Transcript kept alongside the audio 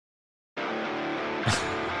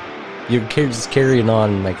You're just carrying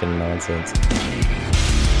on and making nonsense.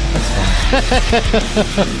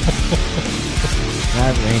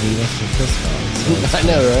 Not Randy, that's the fist I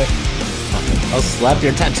know, right? I'll slap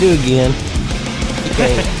your tattoo again.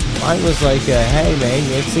 Okay, mine was like, hey man,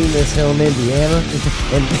 you ever seen this hill in Indiana?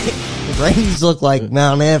 And Randy's look like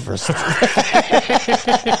Mount Everest.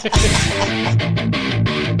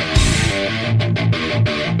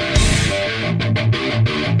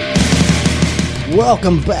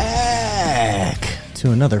 Welcome back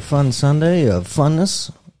to another fun Sunday of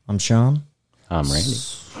funness. I'm Sean. I'm Randy.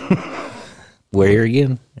 We're here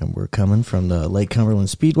again. And we're coming from the Lake Cumberland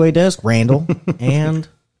Speedway desk, Randall, and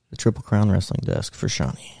the Triple Crown Wrestling desk for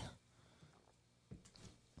Shawnee.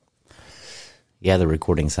 Yeah, the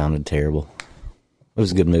recording sounded terrible. It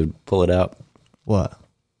was a good move. Pull it out. What?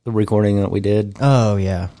 The recording that we did Oh,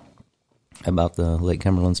 yeah. about the Lake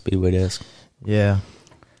Cumberland Speedway desk. Yeah.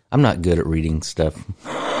 I'm not good at reading stuff.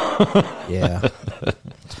 Yeah.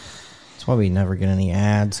 That's why we never get any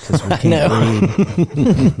ads, because we can't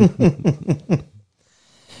read.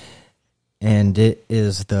 And it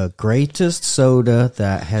is the greatest soda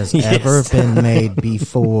that has ever been made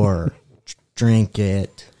before. Drink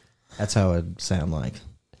it. That's how it would sound like.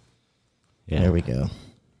 Yeah. There we go.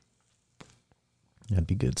 That'd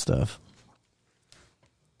be good stuff.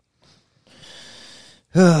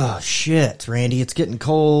 Oh, shit, Randy. It's getting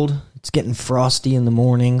cold. It's getting frosty in the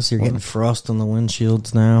mornings. You're getting frost on the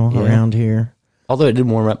windshields now around here. Although it did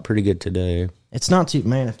warm up pretty good today. It's not too,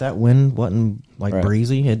 man, if that wind wasn't like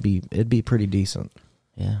breezy, it'd be pretty decent.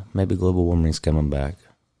 Yeah, maybe global warming's coming back.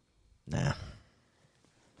 Nah.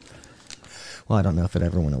 Well, I don't know if it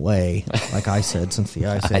ever went away, like I said, since the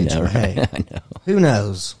Ice Age. I know, Hey, right? I know. who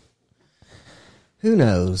knows? Who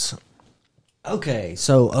knows? Okay,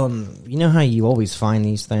 so you know how you always find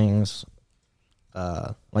these things,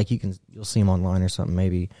 like you'll see them online or something.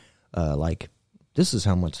 Maybe like this is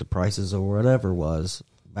how much the prices or whatever was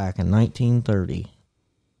back in 1930.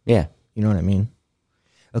 Yeah. You know what I mean?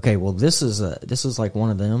 Okay, well this is like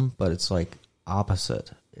one of them, but it's like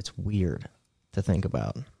opposite. It's weird to think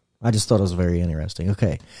about. I just thought it was very interesting.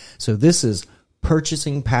 Okay, so this is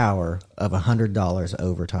purchasing power of $100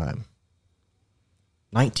 over time.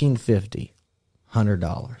 1950, $100.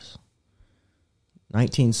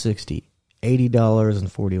 1960,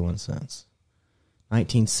 $80.41.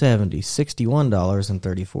 1970,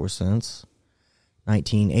 $61.34.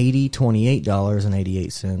 1980,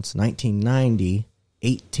 $28.88. 1990,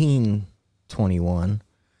 $18.21.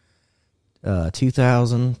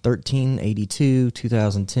 2013, 82,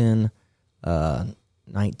 2010,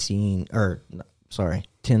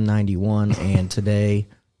 1091, and today,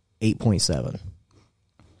 8.7.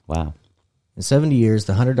 Wow. In 70 years,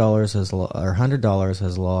 the $100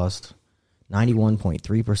 has lost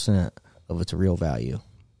 91.3% of its real value.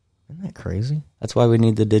 Isn't that crazy? That's why we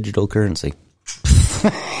need the digital currency.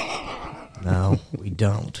 No, we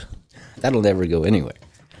don't. That'll never go anywhere.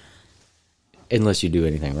 Unless you do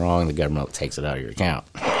anything wrong, the government takes it out of your account.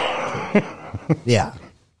 Yeah.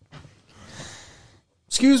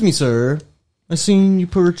 Excuse me, sir. I seen you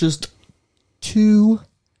purchased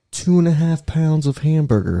 2.5 pounds of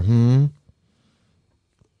hamburger.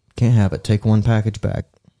 Can't have it. Take one package back.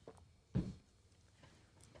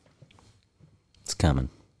 It's coming.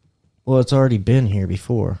 Well, it's already been here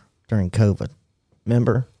before during COVID.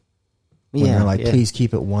 Remember? When they're like, please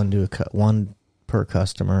keep it one per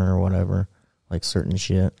customer or whatever, like certain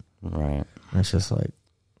shit. Right. And it's just like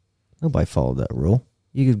nobody followed that rule.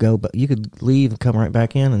 You could go, but you could leave and come right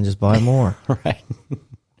back in and just buy more. Right.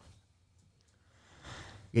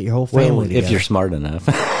 Get your whole family together. If you're smart enough.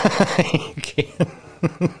 You can.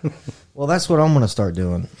 Well, that's what I'm going to start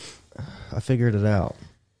doing. I figured it out.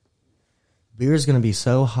 Beer's going to be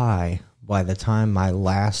so high by the time my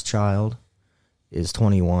last child is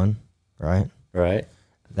 21, right? Right.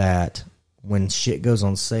 That when shit goes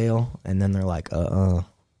on sale and then they're like,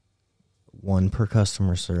 one per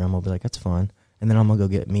customer, sir, I'm going to be like, that's fine. And then I'm going to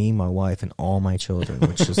go get me, my wife, and all my children,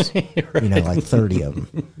 which is, Right. like 30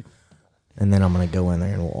 of them. And then I'm going to go in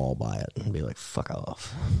there and we'll all buy it and be like, fuck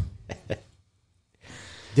off.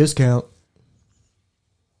 Discount.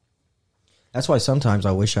 That's why sometimes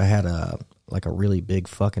I wish I had a really big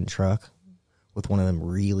fucking truck with one of them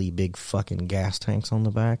really big fucking gas tanks on the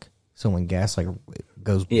back. So when gas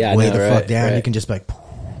goes fuck down, right. you can just be like,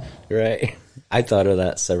 Right. I thought of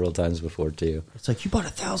that several times before too. it's like, you bought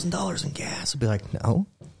 $1,000 in gas. I'd be like, no,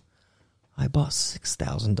 I bought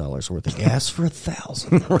 $6,000 worth of gas for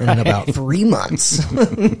 $1,000 in about 3 months.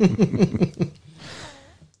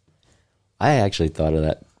 I actually thought of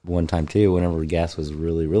that one time too, whenever gas was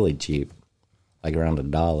really, really cheap. like around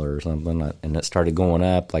 $1 or something, and it started going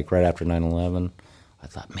up like right after 9/11. I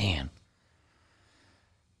thought, man,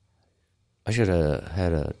 I should have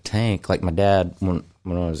had a tank. Like my dad, when I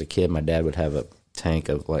was a kid, my dad would have a tank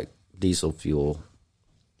of like diesel fuel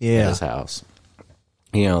at his house.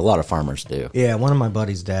 You know, a lot of farmers do. Yeah, one of my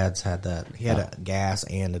buddy's dads had that. He had a gas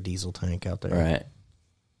and a diesel tank out there. Right.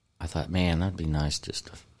 I thought, man, that'd be nice just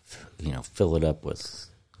to, you know, fill it up with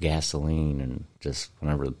gasoline and just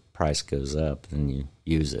whenever the price goes up, then you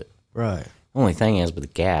use it. Right. Only thing is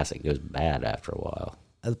with gas, it goes bad after a while.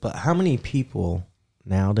 But how many people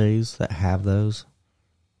nowadays that have those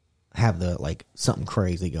have the like something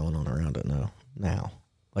crazy going on around it now,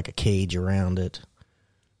 like a cage around it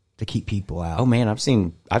to keep people out? Oh man, I've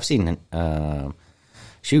seen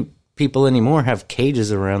people anymore have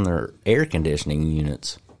cages around their air conditioning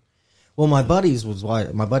units. Well, my buddy's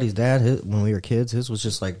dad, when we were kids, his was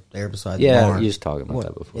just like there beside the Yeah, barn. you was talking about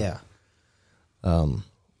that before. Yeah.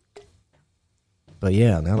 But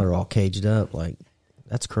yeah, now they're all caged up. Like,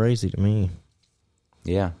 that's crazy to me.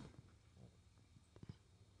 Yeah.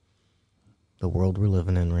 The world we're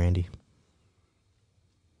living in, Randy.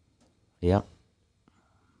 Yep.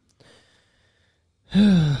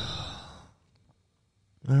 All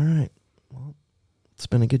right. Well, it's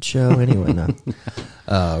been a good show anyway now.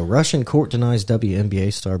 Russian court denies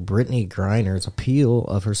WNBA star Brittany Griner's appeal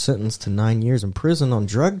of her sentence to 9 years in prison on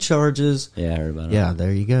drug charges. Yeah, I heard about it. Yeah,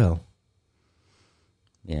 there you go.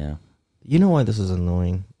 Yeah. You know why this is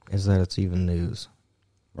annoying? Is that it's even news.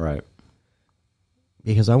 Right.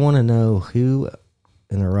 Because I want to know who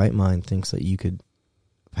in their right mind thinks that you could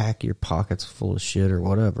pack your pockets full of shit or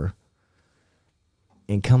whatever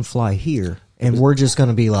and come fly here, and we're just going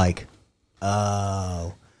to be like,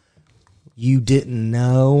 oh, you didn't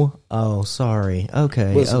know? Oh, sorry.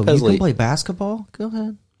 Okay. Well, you can play basketball? Go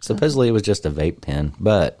ahead. Supposedly it was just a vape pen,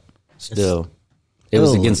 but still, it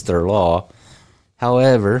was against their law.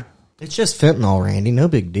 However, it's just fentanyl, Randy. No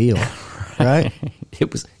big deal, right?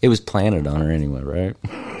 it was planted on her anyway, right?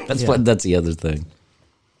 That's the other thing.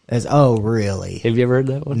 Oh, really? Have you ever heard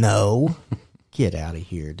that one? No. Get out of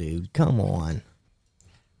here, dude. Come on.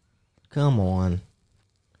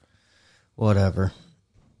 Whatever.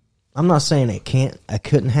 I'm not saying it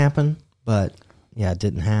couldn't happen, but yeah, it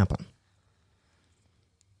didn't happen.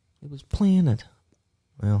 It was planted.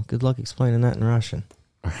 Well, good luck explaining that in Russian.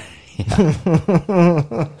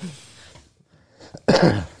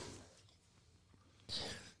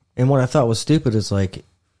 And what I thought was stupid is like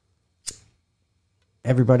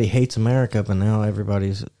everybody hates America, but now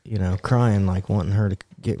everybody's, crying, like wanting her to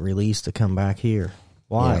get released to come back here.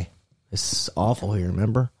 Why? Yeah. It's awful here,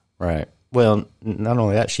 remember? Right. Well, not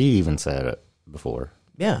only that, she even said it before.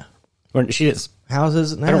 Yeah. Or she is.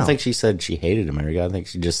 How's it now? I don't think she said she hated America. I think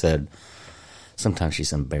she just said sometimes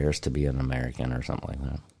she's embarrassed to be an American or something like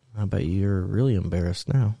that. I bet you're really embarrassed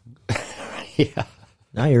now. Yeah.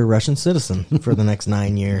 Now you're a Russian citizen for the next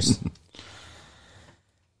 9 years.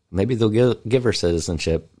 Maybe they'll give her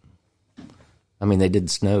citizenship. I mean, they did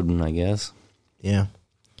Snowden, I guess. Yeah.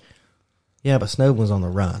 Yeah, but Snowden was on the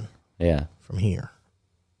run. Yeah. From here.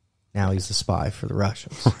 Now he's the spy for the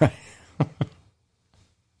Russians. Right.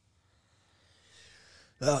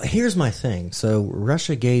 Here's my thing. So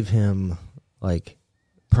Russia gave him, like,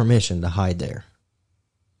 permission to hide there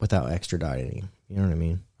without extraditing him. You know what I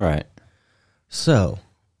mean? Right. So,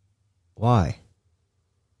 why?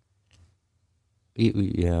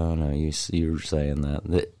 Yeah, no, you were saying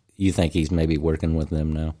that you think he's maybe working with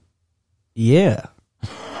them now. Yeah.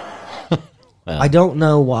 Well, I don't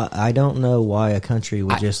know why a country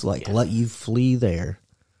would just let you flee there,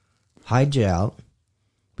 hide you out,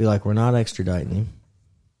 be like, we're not extraditing him.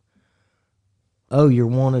 Oh, you're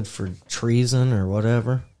wanted for treason or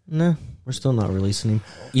whatever. No, we're still not releasing him.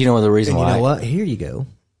 You know the reason why? You know what? Here you go.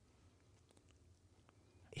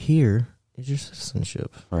 Here is your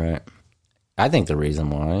citizenship. Right. I think the reason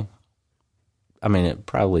why, I mean, it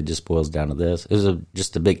probably just boils down to this. It was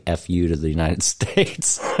just a big FU to the United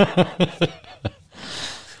States.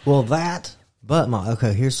 Well,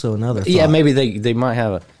 okay, here's another thought. Yeah, maybe they might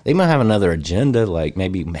have another agenda, like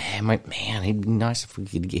maybe, man, it'd be nice if we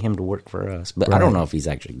could get him to work for us. But right. I don't know if he's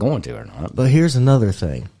actually going to or not. But here's another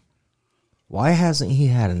thing. Why hasn't he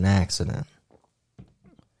had an accident?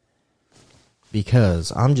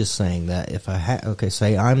 Because I'm just saying that if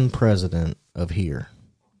say I'm president of here,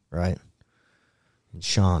 right? In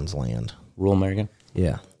Sean's land. Rural American?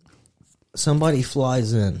 Yeah. Somebody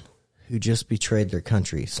flies in who just betrayed their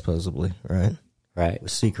country, supposedly, right? Right.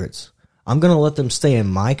 With secrets. I'm going to let them stay in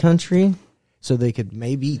my country so they could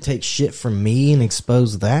maybe take shit from me and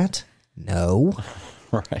expose that? No.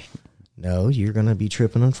 Right. No, you're going to be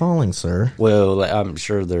tripping and falling, sir. Well, I'm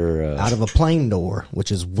sure they're Out of a plane door,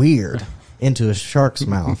 which is weird, into a shark's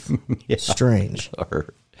mouth. Yeah. Strange.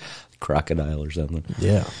 Or crocodile or something.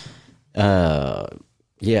 Yeah.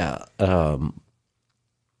 Yeah. I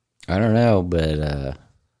don't know, but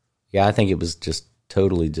yeah, I think it was just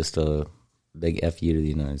totally just a big FU to the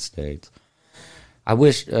United States. I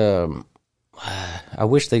wish they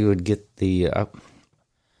would get the.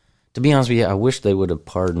 To be honest with you, I wish they would have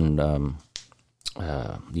pardoned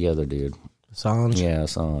the other dude. Assange? Yeah,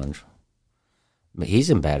 Assange. But he's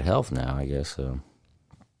in bad health now, I guess. So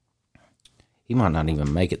he might not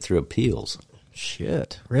even make it through appeals.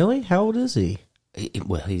 Shit. Really? How old is he?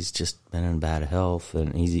 Well, he's just been in bad health,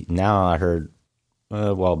 and he's now. I heard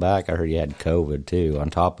a while back. I heard he had COVID too, on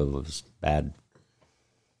top of his bad,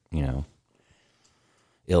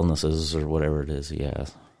 illnesses or whatever it is he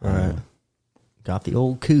has. Right. Got the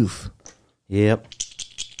old coof. Yep.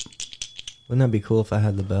 Wouldn't that be cool if I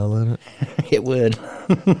had the bell in it? It would.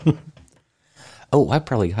 Oh, I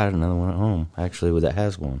probably got another one at home, actually, that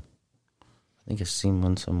has one. I think I've seen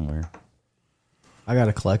one somewhere. I got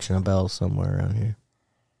a collection of bells somewhere around here.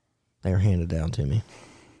 They were handed down to me.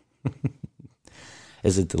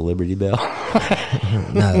 Is it the Liberty Bell?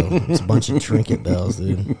 No, it's a bunch of trinket bells,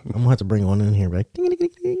 dude. I'm going to have to bring one in here. Like, ding, ding, ding,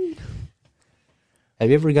 ding. Have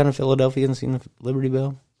you ever gone to Philadelphia and seen the Liberty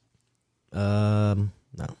Bell? No.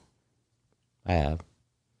 I have.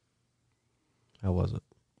 How was it?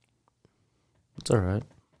 It's all right.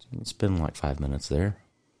 It's been like 5 minutes there.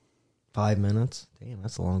 5 minutes? Damn,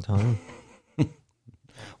 that's a long time.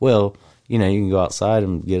 Well, you can go outside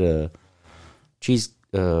and get a cheese,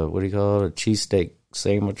 what do you call it? A cheesesteak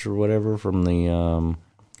sandwich or whatever from the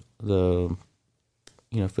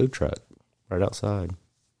food truck right outside.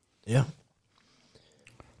 Yeah.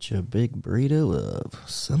 It's a big burrito of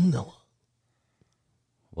salmonella.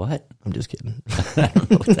 What? I'm just kidding. I don't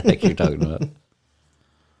know what the heck you're talking about.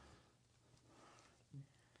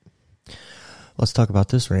 Let's talk about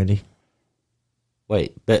this, Randy.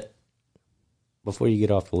 Wait, but before you get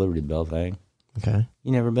off the Liberty Bell thing, Okay.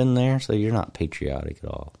 you never been there, so you're not patriotic at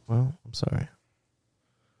all. Well, I'm sorry.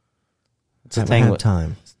 It's a Haven't had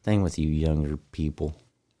time. It's a thing with you younger people.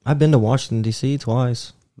 I've been to Washington, D.C.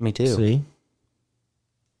 twice. Me too. See?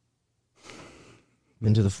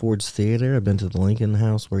 Been to the Ford's Theater. I've been to the Lincoln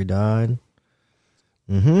House where he died.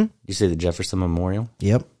 Mm-hmm. You see the Jefferson Memorial?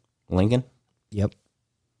 Yep. Lincoln? Yep.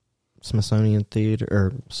 Smithsonian Theater,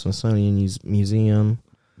 or Smithsonian Museum.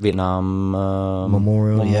 Vietnam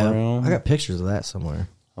Memorial. Yeah. Memorial. I got pictures of that somewhere.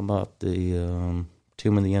 How about the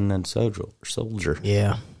Tomb of the Undead Soldier?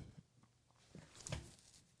 Yeah.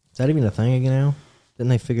 Is that even a thing again now? Didn't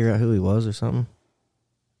they figure out who he was or something?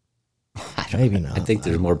 Maybe not. I think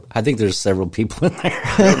there's more. I think there's several people in there.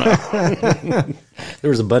 I don't know. There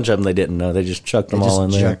was a bunch of them they didn't know. They just chucked them all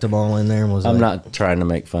in there. Chucked them all in there and was I'm like, not trying to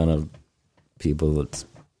make fun of people that's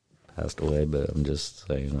passed away, but I'm just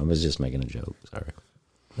saying. I was just making a joke. Sorry.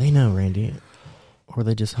 They know, Randy. Or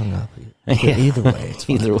they just hung up. Yeah. Either way, it's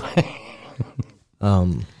fine. Either way.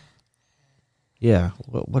 Yeah.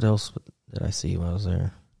 What else did I see while I was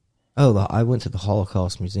there? Oh, I went to the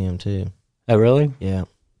Holocaust Museum, too. Oh, really? Yeah.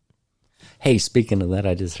 Hey, speaking of that,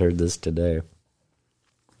 I just heard this today.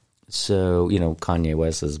 So, Kanye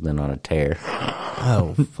West has been on a tear.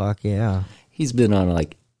 Oh, fuck yeah. He's been on,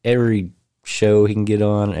 like, every show he can get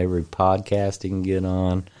on, every podcast he can get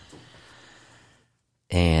on.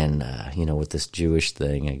 And, with this Jewish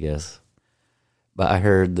thing, I guess. But I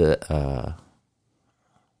heard that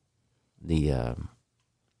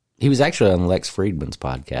he was actually on Lex Friedman's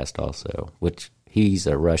podcast also, which he's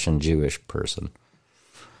a Russian Jewish person.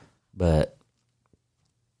 But,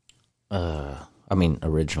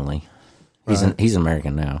 originally. He's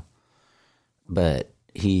American now. But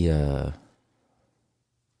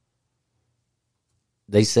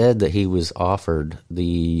they said that he was offered,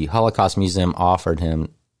 the Holocaust Museum offered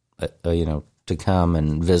him, to come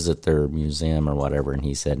and visit their museum or whatever, and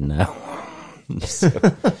he said no. So,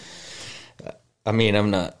 I'm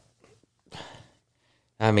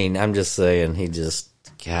just saying,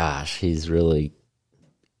 he's really,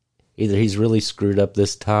 either he's really screwed up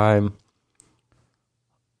this time,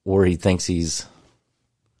 or he thinks he's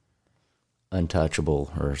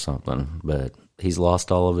untouchable or something, but he's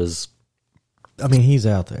lost all of his... he's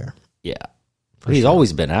out there. Yeah. He's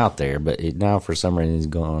always been out there, but now for some reason he's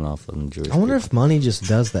going off on Jewish I wonder people. if money just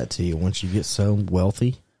does that to you once you get so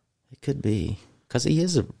wealthy. It could be. Because he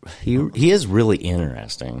is really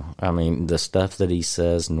interesting. The stuff that he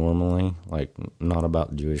says normally, like not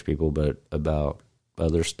about Jewish people, but about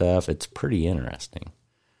other stuff, it's pretty interesting.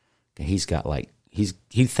 He's got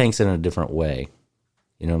he thinks in a different way.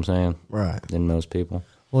 You know what I'm saying? Right. Than most people.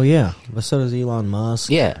 Well, yeah, but so does Elon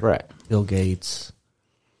Musk. Yeah, right. Bill Gates,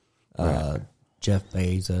 Right. Jeff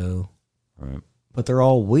Bezos. Right. But they're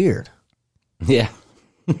all weird. Yeah.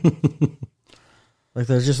 Like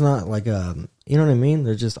they're just not like you know what I mean?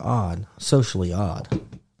 They're just odd, socially odd.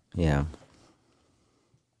 Yeah.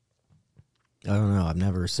 I don't know. I've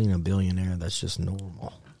never seen a billionaire that's just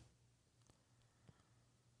normal.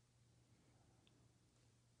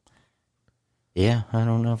 Yeah, I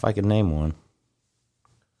don't know if I could name one.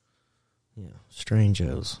 Yeah,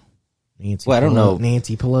 Strangos. Nancy. Well, I don't know.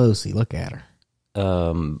 Nancy Pelosi. Look at her.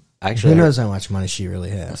 Actually, Who knows how much money she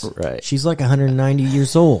really has? Right. She's like 190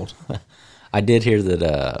 years old. I did hear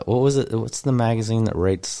that. What was it? What's the magazine that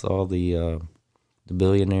rates all the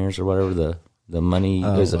billionaires or whatever the money?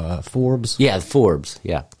 Forbes. Yeah, Forbes.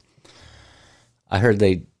 Yeah. I heard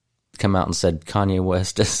they come out and said Kanye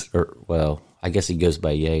West is, or well, I guess he goes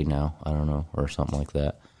by Ye now. I don't know, or something like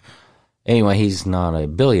that. Anyway, he's not a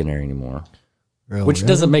billionaire anymore. Really? Which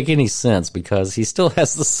doesn't make any sense because he still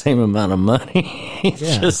has the same amount of money.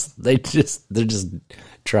 Yeah. They're just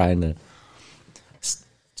trying to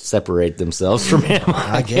separate themselves from him.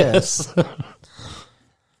 I guess.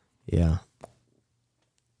 Yeah.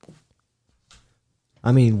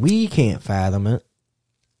 I mean, we can't fathom it.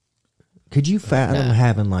 Could you fathom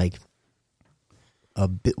having like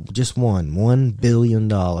just $1 billion?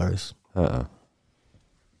 What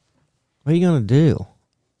are you gonna do?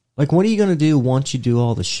 Like, what are you going to do once you do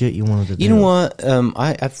all the shit you wanted to do? You know what?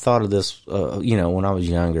 I've thought of this, when I was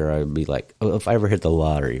younger, I'd be like, if I ever hit the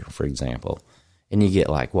lottery, for example, and you get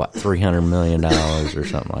like, what, $300 million or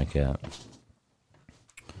something like that.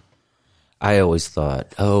 I always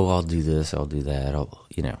thought, I'll do this, I'll do that.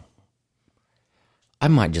 I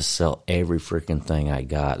might just sell every freaking thing I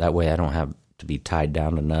got. That way I don't have to be tied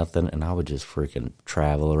down to nothing, and I would just freaking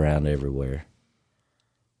travel around everywhere.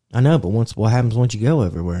 I know, but what happens once you go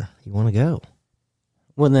everywhere you want to go?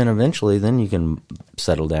 Well, then eventually, you can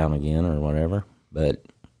settle down again or whatever. But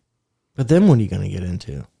then what are you going to get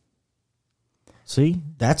into? See,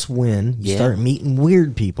 that's when you start meeting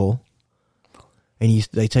weird people, and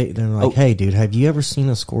they're like, "Hey, dude, have you ever seen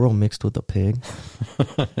a squirrel mixed with a pig?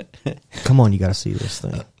 Come on, you got to see this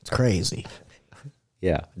thing. It's crazy."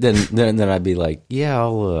 Yeah, then I'd be like, "Yeah,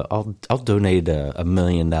 I'll donate $1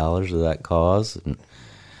 million to that cause." And,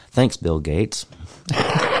 thanks, Bill Gates.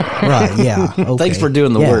 Right, yeah. Okay. Thanks for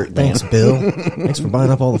doing the work, man. Thanks, Bill. Thanks for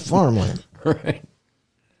buying up all the farmland. Right.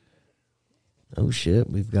 Oh, shit.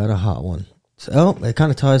 We've got a hot one. So, it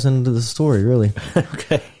kind of ties into the story, really.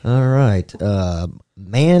 Okay. All right.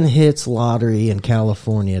 Man hits lottery in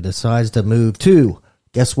California, decides to move to,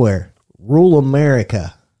 guess where? Rural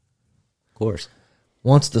America. Of course.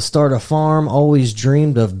 Wants to start a farm, always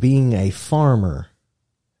dreamed of being a farmer.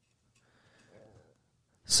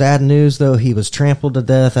 Sad news, though, he was trampled to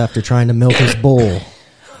death after trying to milk his bull.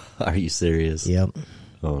 Are you serious? Yep.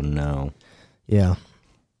 Oh, no. Yeah.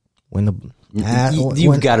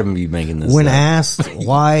 You've got to be making this When up. asked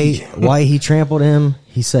why he trampled him,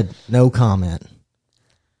 he said no comment.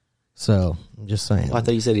 So, I'm just saying. Well, I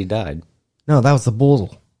thought you said he died. No, that was the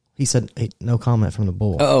bull. He said hey, no comment from the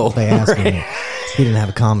bull. Oh, they asked him. He didn't have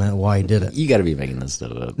a comment why he did it. You got to be making this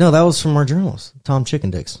stuff up. No, that was from our journalist, Tom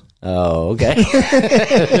Chickendicks. Oh, okay.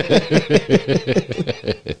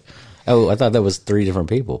 I thought that was 3 different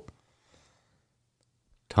people.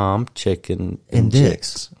 Tom, Chicken, and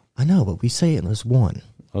Dix. I know, but we say it as one.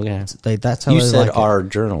 Okay. That's how you they said like our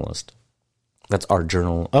journalist. That's our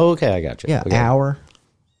journal. Oh, okay, I got you. Yeah, okay. our.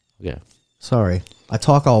 Yeah. Sorry. I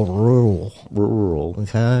talk all rural. Rural.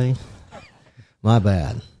 Okay. My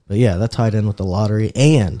bad. But yeah, that tied in with the lottery,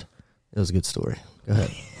 and it was a good story. Go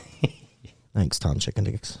ahead. Thanks, Tom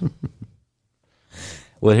Chickendicks.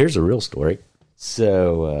 Well, here's a real story.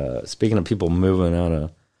 So, speaking of people moving out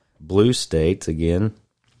of blue states again,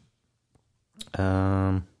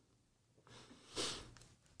 Mark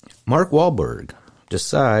Wahlberg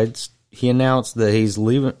he announced that he's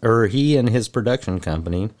leaving, or he and his production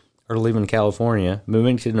company are leaving California,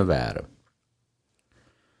 moving to Nevada.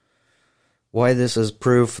 Why this is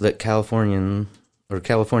proof that California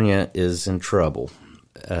is in trouble.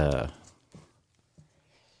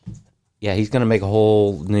 Yeah, he's going to make a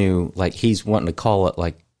whole new, like, he's wanting to call it,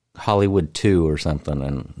 like, Hollywood 2 or something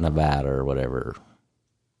in Nevada or whatever.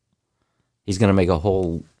 He's going to make a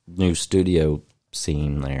whole new studio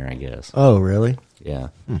scene there, I guess. Oh, really? Yeah.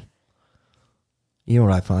 You know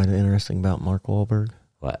what I find interesting about Mark Wahlberg?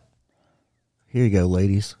 What? Here you go,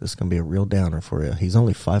 ladies. This is going to be a real downer for you. He's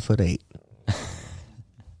only 5'8".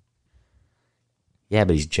 Yeah,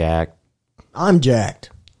 but he's jacked. I'm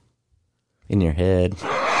jacked. In your head.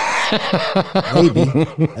 Maybe.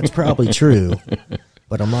 That's probably true.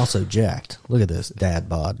 But I'm also jacked. Look at this dad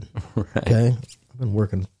bod. Right. Okay? I've been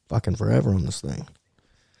working fucking forever on this thing.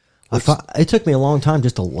 It took me a long time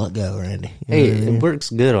just to let go, Randy. You know Hey, what I mean? it works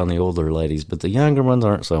good on the older ladies, but the younger ones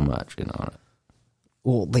aren't so much,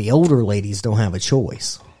 Well, the older ladies don't have a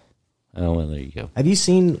choice. Oh, well, there you go. Have you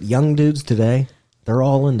seen young dudes today? They're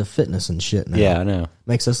all into fitness and shit now. Yeah, I know.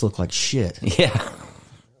 Makes us look like shit. Yeah.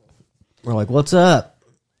 We're like, what's up?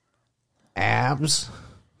 Abs?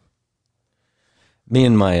 Me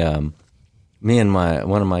and my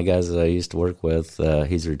one of my guys that I used to work with,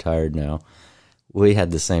 he's retired now. We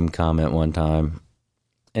had the same comment one time,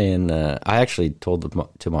 and I actually told it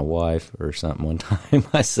to my wife or something one time.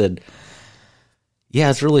 I said, "Yeah,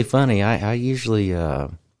 it's really funny. I usually I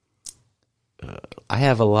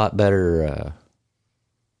have a lot better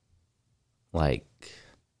like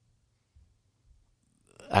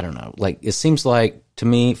I don't know. Like it seems like to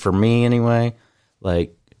me, for me anyway,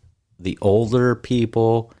 like the older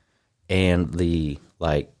people and the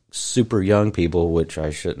like super young people, which I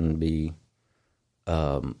shouldn't be,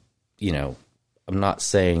 you know, I'm not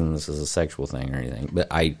saying this is a sexual thing or anything,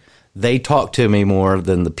 but they talk to me more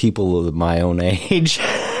than the people of my own age,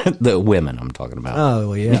 the women I'm talking about. Oh,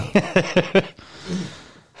 well, yeah.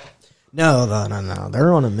 No.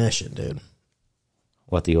 They're on a mission, dude.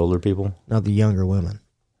 What, the older people? No, the younger women.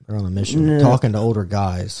 They're on a mission. Talking to older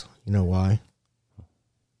guys. You know why?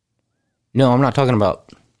 No, I'm not talking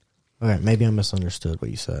about. Okay, maybe I misunderstood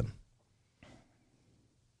what you said.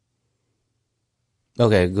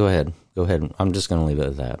 Okay, go ahead. Go ahead. I'm just going to leave it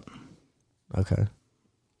at that. Okay.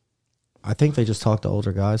 I think they just talk to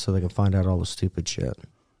older guys so they can find out all the stupid shit.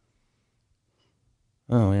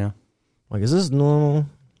 Oh, yeah. Like, is this normal?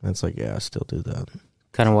 And it's like, yeah, I still do that.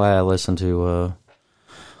 Kind of why I listen to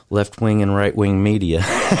left-wing and right-wing media.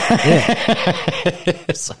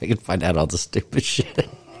 Yeah. So I can find out all the stupid shit.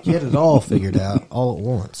 Get it all figured out all at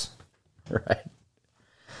once. Right.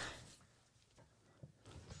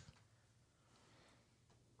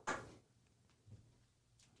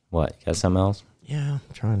 What? Got something else? Yeah, I'm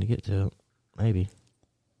trying to get to it. Maybe.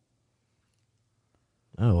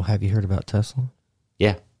 Oh, have you heard about Tesla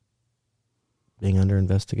Yeah. being under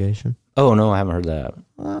investigation? Oh, no, I haven't heard that.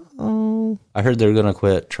 Uh-oh. I heard they're going to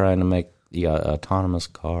quit trying to make the autonomous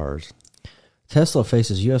cars. Tesla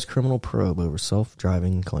faces U.S. criminal probe over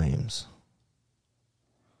self-driving claims.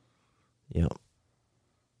 Yep.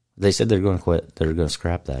 They said they're going to quit. They're going to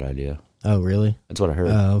scrap that idea. Oh, really? That's what I heard.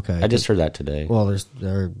 Oh, okay. I just heard that today. Well,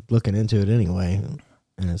 they're looking into it anyway.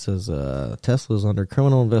 And it says Tesla is under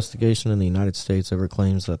criminal investigation in the United States over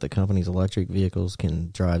claims that the company's electric vehicles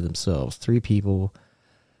can drive themselves. 3 people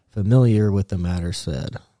familiar with the matter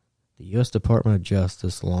said. The U.S. Department of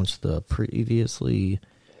Justice launched the previously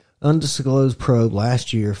undisclosed probe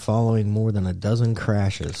last year following more than a dozen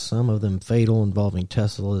crashes, some of them fatal, involving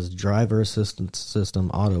Tesla's driver assistance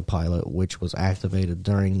system Autopilot, which was activated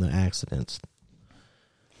during the accidents.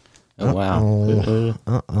 Oh, wow.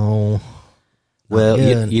 Uh-oh. Well,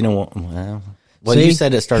 good. you know what? Well, See, you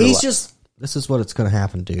said it started. This is what it's going to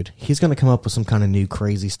happen, dude. He's going to come up with some kind of new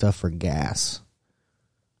crazy stuff for gas.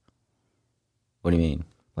 What do you mean?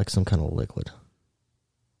 Like some kind of liquid.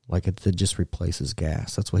 Like it that just replaces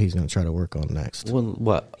gas. That's what he's going to try to work on next. Well,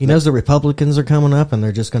 what? He knows the Republicans are coming up, and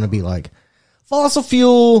they're just going to be like, fossil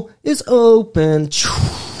fuel is open.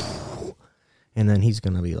 And then he's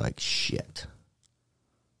going to be like, shit.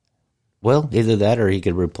 Well, either that or he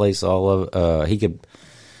could replace all of. He could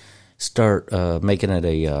start making it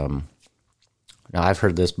a. Now I've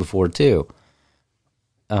heard this before too.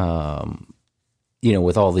 You know,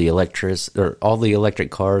 with all the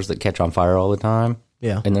electric cars that catch on fire all the time.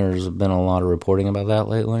 Yeah. And there's been a lot of reporting about that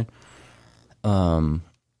lately. One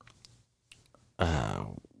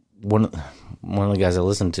of the guys I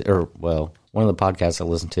listened to, one of the podcasts I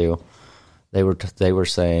listened to, they were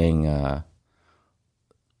saying,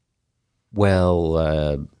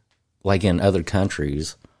 like in other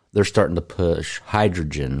countries, they're starting to push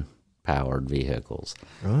hydrogen-powered vehicles,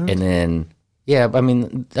 Right. and then I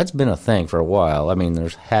mean that's been a thing for a while. I mean there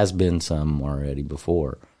has been some already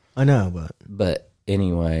before. I know, But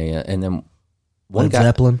anyway, and then one Led guy,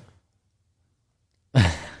 Zeppelin,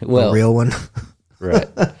 well, the real one. right.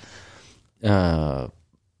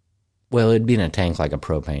 Well, it'd be in a tank like a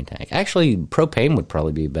propane tank. Actually, propane would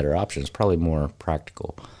probably be a better option. It's probably more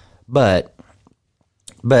practical. But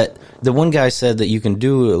the one guy said that you can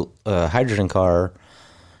do a hydrogen car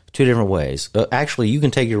 2 different ways. Actually, you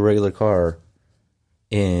can take your regular car,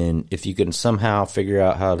 and if you can somehow figure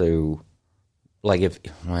out how to,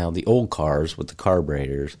 the old cars with the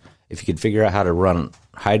carburetors, if you could figure out how to run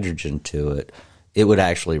hydrogen to it, it would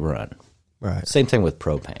actually run. Right. Same thing with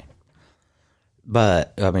propane.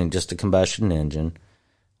 But, I mean, just a combustion engine.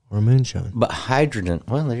 Or moonshine. But hydrogen,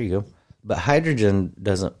 well, there you go. But hydrogen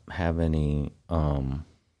doesn't have any,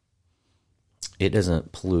 it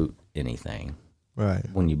doesn't pollute anything Right.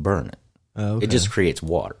 when you burn it. Oh, okay. It just creates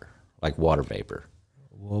water, like water vapor.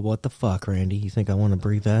 Well, what the fuck, Randy? You think I want to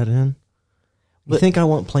breathe that in? You think I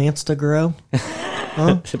want plants to grow?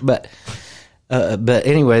 Huh? But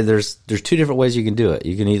anyway, there's two different ways you can do it.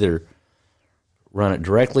 You can either run it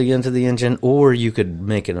directly into the engine, or you could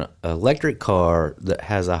make an electric car that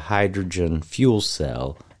has a hydrogen fuel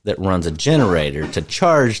cell that runs a generator to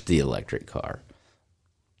charge the electric car.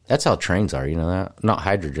 That's how trains are, you know that? Not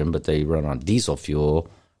hydrogen, but they run on diesel fuel,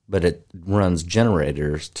 but it runs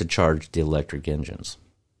generators to charge the electric engines.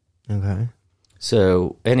 Okay.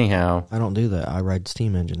 So, anyhow... I don't do that. I ride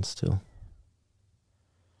steam engines still.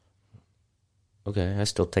 Okay, I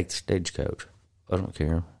still take the stagecoach. I don't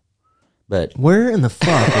care. But where in the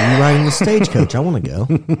fuck are you riding the stagecoach? I want to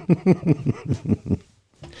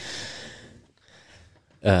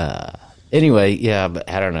go. Anyway, yeah, but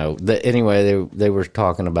I don't know. Anyway, they were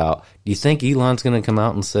talking about, do you think Elon's going to come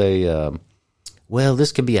out and say, well,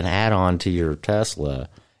 this could be an add-on to your Tesla.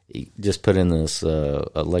 You just put in this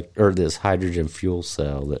this hydrogen fuel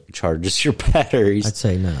cell that charges your batteries. I'd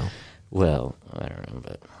say no. Well, I don't know,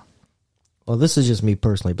 but... Well, this is just me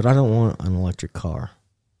personally, but I don't want an electric car.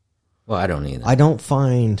 Well, I don't either. I don't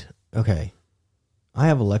find... Okay. I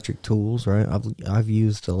have electric tools, right? I've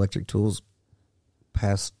used electric tools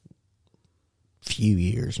past few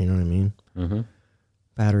years, you know what I mean? Mm-hmm.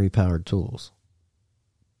 Battery-powered tools.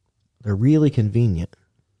 They're really convenient.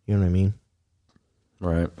 You know what I mean?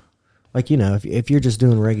 Right. Like, you know, if you're just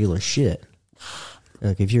doing regular shit,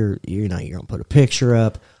 like if you're going to put a picture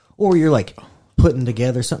up, or you're like putting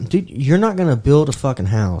together something, dude, you're not going to build a fucking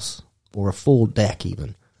house or a full deck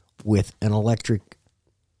even with an electric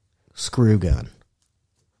screw gun.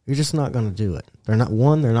 You're just not going to do it. They're not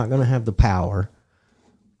going to have the power.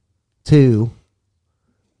 Two,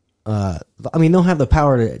 I mean, they'll have the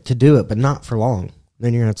power to do it, but not for long.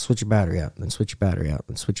 Then you're going to have to switch your battery out, then switch your battery out,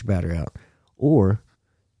 then switch your battery out. Or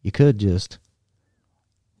you could just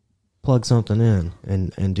plug something in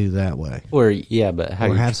and do that way. Or, yeah, but how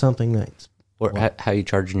or have something that's... Or how you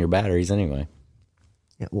charging your batteries anyway?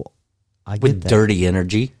 Yeah, well, I get with that. dirty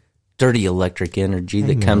energy, dirty electric energy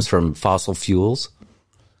that comes from fossil fuels.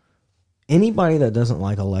 Anybody that doesn't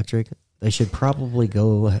like electric, they should probably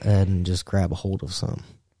go ahead and just grab a hold of some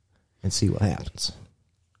and see what happens.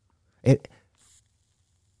 It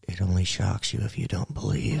only shocks you if you don't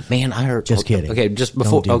believe. Man, I heard... Just kidding. Okay, just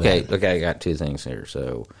before... Don't do that. Okay, I got two things here.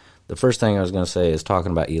 So the first thing I was going to say is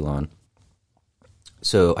talking about Elon.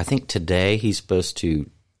 So I think today he's supposed to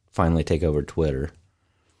finally take over Twitter.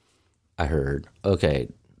 I heard. Okay,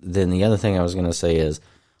 then the other thing I was going to say is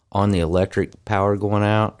on the electric power going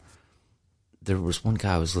out, there was one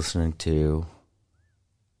guy I was listening to,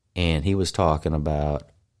 and he was talking about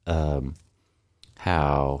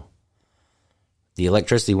how the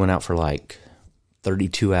electricity went out for like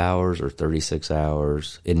 32 hours or 36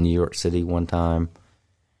 hours in New York City one time,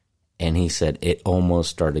 and he said it almost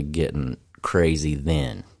started getting crazy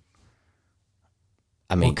then.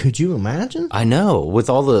 I mean, Well, could you imagine? I know, with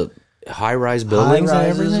all the high-rise buildings and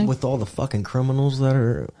High-rises everything. with all the fucking criminals that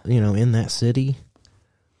are, in that city.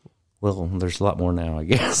 Well, there's a lot more now, I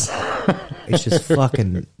guess. It's just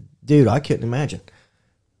fucking... Dude, I couldn't imagine.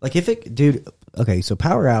 Like, okay, so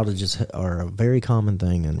power outages are a very common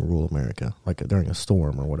thing in rural America, like during a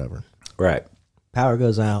storm or whatever. Right. Power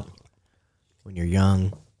goes out when you're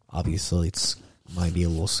young. Obviously, it's might be a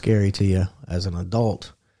little scary to you. As an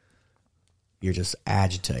adult, you're just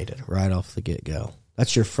agitated right off the get-go.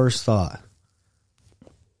 That's your first thought.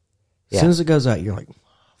 As soon as it goes out, you're like,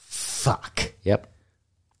 fuck. Yep.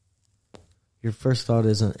 Your first thought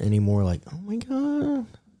isn't anymore like, oh my God.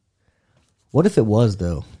 What if it was,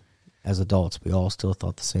 though? As adults, we all still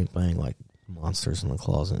thought the same thing, like monsters in the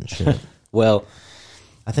closet and shit. Well,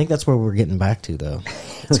 I think that's where we're getting back to, though.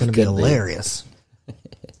 It's going to be hilarious.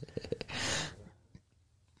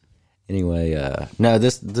 Anyway, no,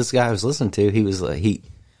 this guy I was listening to, he was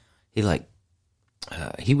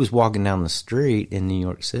he was walking down the street in New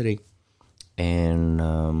York City,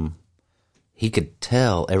 and he could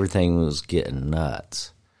tell everything was getting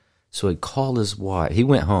nuts. So he called his wife. He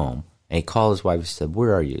went home and he called his wife. He said,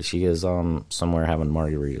 "Where are you?" She goes, somewhere having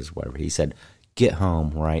margaritas, or whatever. He said, "Get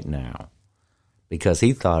home right now," because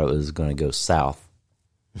he thought it was going to go south.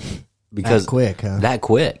 Because That quick, huh? That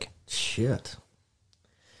quick. Shit.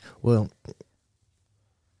 Well,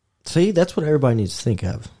 see, that's what everybody needs to think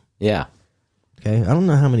of. Yeah. Okay, I don't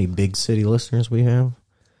know how many big city listeners we have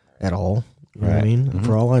at all. You know what I mean? Mm-hmm.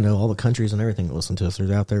 For all I know, all the countries and everything that listen to us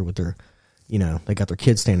are out there with their, they got their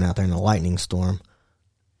kids standing out there in a lightning storm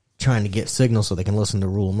trying to get signal so they can listen to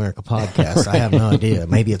Rural America podcast. Right. I have no idea.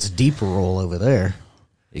 Maybe it's deep rural over there.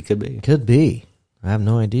 It could be. Could be. I have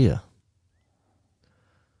no idea.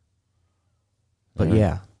 But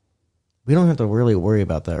yeah, we don't have to really worry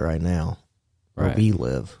about that right now where we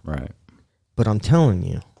live. Right. But I'm telling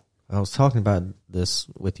you, I was talking about this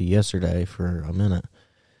with you yesterday for a minute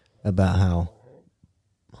about how,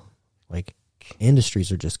 like,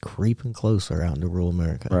 industries are just creeping closer out into rural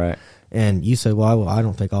America. Right. And you said, well, I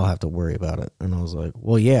don't think I'll have to worry about it. And I was like,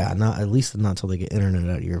 well, yeah, at least not until they get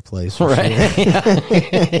internet at your place. Right.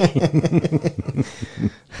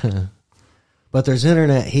 Sure. But there's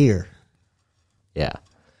internet here. Yeah.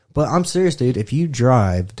 But I'm serious, dude. If you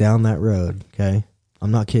drive down that road, okay,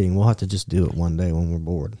 I'm not kidding. We'll have to just do it one day when we're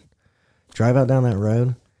bored. Drive out down that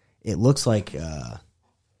road. It looks like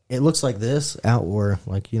this out where,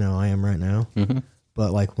 like, I am right now. Mm-hmm.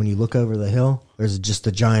 But, like, when you look over the hill, there's just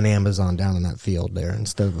a giant Amazon down in that field there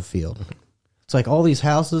instead of a field. It's like all these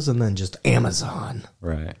houses and then just Amazon.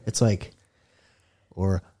 Right. It's like,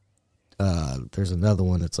 or there's another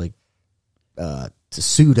one that's like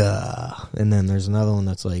Tsuda, and then there's another one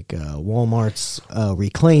that's like Walmart's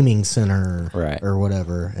reclaiming center, right, or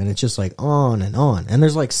whatever, and it's just like on and on. And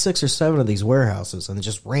there's like 6 or 7 of these warehouses, and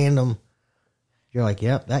just random. You're like,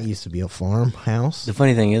 yep, that used to be a farmhouse. The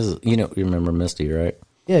funny thing is, you remember Misty, right?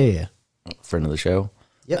 Yeah. Friend of the show.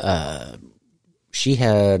 Yep. She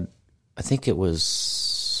had, I think it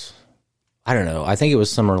was, I don't know. I think it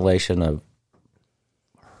was some relation of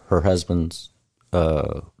her husband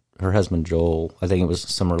Joel. I think it was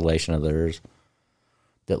some relation of theirs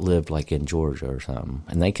that lived like in Georgia or something.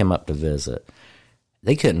 And they came up to visit.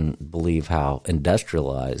 They couldn't believe how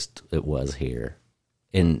industrialized it was here.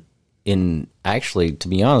 In actually, to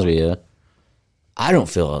be honest with you, I don't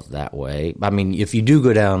feel it that way. I mean, if you do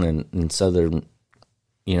go down in southern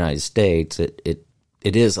United States, it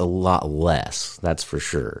is a lot less. That's for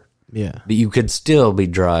sure. Yeah, but you could still be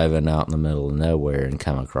driving out in the middle of nowhere and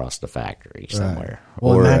come across the factory somewhere. Right.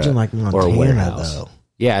 Well, imagine like Montana, though.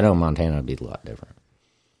 Yeah, I know Montana would be a lot different.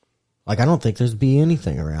 Like, I don't think there's be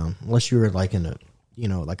anything around unless you were like in a,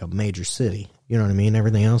 like a major city. You know what I mean?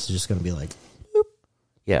 Everything else is just going to be like.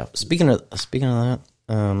 Yeah. Speaking of that,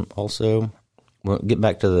 also, we'll get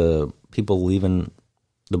back to the people leaving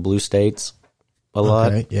the blue states a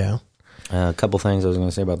lot. Okay, yeah. A couple things I was going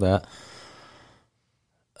to say about that.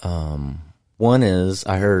 One is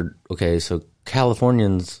I heard, so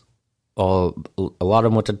Californians, a lot of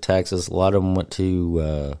them went to Texas, a lot of them went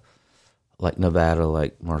to like Nevada,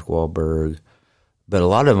 like Mark Wahlberg, but a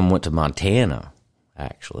lot of them went to Montana,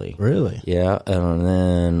 actually. Really? Yeah, and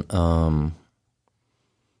then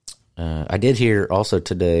I did hear also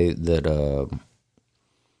today that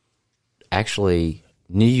actually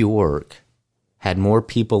New York had more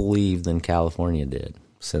people leave than California did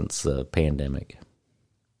since the pandemic.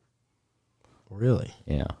 Really?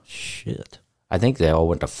 Yeah. Shit. I think they all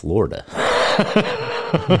went to Florida.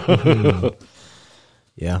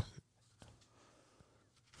 Yeah.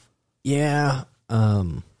 Yeah.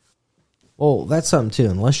 Well, that's something too.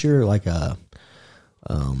 Unless you're like an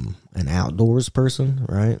outdoors person,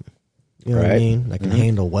 right? You know what I mean? That can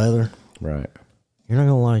handle weather. Right. You're not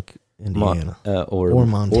gonna like Indiana or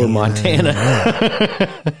Montana. Or Montana.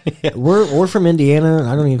 Yeah. We're from Indiana.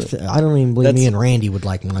 I don't even believe me and Randy would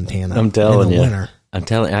like Montana. I'm telling in the you. Winter. I'm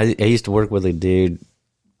telling. I used to work with a dude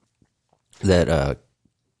that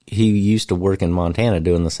he used to work in Montana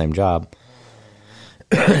doing the same job.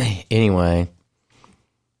 Anyway,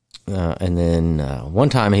 and then one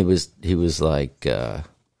time he was like.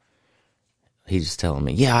 He's just telling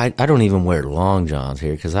me, yeah, I don't even wear long johns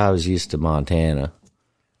here because I was used to Montana.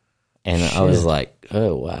 And I was like,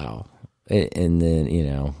 oh, wow. And then,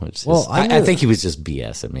 it's just, I think he was just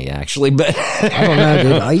BSing me, actually. But I don't know,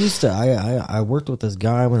 dude. I worked with this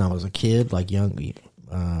guy when I was a kid, like young.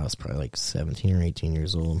 I was probably like 17 or 18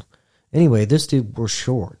 years old. Anyway, this dude wore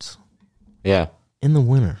shorts. Yeah. In the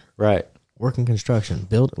winter. Right. Working construction,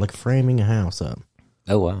 framing a house up.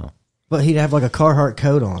 Oh, wow. But he'd have like a Carhartt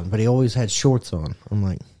coat on, but he always had shorts on. I'm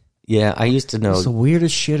like, yeah, I used to know. It's the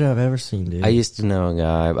weirdest shit I've ever seen, dude. I used to know a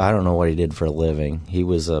guy. I don't know what he did for a living. He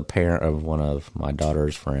was a parent of one of my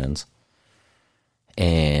daughter's friends.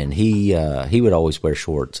 And he would always wear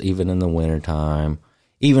shorts, even in the wintertime.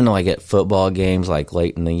 Even like at football games, like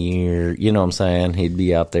late in the year. You know what I'm saying? He'd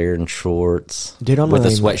be out there in shorts, dude, with a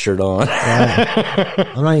sweatshirt on.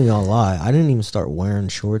 Yeah. I'm not even going to lie. I didn't even start wearing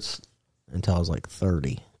shorts until I was like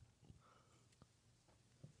 30.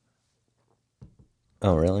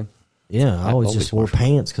 Oh, really? Yeah, I always always just wore wore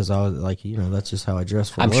pants because I was like, that's just how I dress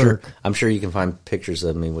for I'm work. sure you can find pictures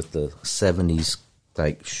of me with the 70s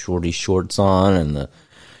like shorty shorts on and the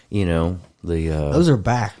Those are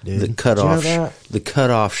back, dude. the cut off Did you know that? the cut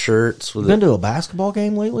off shirts with You been to a basketball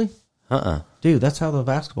game lately? uh-uh. Dude, that's how the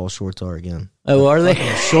basketball shorts are again. Oh, are they?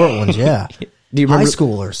 The short ones, yeah. Do you High remember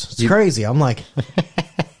schoolers. It's crazy. I'm like,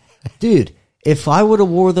 dude, if I would have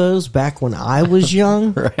wore those back when I was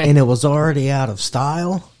young Right. and it was already out of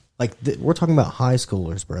style, like we're talking about high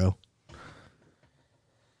schoolers, bro.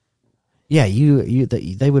 Yeah,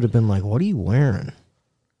 they would have been like, "What are you wearing?"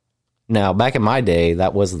 Now, back in my day,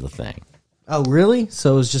 that wasn't the thing. Oh, really?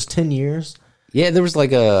 So it was just 10 years? Yeah, there was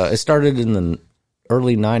like it started in the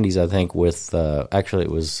early 90s, I think, with, actually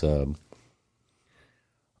it was,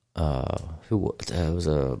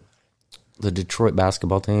 the Detroit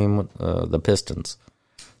basketball team, the Pistons.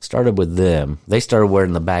 Started with them. They started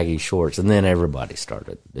wearing the baggy shorts, and then everybody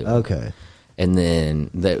started doing it. Okay. And then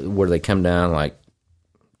where they come down like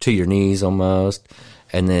to your knees almost,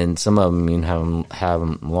 and then some of them you have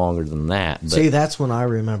them longer than that. But See, that's when I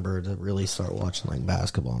remember to really start watching like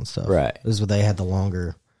basketball and stuff. Right. This is when they had the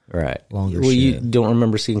longer. right, Longer well, you shit. don't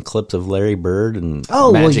remember seeing clips of Larry Bird and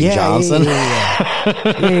Oh, Magic well, yeah, Johnson?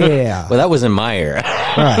 Yeah. Well, that was in my era,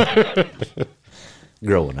 Right.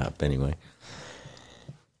 growing up. Anyway,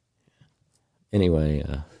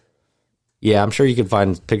 yeah, I'm sure you can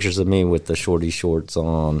find pictures of me with the shorty shorts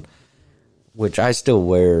on, which I still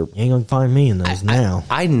wear. You ain't gonna find me in those now.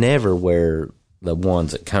 I never wear the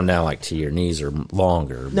ones that come down like to your knees or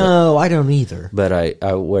longer. No, I don't either. But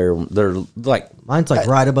I wear, they're like Mine's like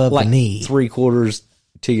right above like the knee. 3/4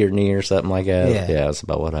 to your knee or something like that. Yeah. Yeah, that's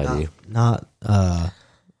about what I do. Not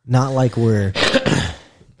like where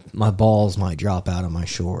my balls might drop out of my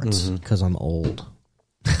shorts because I'm old.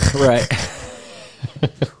 Right.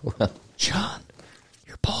 John,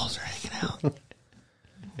 your balls are hanging out.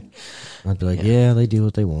 I'd be like, yeah, they do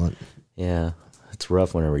what they want. Yeah, it's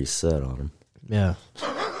rough whenever you sit on them. Yeah.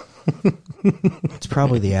 It's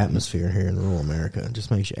probably the atmosphere here in rural America. It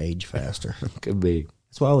just makes you age faster. Could be.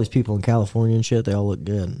 That's why all these people in California and shit, they all look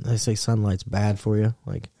good. They say sunlight's bad for you.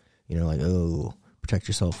 Like, oh, protect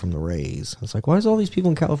yourself from the rays. It's like, why does all these people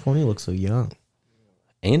in California look so young?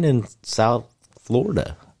 And in South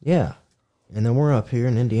Florida. Yeah. And then we're up here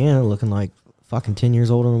in Indiana looking like fucking 10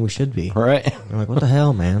 years older than we should be. Right. I'm like, what the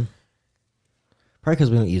hell, man? Probably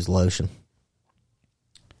because we don't use lotion.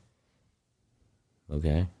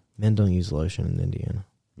 Okay. Men don't use lotion in Indiana.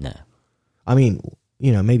 No. I mean,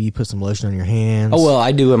 maybe you put some lotion on your hands. Oh, well,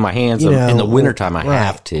 I do in my hands. In the wintertime, I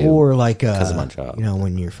have to. Or like, because of my job.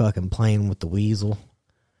 when you're fucking playing with the weasel,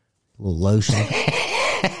 a little lotion.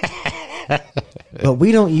 But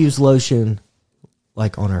we don't use lotion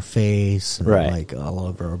like on our face, and Right. like all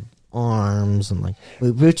over our arms, and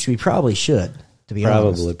which we probably should, to be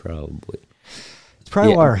honest. Probably. It's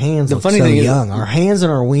probably Yeah. why our hands The look funny so thing is- young. Our hands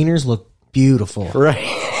and our wieners look beautiful. Right.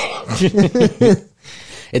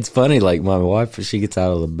 It's funny, like my wife, she gets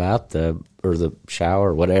out of the bathtub or the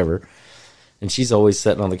shower or whatever, and she's always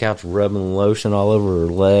sitting on the couch rubbing lotion all over her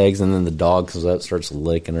legs, and then the dog comes up, starts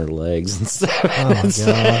licking her legs and stuff. Oh my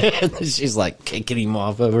God. And then she's like kicking him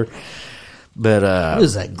off of her. But What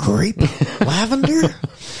is that, grape? Lavender?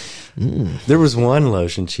 there was one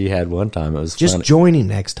lotion she had one time. It was Just funny. join him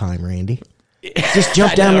next time, Randy. Just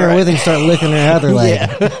jump down there with him and start licking her other leg.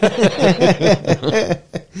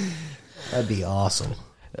 That'd be awesome.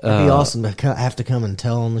 It'd be awesome to have to come and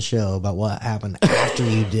tell on the show about what happened after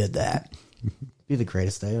you did that. Be the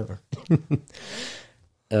greatest day ever.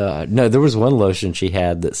 No, there was one lotion she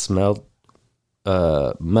had that smelled,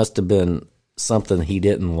 must have been something he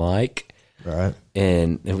didn't like. Right.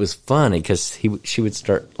 And it was funny because she would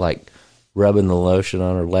start like rubbing the lotion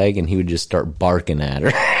on her leg, and he would just start barking at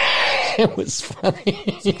her. It was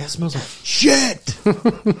funny. That smells like shit.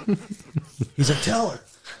 He's like, tell her,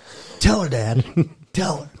 Dad,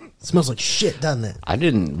 tell her. It smells like shit, doesn't it? I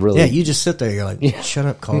didn't really. Yeah, you just sit there. You're like, shut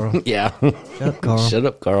up, Carl. Yeah. Shut up, Carl. Shut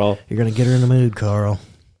up, Carl. You're gonna get her in the mood, Carl.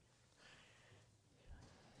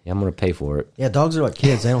 Yeah, I'm gonna pay for it. Yeah, dogs are like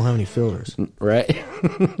kids. They don't have any filters. Right?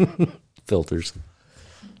 Filters.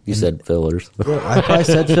 You said fillers. I probably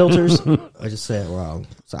said filters. I just said it wrong.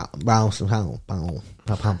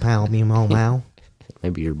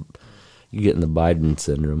 Maybe you're getting the Biden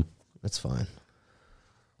syndrome. That's fine.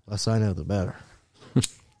 Less I know, the better.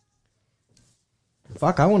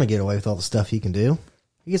 Fuck, I want to get away with all the stuff he can do.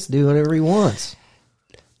 He gets to do whatever he wants.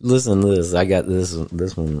 Listen to this. I got this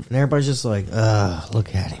one. And everybody's just like,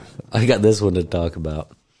 look at him. I got this one to talk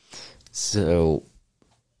about. So,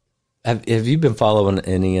 have you been following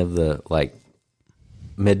any of the like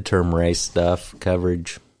midterm race stuff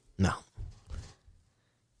coverage? No.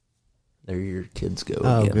 There your kids go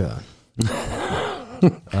Oh, again.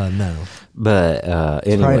 God. No. But It's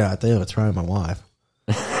anyway. probably not them. It's probably my wife.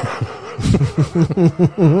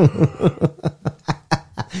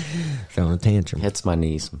 Throwing a tantrum. It's my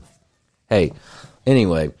niece. Hey,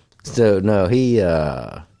 anyway, so no, he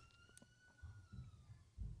I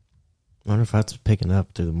wonder if that's picking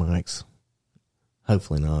up through the mics.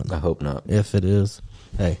 Hopefully not. I hope not. If it is,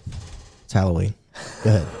 hey, it's Halloween.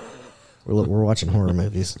 Go ahead. We're watching horror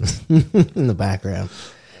movies in the background.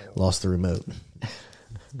 Lost the remote.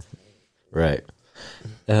 Right.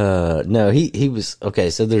 No, he was okay.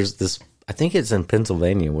 So there's this. I think it's in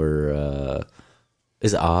Pennsylvania where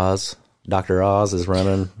is Oz? Dr. Oz is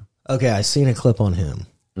running. Okay, I seen a clip on him.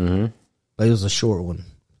 Mm-hmm. But it was a short one.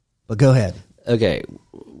 But go ahead. Okay.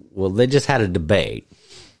 Well, they just had a debate,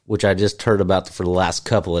 which I just heard about for the last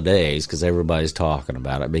couple of days because everybody's talking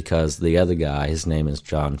about it. Because the other guy, his name is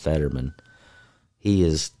John Fetterman.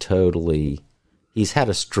 He's had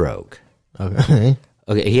a stroke. Okay.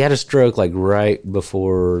 Okay, he had a stroke like right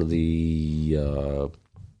before the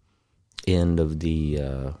end of the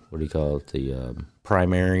what do you call it? The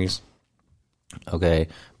primaries. Okay,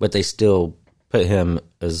 but they still put him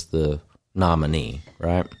as the nominee,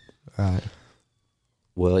 right? Right.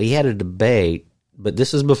 Well, he had a debate, but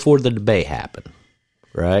this is before the debate happened,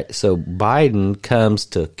 right? So Biden comes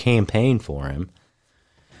to campaign for him,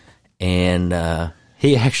 and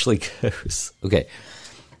he actually goes, okay.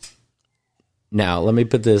 Now, let me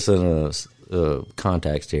put this in a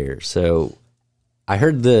context here. So, I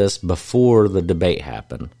heard this before the debate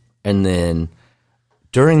happened. And then,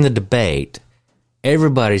 during the debate,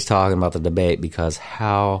 everybody's talking about the debate because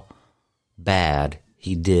how bad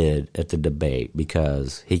he did at the debate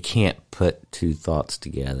because he can't put two thoughts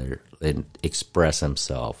together and express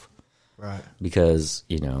himself. Right. Because,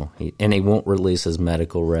 he won't release his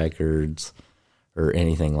medical records or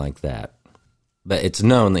anything like that. But it's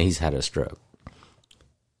known that he's had a stroke.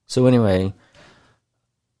 So anyway,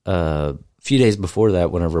 a few days before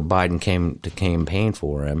that, whenever Biden came to campaign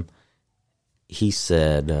for him, he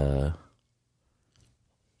said,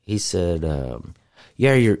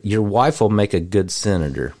 "Yeah, your wife will make a good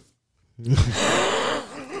senator."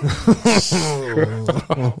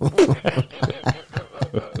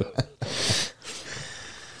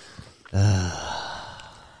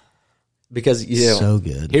 Because so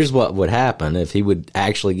good. Here's what would happen if he would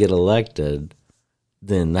actually get elected.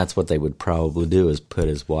 Then that's what they would probably do is put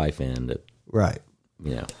his wife in to, Right.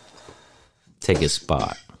 take his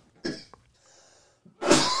spot.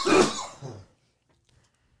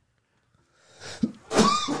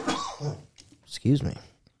 Excuse me.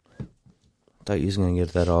 Thought you was going to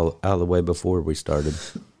get that all out of the way before we started.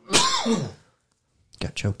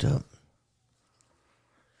 Got choked up.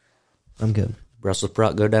 I'm good. Brussels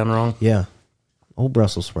sprout go down wrong? Yeah. Old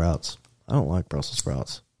Brussels sprouts. I don't like Brussels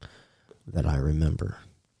sprouts that I remember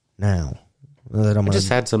now. That I just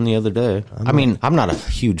had some the other day. I'm not a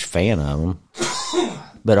huge fan of them,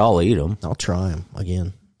 but I'll eat them. I'll try them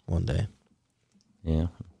again one day. Yeah,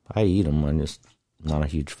 I eat them. I'm just not a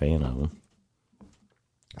huge fan of them.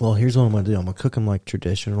 Well, here's what I'm going to do. I'm going to cook them like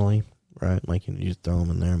traditionally, right? Like you just throw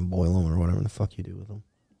them in there and boil them or whatever the fuck you do with them.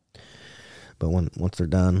 But once they're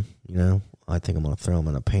done, I think I'm going to throw them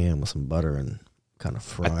in a pan with some butter and kind of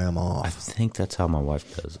fry them off. I think that's how my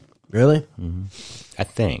wife does it. Really? Mm-hmm. I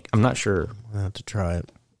think. I'm not sure. I'll have to try it.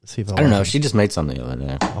 See if I don't know. She just made something the other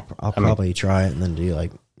day. I'll probably try it and then do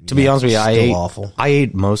like. To be honest with you, awful. I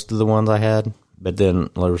ate most of the ones I had, but then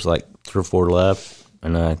there was like 3 or 4 left,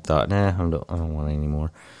 and I thought, I don't want any more.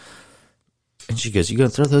 And she goes, "You gonna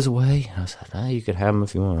throw those away?" And I said, "You could have them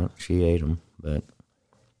if you want." She ate them, but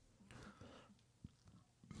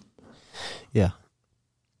yeah,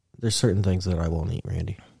 there's certain things that I won't eat,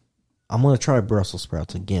 Randy. I'm gonna try Brussels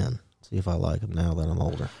sprouts again. See if I like them now that I'm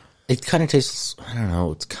older. it kind of tastes. I don't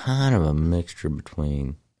know. It's kind of a mixture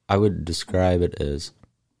between. I would describe it as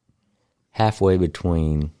halfway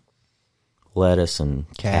between lettuce and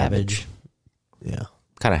cabbage. Yeah,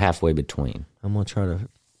 Kind of halfway between. I'm gonna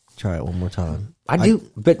try it one more time. I do,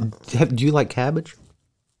 but do you like cabbage?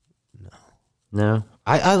 No.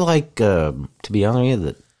 I like, to be honest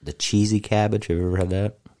with you, the cheesy cabbage. Have you ever had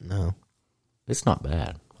that? No. It's not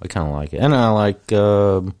bad. I kind of like it. And I like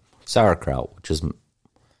sauerkraut, which is...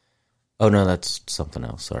 Oh, no, that's something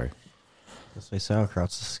else. Sorry. Let's say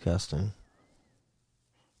sauerkraut's disgusting.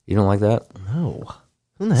 You don't like that? No.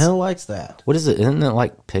 Who the hell likes that? What is it? Isn't it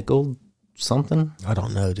like pickled something? I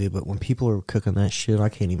don't know, dude, but when people are cooking that shit, I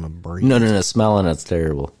can't even breathe. No. Smelling it's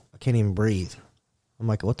terrible. I can't even breathe. I'm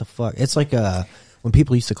like, what the fuck? It's like when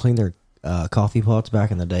people used to clean their coffee pots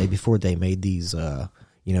back in the day before they made these,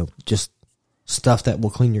 just stuff that will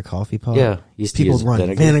clean your coffee pot. Yeah, used to People use would run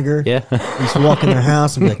vinegar. vinegar. Yeah. Used to walk in their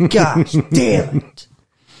house and be like, "Gosh, damn it!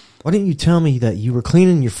 Why didn't you tell me that you were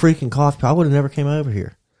cleaning your freaking coffee pot? I would have never came over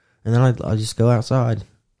here." And then I'd just go outside.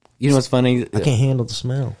 You know what's funny? I can't handle the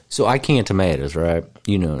smell. So I can tomatoes, right?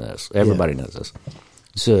 You know this. Everybody knows this.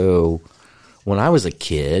 So when I was a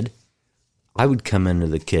kid, I would come into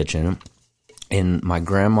the kitchen and my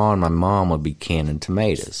grandma and my mom would be canning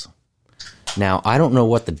tomatoes. Now, I don't know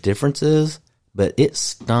what the difference is, but it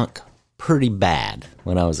stunk pretty bad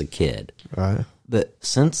when I was a kid. Right. But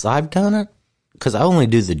since I've done it, because I only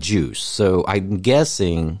do the juice, so I'm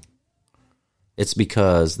guessing it's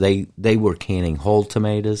because they were canning whole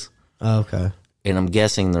tomatoes. Oh, okay. And I'm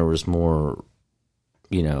guessing there was more,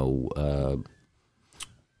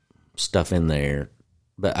 stuff in there.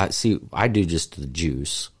 But I do just the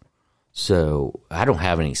juice. So I don't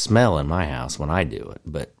have any smell in my house when I do it.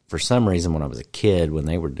 But for some reason, when I was a kid, when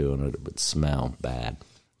they were doing it, it would smell bad.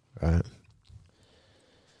 Right.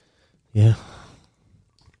 Yeah.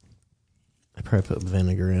 I probably put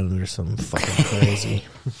vinegar in it or something fucking crazy.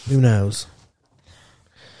 Who knows?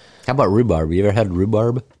 How about rhubarb? You ever had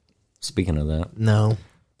rhubarb? Speaking of that. No.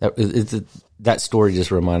 That story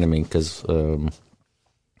just reminded me because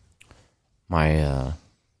my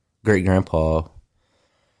great-grandpa,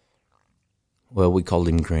 well, we called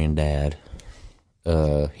him Granddad.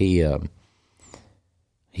 He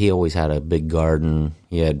always had a big garden.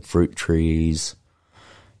 He had fruit trees,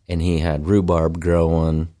 and he had rhubarb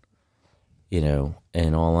growing,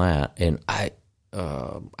 and all that. And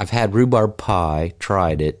I've had rhubarb pie,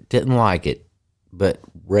 tried it, didn't like it, but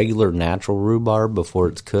regular natural rhubarb before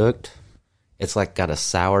it's cooked, it's like got a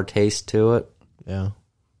sour taste to it. Yeah.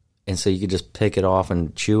 And so you could just pick it off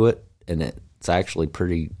and chew it, and it's actually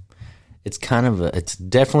pretty. It's it's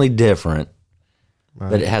definitely different,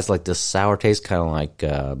 right. But it has like this sour taste, kind of like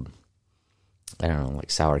I don't know,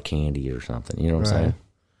 like sour candy or something. You know what I'm saying?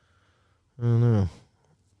 I don't know.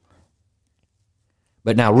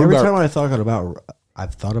 But now rhubarb. Every time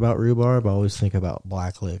I've thought about rhubarb, I always think about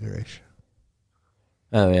black licorice.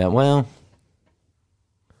 Oh yeah, well,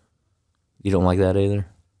 you don't like that either.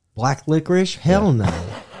 Black licorice? Hell no.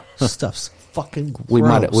 Stuff's fucking gross. We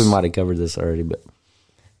might have covered this already, but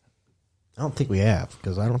I don't think we have,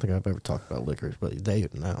 because I don't think I've ever talked about licorice, but they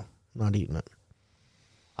no, I'm not eating it.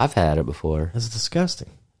 I've had it before. It's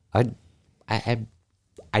disgusting. I'm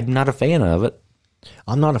not a fan of it.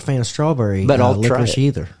 I'm not a fan of strawberry, but I'll licorice try it.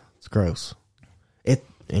 either. It's gross.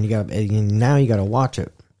 Now you got to watch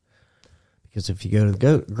it, because if you go to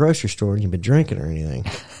the grocery store and you've been drinking or anything,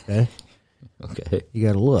 okay, okay, you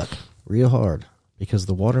got to look real hard, because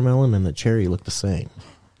the watermelon and the cherry look the same.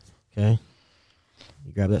 Okay,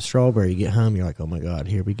 you grab that strawberry, you get home, you're like, oh my god,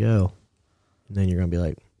 here we go, and then you're gonna be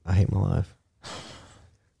like, I hate my life.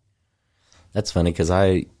 That's funny because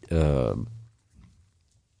I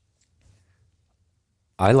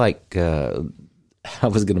like. I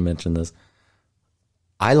was going to mention this.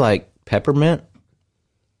 I like peppermint,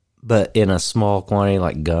 but in a small quantity,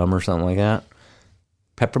 like gum or something like that.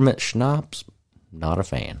 Peppermint schnapps, not a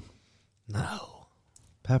fan. No,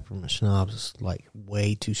 peppermint schnapps is like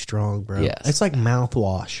way too strong, bro. Yes. It's like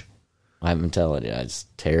mouthwash. I'm telling you, it's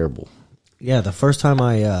terrible. Yeah, the first time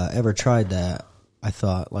I ever tried that, I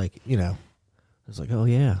thought I was like, oh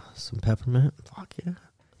yeah, some peppermint. Fuck yeah,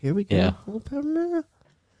 here we go. Yeah. A little peppermint.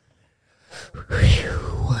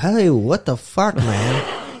 Hey, what the fuck,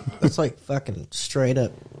 man? It's like fucking straight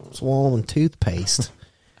up swallowing toothpaste.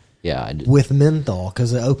 Yeah, I did. With menthol,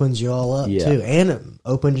 because it opens you all up too, and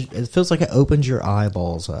it feels like it opens your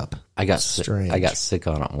eyeballs up. I got sick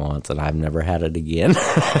on it once, and I've never had it again.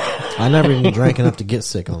 I never even drank enough to get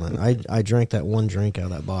sick on it. I drank that one drink out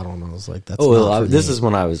of that bottle, and I was like, "That's." Oh well, this is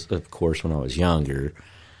when I was, of course, when I was younger,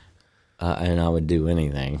 and I would do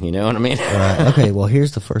anything. You know what I mean? Right. Okay. Well,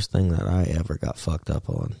 here's the first thing that I ever got fucked up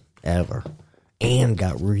on, ever, and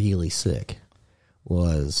got really sick,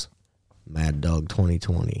 was Mad Dog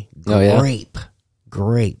 2020. Oh, yeah?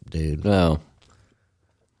 Grape, dude. Oh.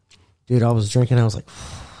 Dude, I was drinking, I was like,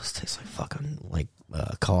 this tastes like fucking,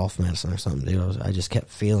 cough medicine or something, dude. I just kept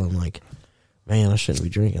feeling like, man, I shouldn't be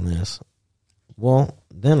drinking this. Well,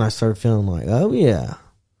 then I started feeling like, oh, yeah.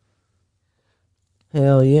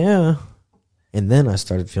 Hell yeah. And then I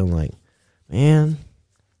started feeling like, man,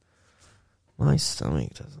 my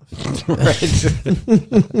stomach doesn't feel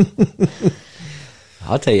right.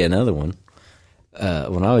 I'll tell you another one.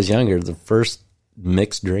 When I was younger, the first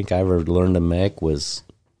mixed drink I ever learned to make was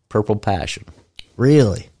Purple Passion.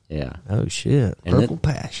 Really? Yeah. Oh, shit. Purple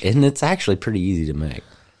Passion. And it's actually pretty easy to make.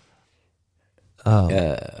 Oh.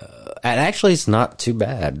 And actually, it's not too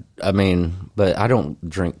bad. I mean, but I don't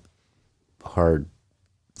drink hard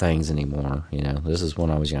things anymore. You know, this is when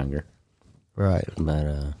I was younger. Right.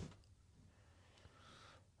 But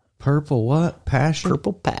Purple what? Passion?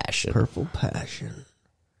 Purple Passion. Purple Passion.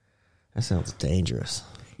 That sounds dangerous.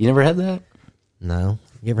 You never had that? No.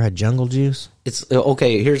 You ever had jungle juice? It's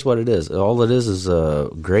okay. Here's what it is. All it is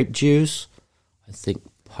grape juice. I think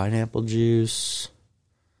pineapple juice,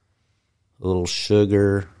 a little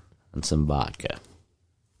sugar, and some vodka.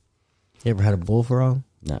 You ever had a bullfrog?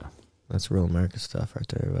 No. That's real American stuff right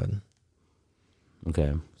there, bud.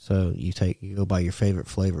 Okay. So you go by your favorite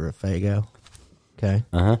flavor of Faygo. Okay.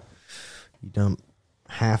 You dump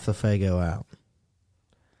half the Faygo out.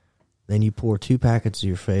 Then you pour 2 packets of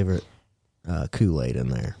your favorite Kool-Aid in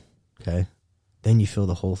there. Okay. Then you fill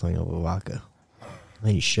the whole thing up with vodka.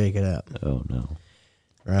 Then you shake it up. Oh no.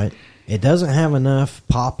 Right. It doesn't have enough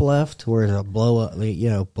pop left where it'll blow up.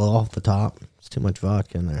 Blow off the top. It's too much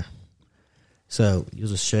vodka in there. So you'll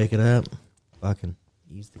just shake it up. Fucking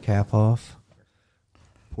ease the cap off.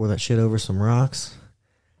 Pour that shit over some rocks.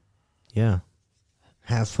 Yeah.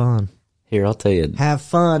 Have fun. Here, I'll tell you. Have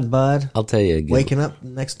fun, bud. I'll tell you. Waking up the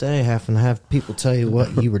next day, having to have people tell you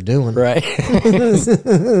what you were doing. Right.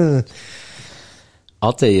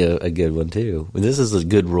 I'll tell you a good one, too. This is a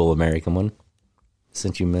good rural American one.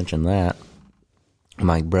 Since you mentioned that,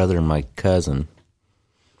 my brother and my cousin,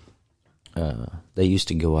 they used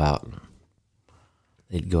to go out.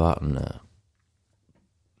 They'd go out and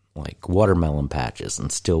like watermelon patches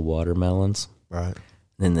and steal watermelons. Right.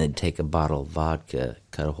 Then they'd take a bottle of vodka,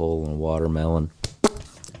 cut a hole in a watermelon,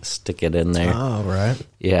 stick it in there. Oh, right.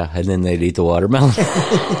 Yeah, and then they'd eat the watermelon.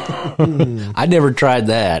 I never tried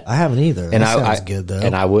that. I haven't either. And That sounds good, though.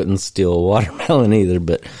 And I wouldn't steal a watermelon either,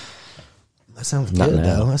 but that sounds not good,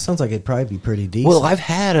 now. though. That sounds like it'd probably be pretty decent. well, I've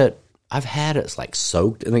had it. It's like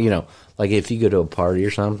soaked, and you know, like if you go to a party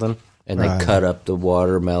or something, and they Right. cut up the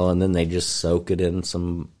watermelon, then they just soak it in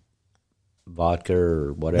some vodka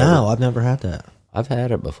or whatever. No, I've never had that. I've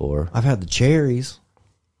had it before. I've had the cherries,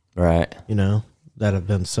 Right. that have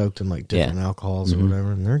been soaked in like different alcohols or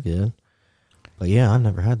whatever, and they're good. But yeah, I've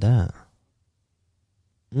never had that.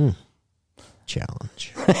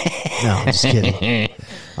 Challenge. No, I'm just kidding.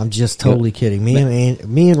 I'm just totally kidding. Me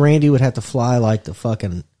and Randy would have to fly like to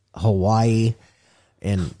fucking Hawaii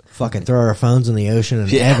and fucking throw our phones in the ocean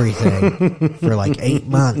and everything for like 8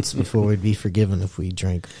 months before we'd be forgiven if we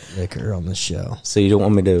drank liquor on this show. So you don't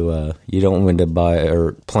want me to buy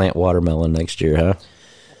or plant watermelon next year, huh?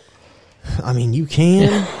 I mean, you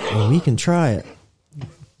can, and we can try it.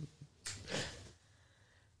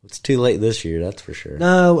 It's too late this year, that's for sure.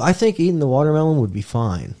 No, I think eating the watermelon would be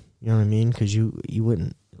fine. You know what I mean? Because you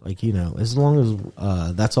wouldn't, as long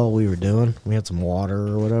as that's all we were doing, we had some water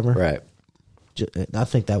or whatever. Right. I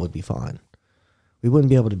think that would be fine. We wouldn't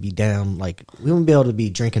be able to be down, we wouldn't be able to be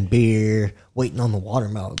drinking beer, waiting on the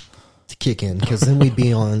watermelon to kick in, because then we'd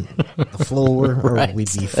be on the floor, or Right. we'd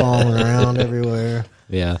be falling around everywhere.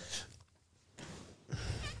 Yeah.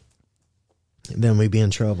 Then we'd be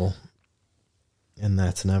in trouble. And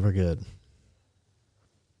that's never good.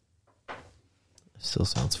 Still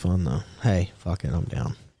sounds fun, though. Hey, fuck it, I'm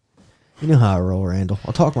down. You know how I roll, Randall.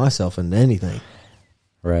 I'll talk myself into anything.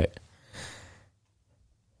 Right.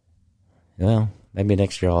 Well, maybe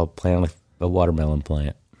next year I'll plant a watermelon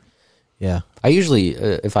plant. Yeah. I usually,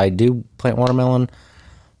 if I do plant watermelon,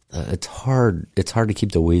 it's hard. It's hard to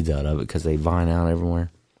keep the weeds out of it because they vine out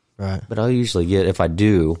everywhere. Right. But I'll usually get, if I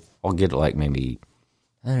do, I'll get like maybe,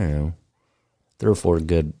 I don't know, 3 or 4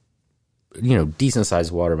 good, decent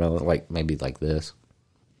sized watermelon, like maybe like this.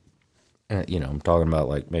 And, I'm talking about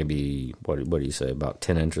like maybe, what do you say, about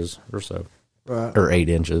 10 inches or so. Right. Or 8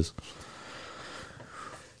 inches.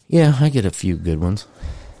 Yeah, I get a few good ones.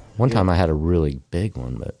 One time I had a really big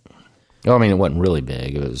one, but it wasn't really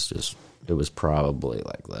big. It was probably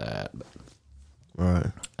like that. But, Right.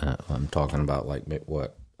 I'm talking about like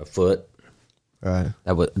what, a foot. Right.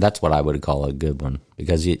 That's what I would call a good one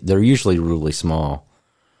because they're usually really small.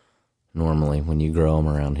 Normally, when you grow them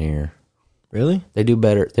around here, Really? they do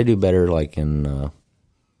better. They do better like in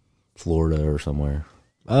Florida or somewhere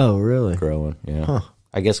Oh, really? growing. Yeah, Huh.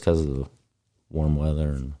 I guess because of the warm weather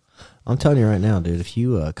and. I'm telling you right now, dude, if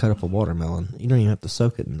you cut up a watermelon, you don't even have to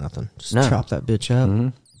soak it in nothing. Just No. chop that bitch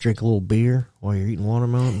up, drink a little beer while you're eating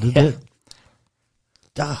watermelon. Dude,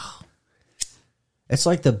 it's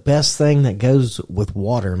like the best thing that goes with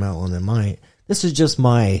watermelon this is just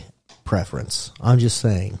my preference. I'm just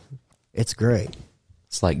saying. It's great.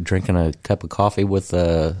 It's like drinking a cup of coffee with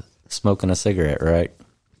smoking a cigarette, right?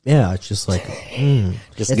 Yeah, it's just like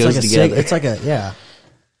Just it's goes like together. it's like a yeah.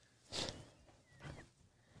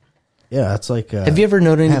 Yeah, it's like Have you ever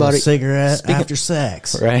known have anybody... a cigarette after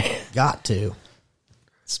sex? Right. Got to.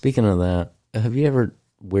 Speaking of that, have you ever...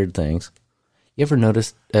 Weird things. You ever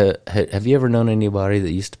noticed... have you ever known anybody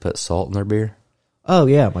that used to put salt in their beer? Oh,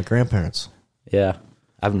 yeah, my grandparents. Yeah.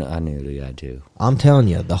 I knew the guy, too. I'm telling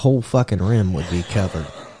you, the whole fucking rim would be covered.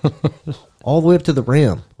 All the way up to the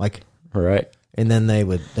rim. Like, Right. and then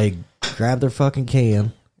they'd grab their fucking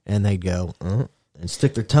can, and they'd go, and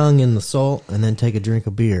stick their tongue in the salt, and then take a drink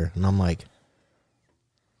of beer. And I'm like,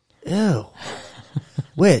 ew.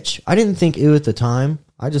 Which, I didn't think ew at the time.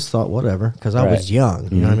 I just thought whatever, because I was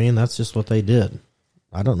young. You know what I mean? That's just what they did.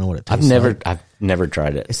 I don't know what it tastes like. I've never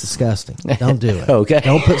tried it. It's disgusting. Don't do it. Okay.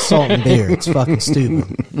 Don't put salt in beer. It's fucking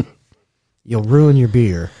stupid. You'll ruin your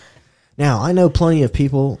beer. Now, I know plenty of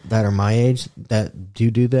people that are my age that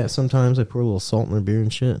do that sometimes. They pour a little salt in their beer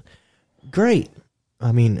and shit. Great.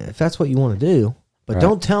 I mean, if that's what you want to do. But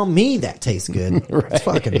don't tell me that tastes good. Right. It's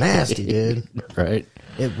fucking nasty, dude. Right.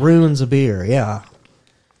 It ruins a beer, yeah.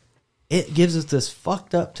 It gives it this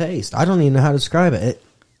fucked up taste. I don't even know how to describe it.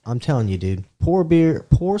 I'm telling you, dude. Pour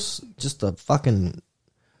just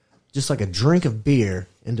like a drink of beer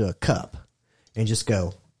into a cup and just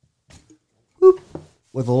go, whoop,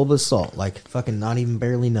 with a little bit of salt, like fucking not even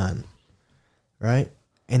barely none. Right?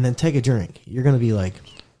 And then take a drink. You're going to be like,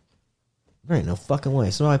 there ain't no fucking way.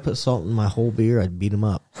 So if I put salt in my whole beer, I'd beat him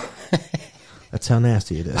up. That's how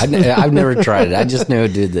nasty it is. I've never tried it. I just know a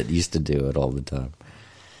dude that used to do it all the time.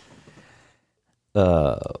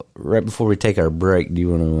 Right before we take our break, do you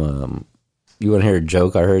want to hear a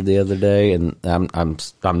joke I heard the other day? And I'm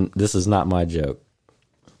this is not my joke.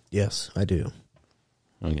 Yes, I do.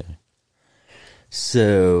 Okay.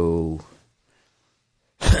 So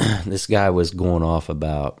this guy was going off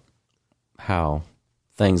about how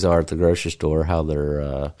things are at the grocery store, how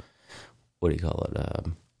they're what do you call it?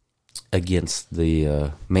 Against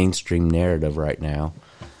the mainstream narrative right now.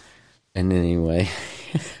 And anyway,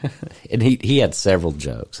 and he had several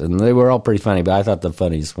jokes, and they were all pretty funny, but I thought the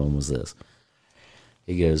funniest one was this.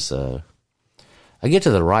 He goes, I get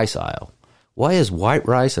to the rice aisle. Why is white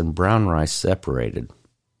rice and brown rice separated?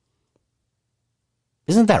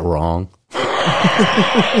 Isn't that wrong?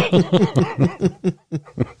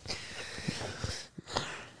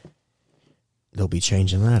 They'll be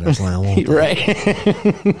changing that as well, won't they?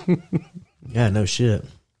 Right. Yeah, no shit.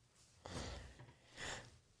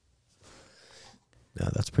 No,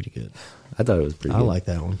 that's pretty good. I thought it was pretty good. I like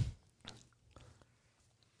that one.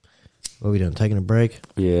 What are we doing? Taking a break?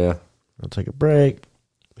 Yeah. I'll take a break.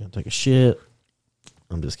 I'll take a shit.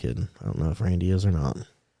 I'm just kidding. I don't know if Randy is or not.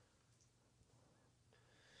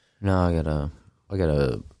 No, I got a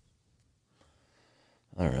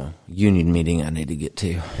I don't know, union meeting I need to get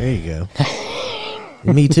to. There you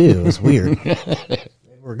go. Me too. It's weird.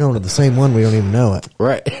 We're going to the same one. We don't even know it.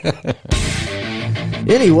 Right.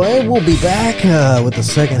 Anyway, we'll be back with the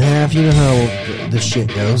second half. You know how this shit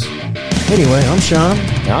goes. Anyway, I'm Sean.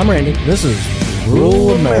 I'm Randy. This is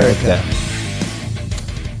Rural America.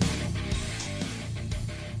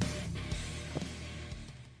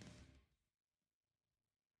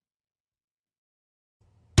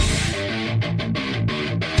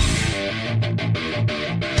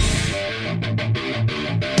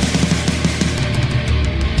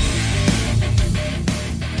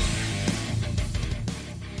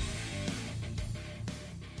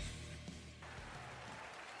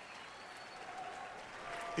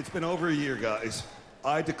 It's been over a year, guys.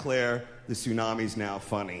 I declare the tsunami's now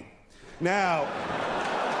funny. Now,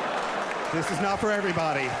 this is not for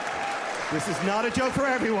everybody. This is not a joke for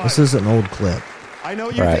everyone. This is an old clip. I know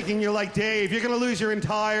you're thinking, you're like, Dave, you're going to lose your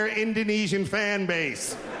entire Indonesian fan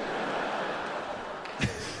base.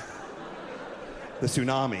 The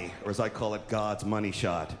tsunami, or as I call it, God's money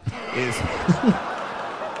shot, is...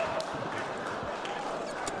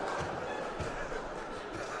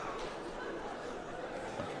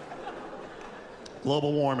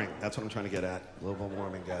 global warming. That's what I'm trying to get at. Global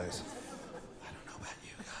warming, guys. I don't know about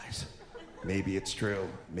you guys. Maybe it's true.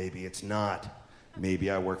 Maybe it's not.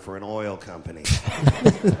 Maybe I work for an oil company.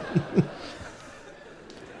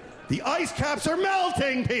 The ice caps are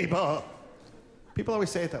melting, people. People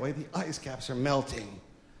always say it that way. The ice caps are melting.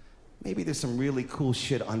 Maybe there's some really cool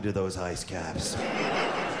shit under those ice caps.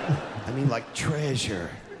 I mean, like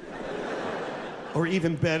treasure. Or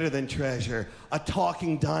even better than treasure, a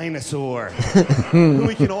talking dinosaur who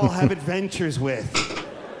we can all have adventures with.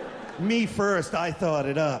 Me first, I thought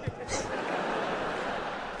it up.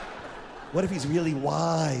 What if he's really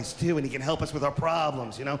wise, too, and he can help us with our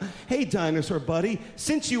problems, you know? Hey, dinosaur buddy,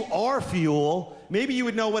 since you are fuel, maybe you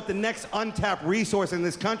would know what the next untapped resource in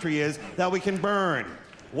this country is that we can burn.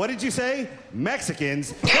 What did you say?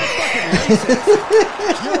 Mexicans? That's fucking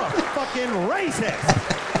racist. You're a fucking racist.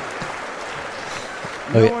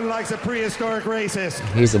 No one likes a prehistoric racist.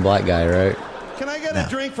 He's a black guy, right? Can I get a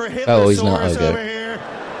drink for Hitler Oh, he's not. Okay. over here?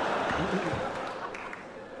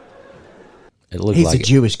 It looked He's like a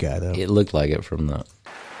Jewish guy, though. It looked like it from the.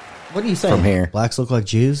 What are you saying? From here. Blacks look like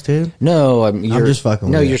Jews, dude? No, I'm just fucking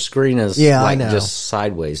with No, you. your screen is Yeah, I like know. just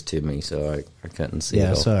sideways to me, so I couldn't see it.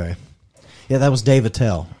 Yeah, all. sorry. Yeah, that was Dave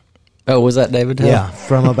Attell. Oh, was that David Hill? Yeah,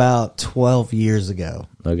 from about 12 years ago.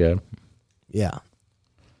 Okay. Yeah.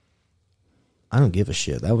 I don't give a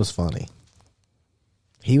shit. That was funny.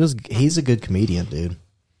 He's a good comedian, dude.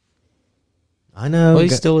 I know. Well, he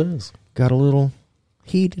still is. Got a little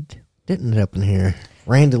heated, didn't it, up in here?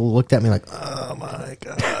 Randall looked at me like, oh my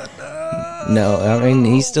God. No, I mean,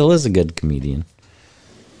 he still is a good comedian.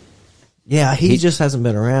 Yeah, he just hasn't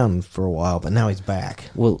been around for a while, but now he's back.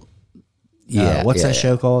 Well, yeah. What's that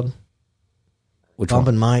show called? Which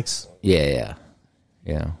Bumping one? Mics? Yeah.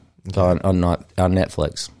 It's on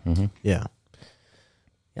Netflix. Mm-hmm. Yeah.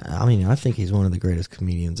 I mean, I think he's one of the greatest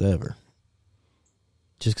comedians ever.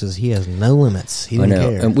 Just because he has no limits. He doesn't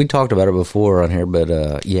care. And we talked about it before on here,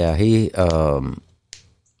 but yeah, he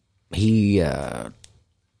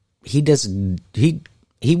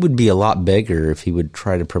would be a lot bigger if he would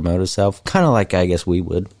try to promote himself, kind of like I guess we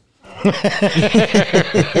would.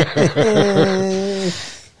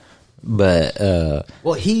 But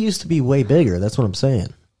well, he used to be way bigger. That's what I'm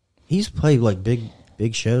saying. He used to play like big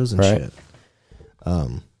shows and right. shit.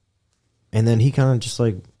 And then he kind of just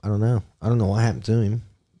like, I don't know what happened to him,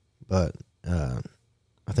 but I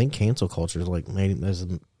think cancel culture is like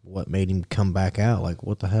what made him come back out. Like,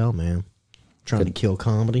 what the hell, man? Trying to kill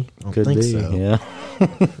comedy? I don't think so. Yeah.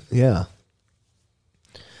 Yeah.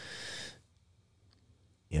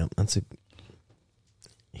 Yeah,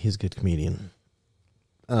 he's a good comedian.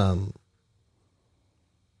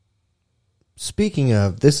 Speaking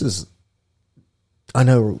of, this is, I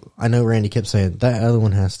know Randy kept saying that other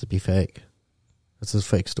one has to be fake. That's a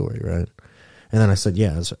fake story, right? And then I said,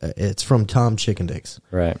 yeah, it's from Tom Chicken Dicks.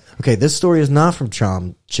 Right. Okay, this story is not from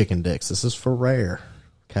Tom Chicken Dicks. This is for rare.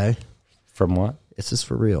 Okay? From what? This is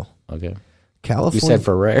for real. Okay. California. You said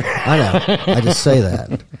for rare. I know. I just say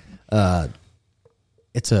that.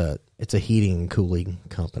 It's a heating and cooling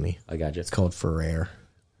company. I got you. It's called Ferrer.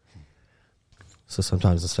 So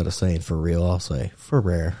sometimes instead of saying for real, I'll say for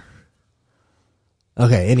rare.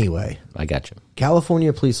 Okay, anyway. I got you.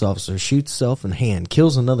 California police officer shoots self in hand,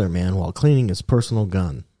 kills another man while cleaning his personal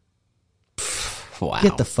gun. Wow.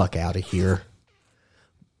 Get the fuck out of here.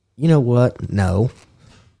 You know what? No.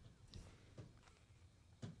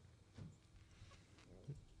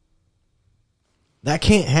 That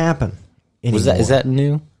can't happen anymore. Is that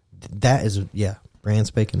new? That is, yeah, brand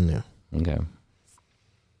spanking new. Okay.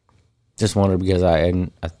 Just wondered because I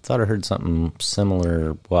thought I heard something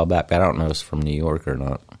similar a while back. But I don't know if it's from New York or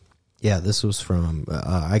not. Yeah, this was from,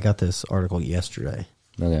 I got this article yesterday.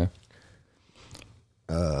 Okay.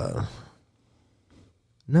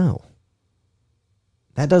 No.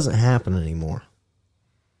 That doesn't happen anymore.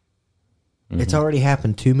 Mm-hmm. It's already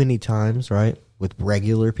happened too many times, right? With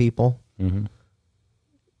regular people. Mm-hmm.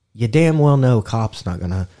 You damn well know a cop's not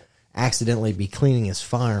going to accidentally be cleaning his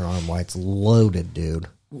firearm while it's loaded, dude.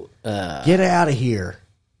 Get out of here.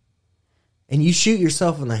 And you shoot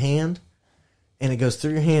yourself in the hand, and it goes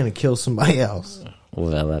through your hand and kills somebody else.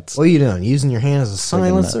 Well, that's... What are you doing? Using your hand as a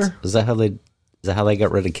silencer? Is that how they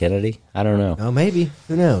got rid of Kennedy? I don't know. Oh, maybe.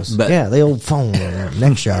 Who knows? But, yeah, the old phone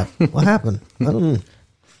neck shot. What happened? I don't know.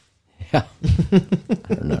 Yeah.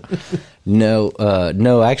 I don't know.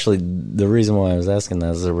 No, actually, the reason why I was asking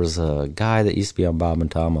that is there was a guy that used to be on Bob and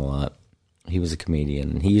Tom a lot. He was a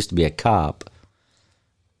comedian, and he used to be a cop,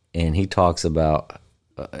 and he talks about,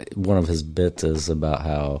 one of his bits is about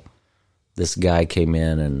how this guy came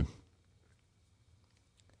in and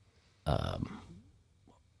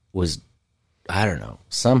was, I don't know,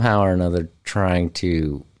 somehow or another trying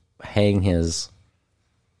to hang his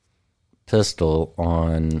pistol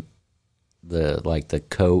on the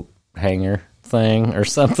coat hanger thing or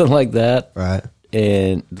something like that. Right.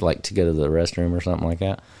 And like to go to the restroom or something like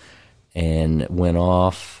that. And went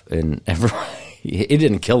off and it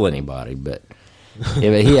didn't kill anybody, but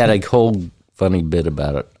he had a whole funny bit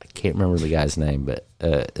about it. I can't remember the guy's name, but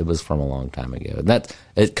it was from a long time ago. And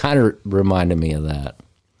it kind of reminded me of that.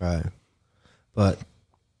 Right. But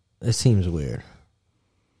it seems weird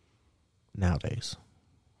nowadays.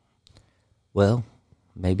 Well,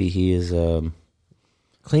 maybe he is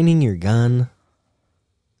cleaning your gun.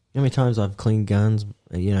 You know how many times I've cleaned guns,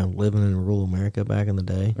 living in rural America back in the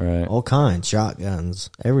day? Right. All kinds, shotguns,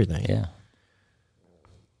 everything. Yeah.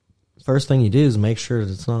 First thing you do is make sure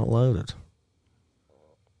that it's not loaded.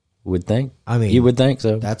 Would think. I mean, you would think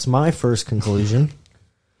so. That's my first conclusion.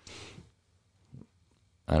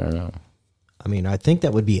 I don't know. I mean, I think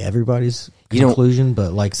that would be everybody's conclusion,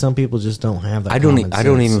 but like some people just don't have that. I don't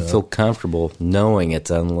even feel comfortable knowing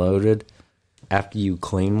it's unloaded after you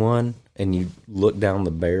clean one and you look down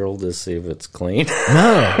the barrel to see if it's clean.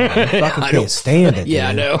 No, I fucking can't stand it.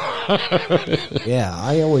 Yeah, dude. I know. Yeah,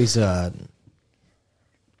 I always. So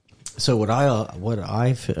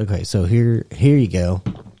okay, so here you go.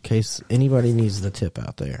 In case anybody needs the tip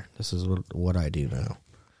out there, this is what I do now.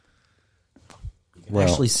 Well,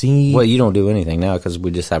 actually see. Well, you don't do anything now because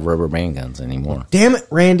we just have rubber band guns anymore. Damn it,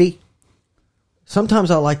 Randy. Sometimes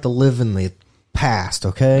I like to live in the past,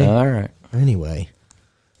 okay? All right. Anyway.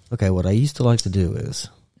 Okay, what I used to like to do is.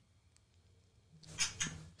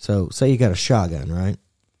 So, say you got a shotgun, right?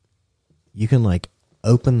 You can like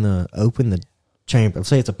open the chamber. Let's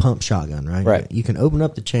say it's a pump shotgun, right? Right. You can open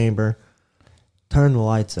up the chamber, turn the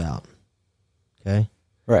lights out. Okay?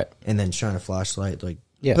 Right. And then shine a flashlight, like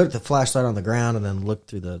Yeah. put the flashlight on the ground and then look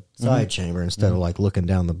through the side chamber instead of like looking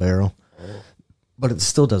down the barrel. But it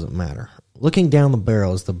still doesn't matter. Looking down the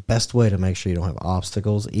barrel is the best way to make sure you don't have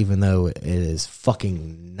obstacles, even though it is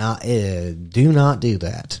fucking not. Do not do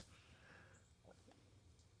that.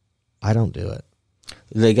 I don't do it.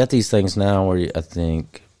 They got these things now where I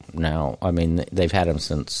think now, I mean, they've had them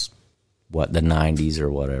since, what, the 90s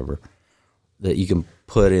or whatever, that you can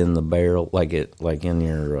put in the barrel, like in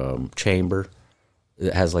your chamber.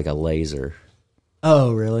 It has like a laser.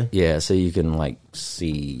 Oh, really? Yeah, so you can like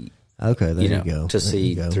see. Okay, there you go. To There see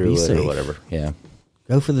you go. through Be it safe. or whatever. Yeah.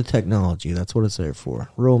 Go for the technology. That's what it's there for.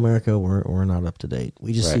 Rural America, we're not up to date.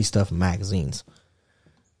 We just Right. see stuff in magazines.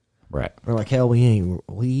 Right. We're like, hell,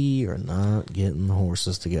 we are not getting the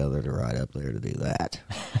horses together to ride up there to do that.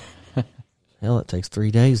 Hell, it takes 3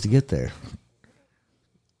 days to get there.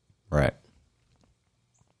 Right.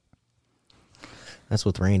 That's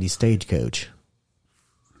with Randy's Stagecoach.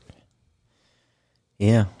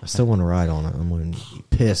 Yeah. I still want to ride on it. I'm going to be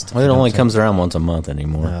pissed. Well, it only comes around once a month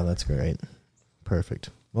anymore. Oh, that's great. Perfect.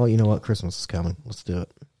 Well, you know what? Christmas is coming. Let's do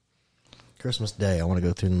it. Christmas Day, I want to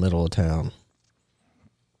go through the middle of town.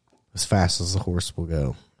 As fast as the horse will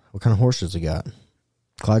go. What kind of horses you got?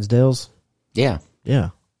 Clydesdales? Yeah. Yeah.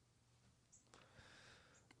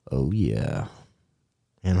 Oh, yeah.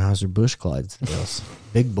 Anheuser-Busch Clydesdales.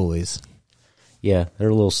 Big boys. Yeah, they're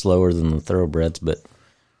a little slower than the thoroughbreds, but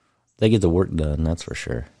they get the work done, that's for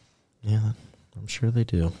sure. Yeah, I'm sure they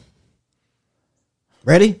do.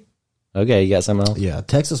 Ready? Okay, you got something else? Yeah,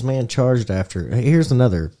 Texas man charged after. Here's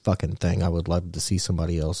another fucking thing I would love to see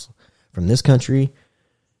somebody else from this country.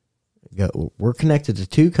 We're connected to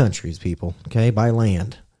 2 countries, people, okay, by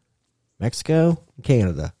land. Mexico and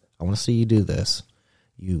Canada. I want to see you do this,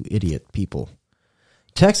 you idiot people.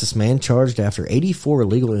 Texas man charged after 84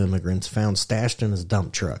 illegal immigrants found stashed in his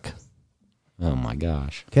dump truck. Oh my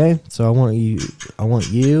gosh. Okay, so I want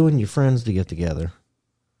you and your friends to get together.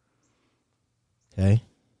 Okay?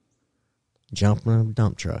 Jump in a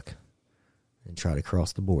dump truck and try to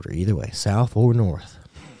cross the border, either way, south or north,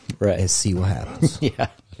 Right. and see what happens. Yeah.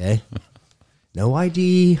 Okay? No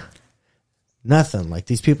ID, nothing. Like,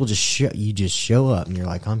 these people you just show up and you're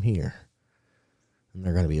like, I'm here. And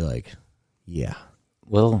they're going to be like, yeah.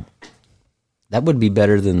 Well, that would be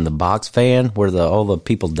better than the box fan where all the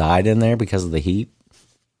people died in there because of the heat,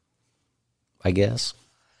 I guess.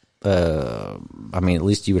 I mean, at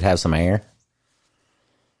least you would have some air.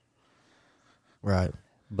 Right.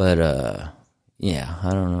 But, yeah, I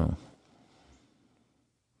don't know.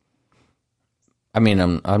 I mean,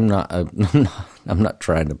 I'm not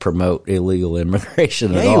trying to promote illegal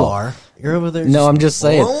immigration at all. Yeah, you are. You're over there. No, I'm just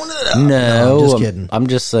saying. blowing it up. No, I'm just kidding. I'm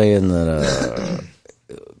just saying that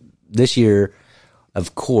this year,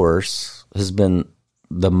 of course, has been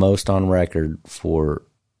the most on record for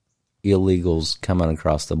illegals coming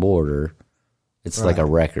across the border. It's like a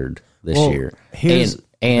record this year.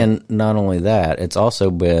 And not only that, it's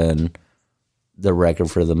also been the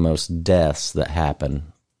record for the most deaths that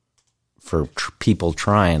happen for people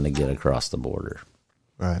trying to get across the border.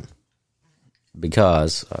 Right.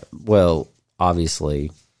 Because, well,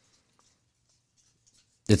 obviously,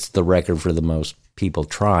 it's the record for the most people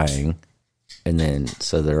trying, and then,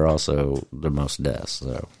 so they're also the most deaths,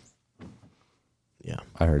 so. Yeah.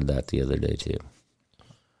 I heard that the other day, too.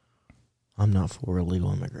 I'm not for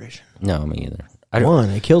illegal immigration. No, me either. One,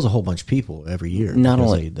 it kills a whole bunch of people every year. Not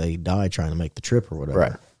because only- they die trying to make the trip or whatever.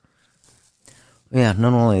 Right. Yeah,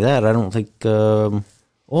 not only that, I don't think,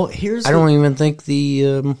 Well, here's I don't even think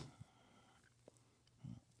the,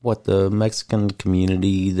 what the Mexican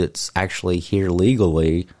community that's actually here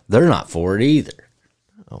legally, they're not for it either.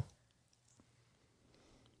 Oh.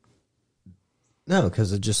 No,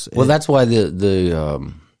 because it just... Well, that's why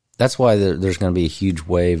that's why there's going to be a huge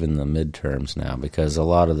wave in the midterms now, because a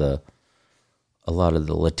lot of the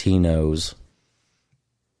Latinos,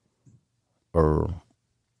 or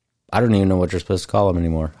I don't even know what you're supposed to call them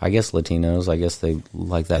anymore. I guess Latinos. I guess they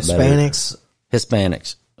like that Hispanics. better.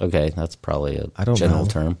 Hispanics. Okay, that's probably a general know.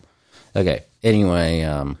 term. Okay. Anyway,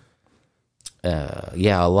 yeah,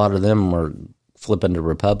 a lot of them are flipping to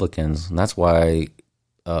Republicans, and that's why.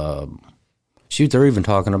 They're even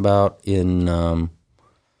talking about in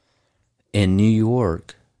New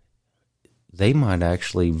York, they might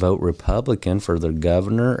actually vote Republican for their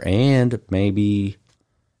governor, and maybe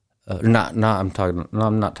I'm not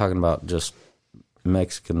talking about just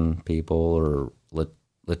Mexican people or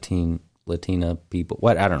Latina people.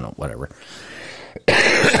 What, I don't know, whatever.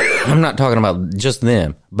 I'm not talking about just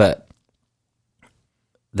them, but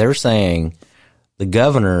they're saying the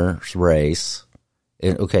governor's race.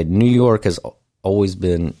 Okay, New York has always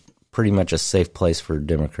been pretty much a safe place for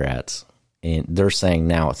Democrats, and they're saying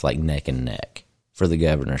now it's like neck and neck for the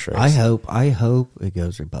governor's race. I hope it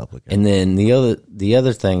goes Republican. And then the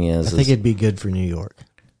other thing is, I think it'd be good for New York.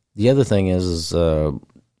 The other thing is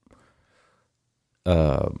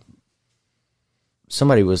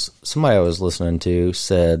somebody I was listening to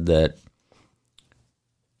said that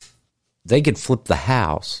they could flip the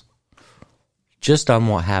House just on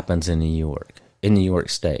what happens in New York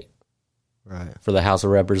State. Right. For the House of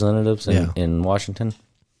Representatives in Washington.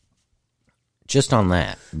 Just on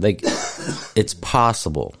that. It's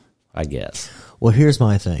possible, I guess. Well, here's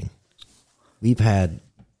my thing.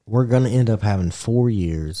 We're going to end up having 4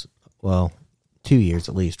 years, well, 2 years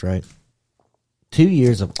at least, right? 2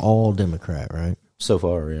 years of all Democrat, right? So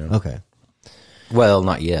far, yeah. Okay. Well,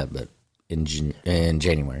 not yet, but in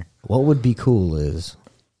January. What would be cool is,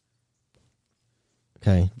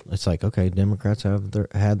 okay, it's like, okay, Democrats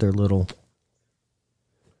had their little,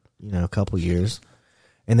 couple years,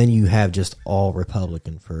 and then you have just all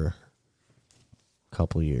Republican for a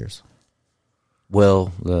couple years.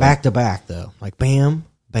 Well, back to back though, like bam,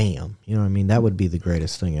 bam. You know what I mean? That would be the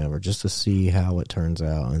greatest thing ever, just to see how it turns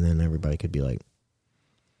out, and then everybody could be like,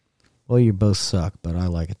 "Well, you both suck, but I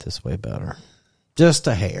like it this way better." Just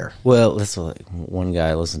a hair. Well, that's what one guy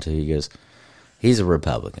I listened to. He goes, he's a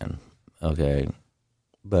Republican, okay,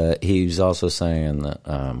 but he's also saying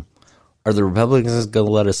that are the Republicans going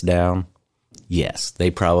to let us down? Yes,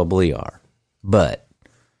 they probably are. But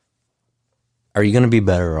are you going to be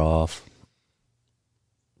better off?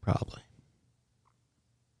 Probably.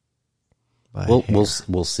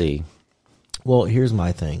 We'll see. Well, here's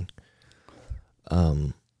my thing.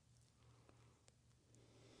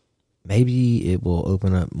 Maybe it will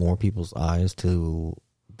open up more people's eyes to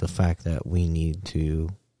the fact that we need to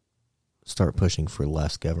start pushing for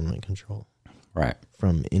less government control. Right.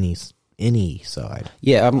 From any side.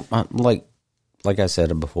 Yeah, I'm like I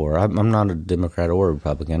said before, I'm not a Democrat or a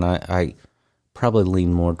Republican. I probably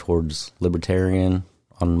lean more towards libertarian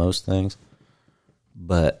on most things.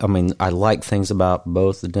 But, I mean, I like things about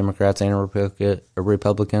both the Democrats and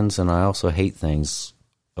Republicans, and I also hate things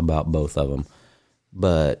about both of them.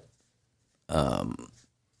 But I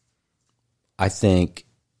think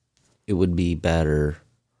it would be better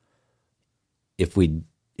if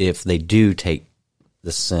they do take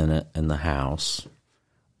the Senate and the House,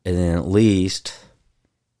 and then at least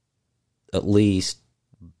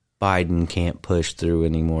Biden can't push through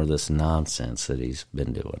any more of this nonsense that he's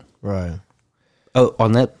been doing. Right. Oh,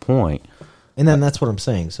 on that point. And then that's what I'm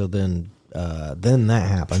saying. So then that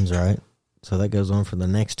happens, right? So that goes on for the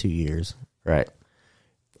next 2 years. Right.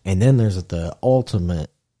 And then there's the ultimate.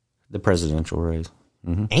 The presidential race.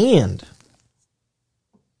 Mm-hmm. And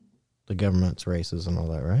the government's races and all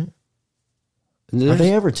that, right? Are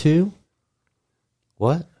they ever two?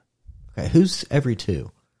 What? Okay, who's every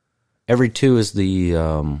two? Every two is the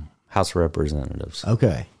House of Representatives.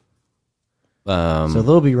 Okay. So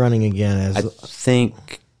they'll be running again as... I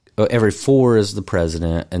think every four is the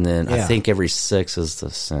president, and then I Yeah. think every six is the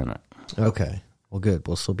Senate. Okay. Well, good.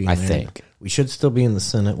 We'll still be in I there. think. We should still be in the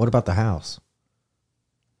Senate. What about the House?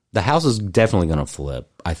 The House is definitely going to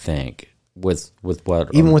flip, I think, with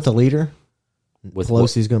what... Even with the leader? with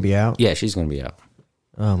Pelosi's going to be out? Yeah, she's going to be out.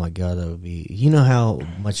 Oh, my God. That would be... You know how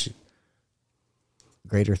much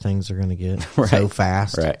greater things are going to get so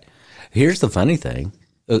fast? Right. Here's the funny thing.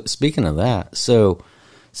 Speaking of that, so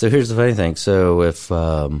here's the funny thing. So if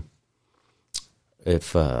the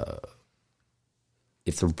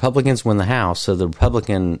Republicans win the House, so the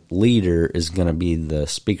Republican leader is going to be the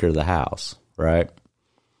Speaker of the House, right?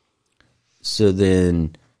 So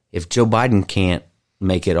then, if Joe Biden can't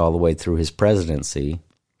make it all the way through his presidency,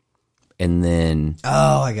 and then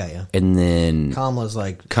I got you. And then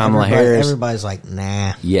Kamala Harris, everybody's like,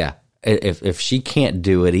 nah. yeah. If she can't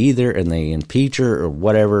do it either, and they impeach her or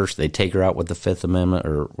whatever, so they take her out with the Fifth Amendment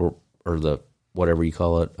or the whatever you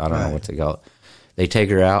call it. I don't know what they call it. They take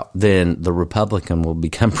her out, then the Republican will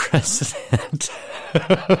become president.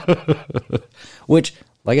 Which,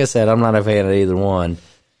 like I said, I'm not a fan of either one.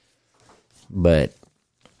 But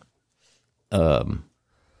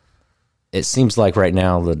it seems like right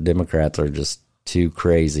now the Democrats are just too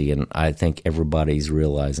crazy, and I think everybody's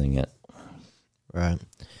realizing it. Right.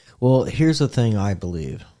 Well, here's the thing I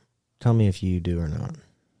believe. Tell me if you do or not.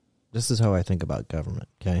 This is how I think about government,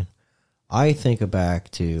 okay? I think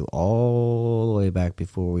back to all the way back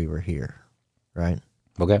before we were here, right?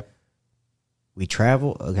 Okay. We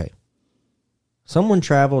travel, okay. Someone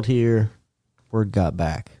traveled here, word got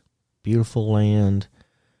back. Beautiful land,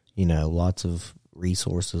 lots of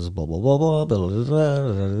resources, blah, blah, blah, blah, blah, blah,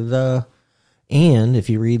 blah, blah, blah. And if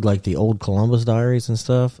you read like the old Columbus diaries and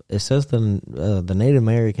stuff, it says the Native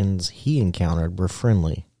Americans he encountered were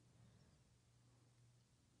friendly.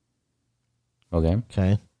 Okay.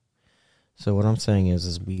 Okay. So what I'm saying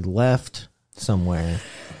is we left somewhere.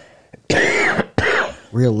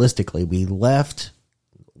 Realistically, we left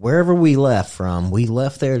wherever we left from. We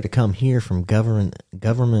left there to come here from government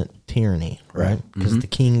tyranny, right? Because the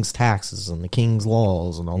king's taxes and the king's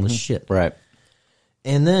laws and all this shit. Right.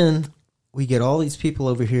 And then we get all these people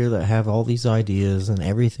over here that have all these ideas and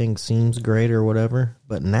everything seems great or whatever.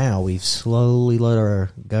 But now we've slowly let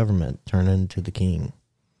our government turn into the king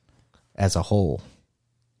as a whole.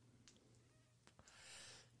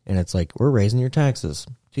 And it's like, we're raising your taxes.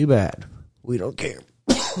 Too bad. We don't care.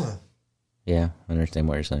 Yeah, I understand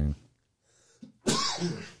what you're saying.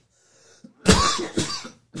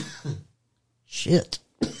 Shit.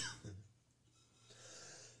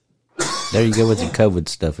 There you go with your COVID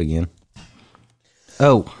stuff again.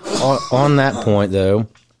 Oh, on that point, though,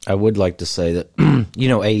 I would like to say that,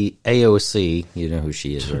 AOC, you know who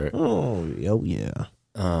she is, right? Oh yeah.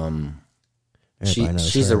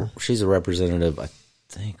 She's a representative, I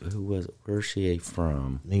think, who was it? Where's she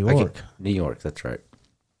from? New York. New York, that's right.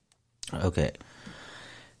 Okay.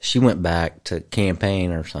 She went back to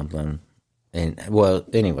campaign or something. And, well,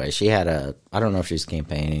 anyway, she had I don't know if she was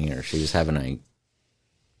campaigning or she was having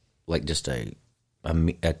just a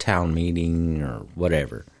town meeting or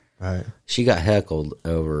whatever. Right. She got heckled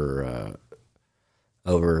over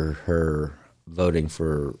her voting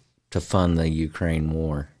to fund the Ukraine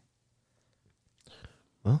war.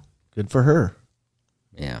 Well, good for her.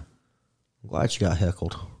 Yeah. I'm glad she got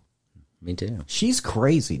heckled. Me too. She's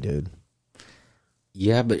crazy, dude.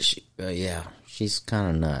 Yeah, but she's kind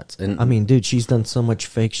of nuts. And I mean, dude, she's done so much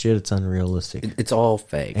fake shit, it's unrealistic. It's all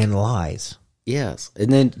fake. And lies. Yes. And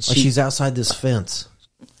then she's outside this fence.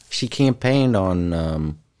 She campaigned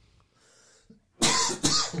on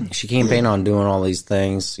doing all these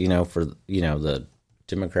things, for the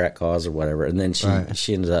Democrat cause or whatever. And then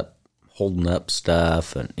she ended up holding up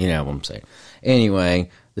stuff, and what I'm saying. Anyway,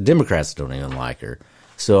 the Democrats don't even like her.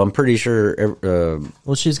 So I'm pretty sure.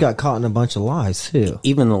 Well, she's got caught in a bunch of lies too.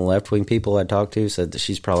 Even the left wing people I talked to said that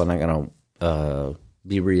she's probably not going to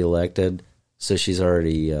be reelected. So she's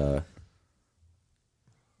already. I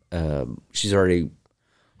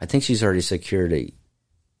think she's already secured a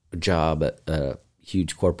job at a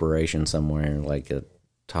huge corporation somewhere, like a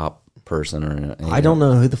top person or. I don't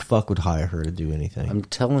know who the fuck would hire her to do anything. I'm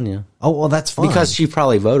telling you. Oh well, that's fine because she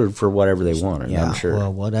probably voted for whatever they wanted. Yeah, I'm sure.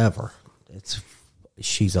 Well, whatever.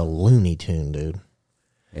 She's a Looney Tune, dude.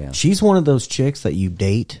 Yeah. She's one of those chicks that you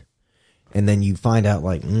date, and then you find out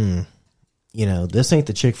like, this ain't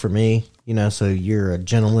the chick for me. So you're a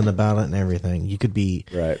gentleman about it and everything. You could be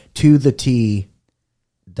right to the T,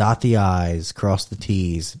 dot the I's, cross the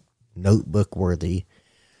T's, notebook worthy.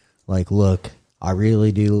 Like, look, I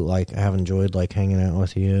really do I have enjoyed hanging out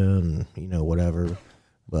with you and whatever,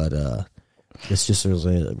 but this just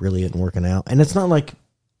really isn't working out. And it's not like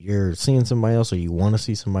you're seeing somebody else or you want to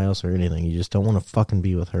see somebody else or anything. You just don't want to fucking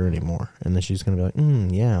be with her anymore. And then she's gonna be like,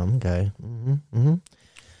 yeah, okay, and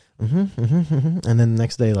then the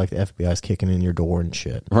next day, the FBI's kicking in your door and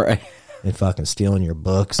shit, right, and fucking stealing your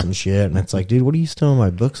books and shit. And it's like, dude, what are you stealing my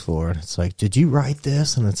books for? And it's like, did you write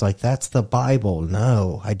this? And it's like, that's the Bible.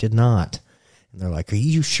 No, I did not. And they're like, are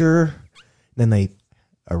you sure? Then they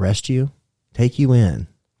arrest you, take you in.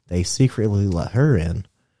 They secretly let her in.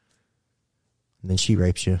 And then she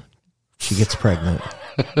rapes you. She gets pregnant.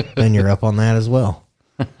 Then you're up on that as well.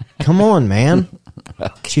 Come on, man.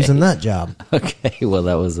 Okay. She's a nut job. Okay, well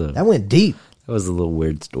that went deep. That was a little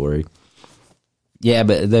weird story. Yeah,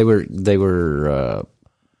 but they were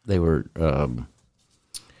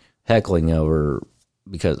heckling over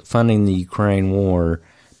because funding the Ukraine war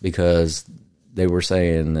because they were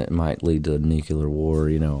saying that it might lead to a nuclear war,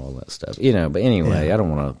 all that stuff. But anyway, Yeah. I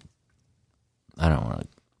don't want to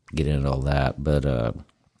get into all that, but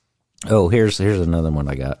here's another one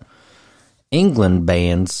I got. England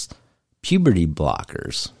bans puberty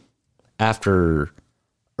blockers after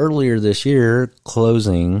earlier this year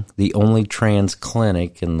closing the only trans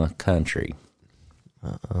clinic in the country.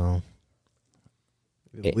 Uh-oh.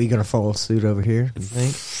 We gonna follow suit over here, you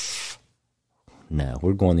think? No,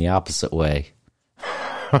 we're going the opposite way.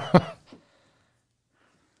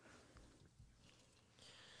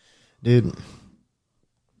 Dude,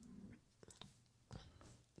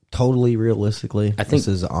 totally realistically, I think- this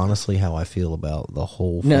is honestly how I feel about the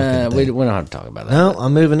whole No, fucking we thing. don't have to talk about that. No,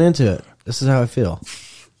 I'm moving into it. This is how I feel.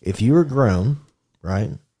 If you were grown, right,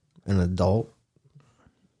 an adult,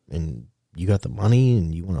 and you got the money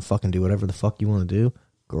and you want to fucking do whatever the fuck you want to do,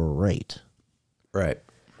 great. Right.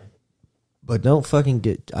 But don't fucking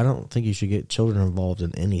I don't think you should get children involved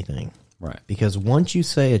in anything. Right. Because once you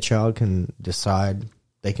say a child can decide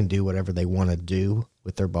they can do whatever they want to do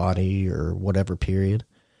with their body or whatever period,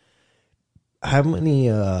 how many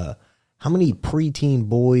preteen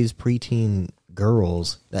boys, preteen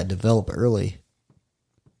girls that develop early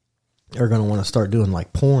are going to want to start doing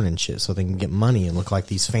like porn and shit so they can get money and look like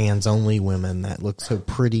these fans only women that look so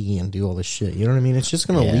pretty and do all this shit. You know what I mean? It's just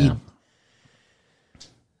going to lead.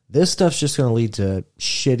 This stuff's just going to lead to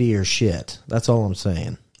shittier shit. That's all I'm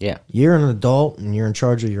saying. Yeah. You're an adult and you're in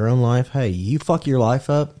charge of your own life. Hey, you fuck your life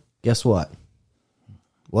up. Guess what?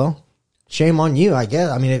 Well, shame on you, I guess.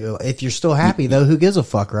 I mean, if you're still happy, though, who gives a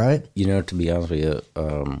fuck, right? To be honest with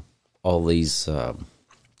you, all these, I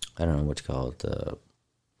don't know what you call it,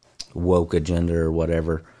 woke agenda or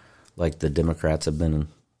whatever, like the Democrats have been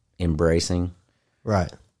embracing.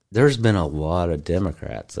 Right. There's been a lot of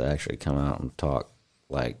Democrats that actually come out and talk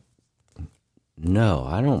like, no,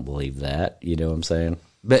 I don't believe that. You know what I'm saying?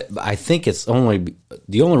 But I think it's the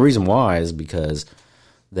only reason why is because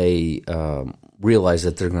they realize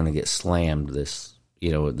that they're going to get slammed this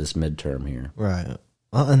midterm here. Right.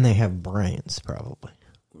 Well, and they have brains, probably.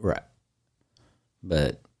 Right.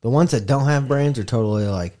 But The ones that don't have brains are totally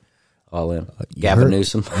like, all in. you Gavin heard-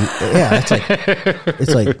 Newsom. yeah,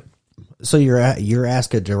 it's like, so you're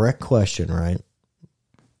asked a direct question, right?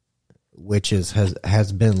 Which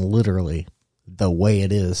has been literally the way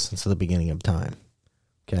it is since the beginning of time.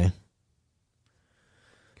 Okay.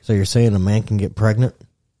 So you're saying a man can get pregnant?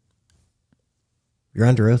 You're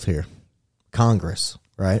under oath here. Congress,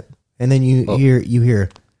 right? And then you hear,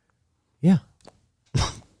 yeah.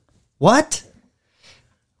 What?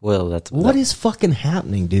 Well, What is fucking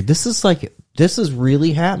happening, dude? This is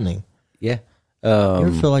really happening. Yeah. You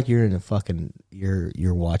ever feel like you're in a fucking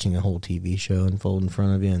you're watching a whole TV show unfold in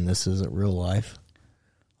front of you, and this isn't real life?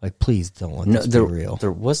 Like, please don't let this be real.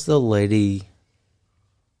 There was the lady.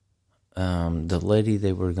 The lady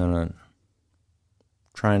they were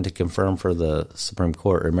trying to confirm for the Supreme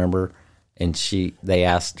Court. Remember, and they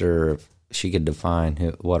asked her if she could define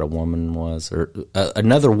what a woman was, or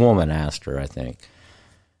another woman asked her, I think,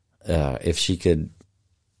 if she could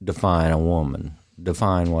define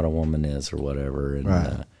what a woman is or whatever, and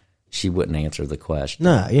Right. she wouldn't answer the question.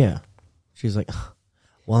 Nah, yeah. She's like,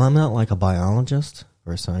 well, I'm not like a biologist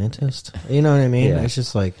or a scientist. You know what I mean? Yeah. It's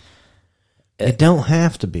just like, it don't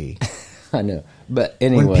have to be. I know, but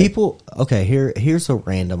anyway, When people, okay, here's a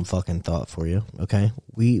random fucking thought for you. Okay,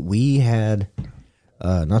 we had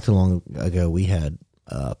not too long ago we had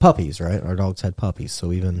puppies, right? Our dogs had puppies, so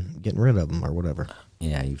we've been getting rid of them or whatever.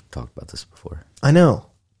 yeah, you've talked about this before. I know,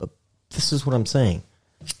 but this is what I'm saying.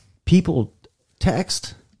 People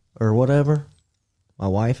text or whatever my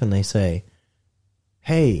wife, and they say,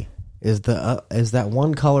 "Hey, is that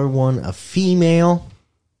one color one a female?"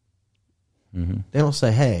 Mm-hmm. They don't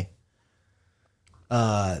say, "Hey,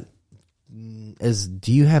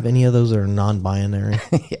 do you have any of those that are non-binary?"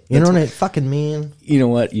 You know what I fucking mean? You know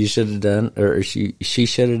what you should have done, or she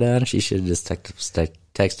should have done? She should have just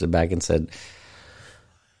texted back and said,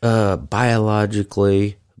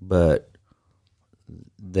 biologically, but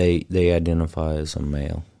they identify as a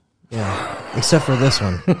male. Yeah, except for this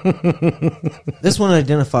one. This one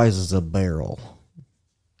identifies as a barrel.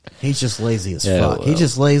 He's just lazy as Yeah, fuck. He well.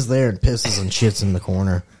 just lays there and pisses and shits in the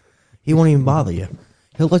corner. He won't even bother you.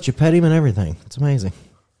 He'll let you pet him and everything. It's amazing.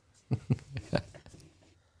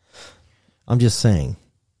 I'm just saying.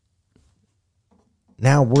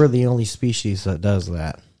 Now we're the only species that does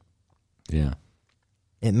that. Yeah.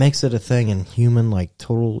 It makes it a thing in human, like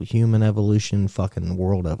total human evolution, fucking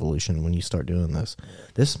world evolution when you start doing this.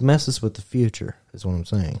 This messes with the future, is what I'm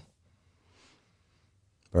saying.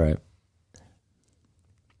 Right.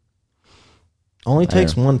 Only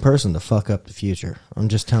takes one person to fuck up the future. I'm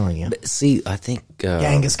just telling you. But see, I think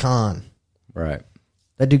Genghis Khan. Right.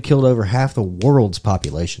 That dude killed over half the world's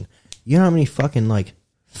population. You know how many fucking like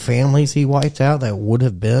families he wiped out that would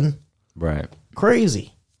have been? Right.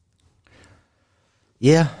 Crazy.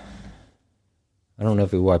 Yeah. I don't know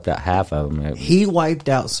if he wiped out half of them. He wiped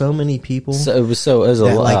out so many people. So it was a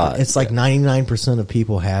that, lot. like, it's like 99% of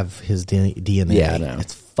people have his DNA. Yeah, I know.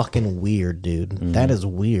 It's fucking weird, dude. Mm-hmm. That is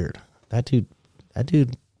weird. That dude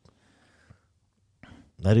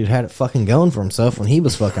had it fucking going for himself when he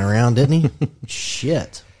was fucking around, didn't he?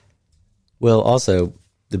 Shit. Well, also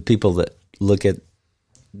the people that look at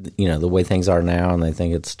the way things are now and they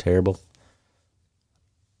think it's terrible.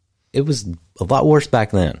 It was a lot worse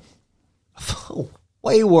back then. Oh,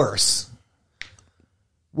 way worse.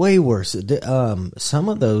 Way worse. Some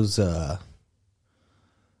of those,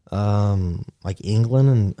 like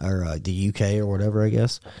England or the UK or whatever, I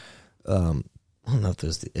guess. I don't know if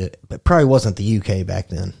there's, but probably wasn't the UK back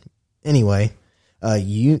then. Anyway,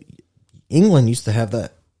 England used to have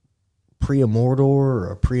that Preamortor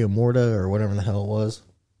or Preamorta or whatever the hell it was,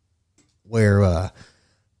 where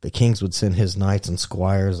the kings would send his knights and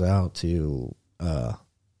squires out to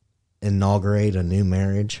inaugurate a new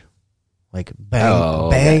marriage, like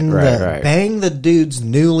bang the dude's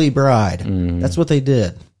newly bride. Mm-hmm. That's what they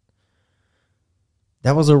did.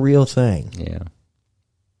 That was a real thing. Yeah.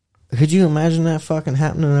 Could you imagine that fucking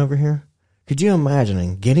happening over here? Could you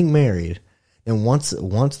imagine getting married, and once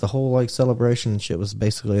the whole like celebration and shit was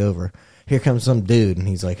basically over, here comes some dude and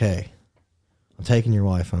he's like, "Hey, I'm taking your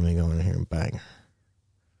wife. I'm gonna go in here and bang her."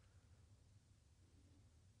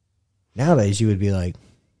 Nowadays, you would be like,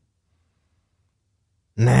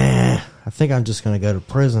 "Nah, I think I'm just gonna go to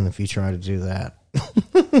prison if you try to do that."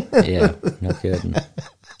 Yeah, no kidding.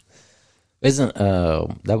 Isn't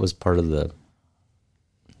that was part of that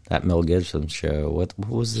Mel Gibson show? What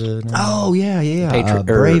was the name? Oh yeah,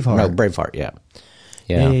 Braveheart. No, Braveheart. Yeah,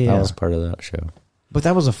 yeah. That was part of that show. But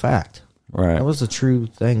that was a fact. Right. That was a true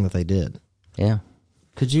thing that they did. Yeah.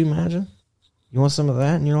 Could you imagine? You want some of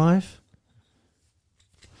that in your life?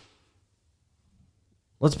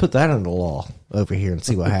 Let's put that into law over here and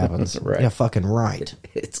see what happens. Right. Yeah, fucking right.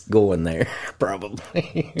 It's going there,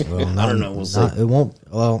 probably. Well, I don't know. We'll see. It won't.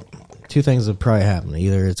 Well, two things will probably happen.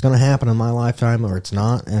 Either it's going to happen in my lifetime or it's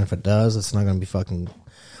not. And if it does, it's not going to be fucking...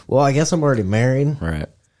 Well, I guess I'm already married. Right.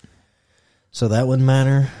 So that wouldn't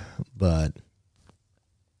matter. But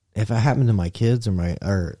if it happened to my kids or my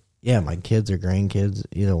kids or grandkids,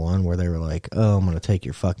 either one, where they were like, "Oh, I'm going to take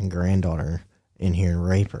your fucking granddaughter in here and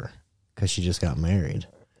rape her because she just got married."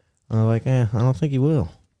 I'm like, I don't think you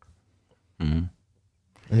will. Mm-hmm.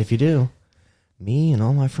 And if you do, me and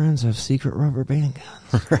all my friends have secret rubber band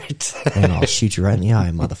guns. Right. And I'll shoot you right in the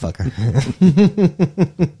eye, motherfucker.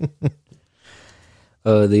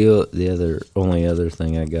 The only other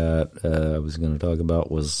thing I got I was going to talk about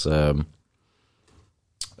was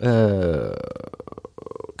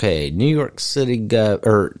New York City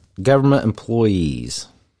government employees.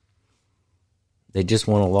 They just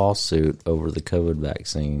won a lawsuit over the COVID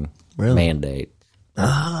vaccine mandate.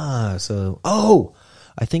 I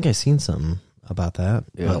think I seen something about that.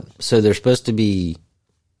 Yeah. So they're supposed to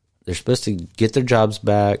get their jobs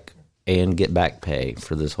back and get back pay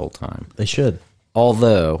for this whole time. They should.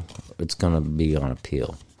 Although it's going to be on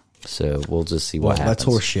appeal. So we'll just see what happens. That's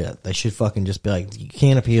horse shit. They should fucking just be like, you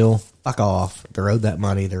can't appeal, fuck off. They're owed that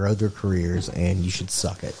money, they're owed their careers, and you should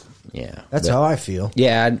suck it. Yeah. That's how I feel.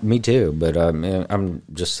 Yeah, me too. But I'm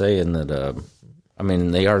just saying that,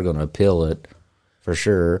 they are going to appeal it for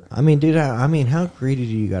sure. I mean, dude, how greedy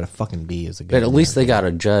do you got to fucking be as a guy? But at least they got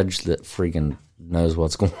a judge that freaking knows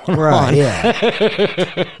what's going on. Right,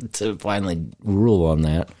 yeah. To finally rule on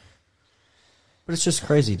that. But it's just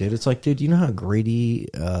crazy, dude. It's like, dude, you know how greedy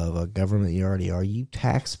of a government you already are? You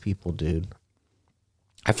tax people, dude.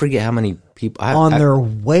 I forget how many people... on their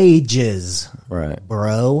wages. Right.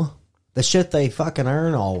 Bro. The shit they fucking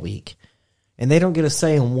earn all week. And they don't get a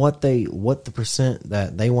say in what the percent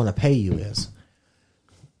that they want to pay you is.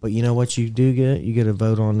 But you know what you do get? You get a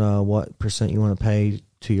vote on what percent you want to pay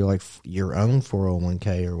to your own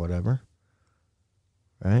 401k or whatever.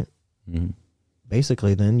 Right? Mm-hmm.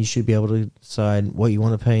 Basically, then you should be able to decide what you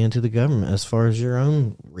want to pay into the government as far as your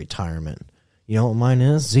own retirement. You know what mine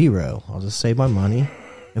is? 0. I'll just save my money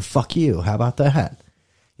and fuck you. How about that?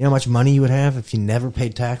 You know how much money you would have if you never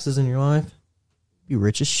paid taxes in your life? You'd be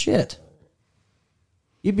rich as shit.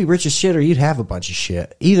 You'd be rich as shit, or you'd have a bunch of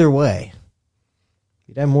shit. Either way,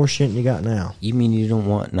 you'd have more shit than you got now. You mean you don't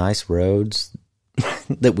want nice roads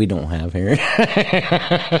that we don't have here?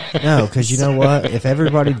 No, because you know what? If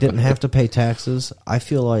everybody didn't have to pay taxes, I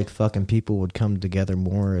feel like fucking people would come together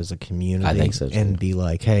more as a community. I think so, too. And be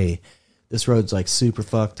like, hey, this road's like super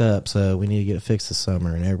fucked up, so we need to get it fixed this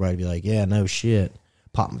summer. And everybody be like, yeah, no shit.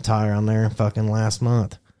 Pop my tire on there fucking last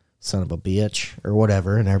month. Son of a bitch. Or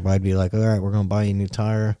whatever. And everybody be like, all right, we're going to buy you a new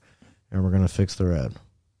tire and we're going to fix the road.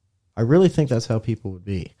 I really think that's how people would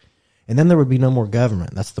be. And then there would be no more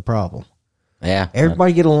government. That's the problem. Yeah.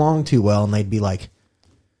 Everybody get along too well, and they'd be like,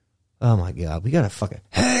 oh my God, we got to fucking,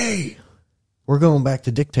 hey, we're going back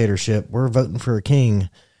to dictatorship. We're voting for a king.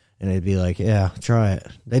 And they'd be like, yeah, try it.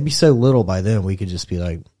 They'd be so little by then, we could just be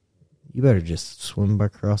like, you better just swim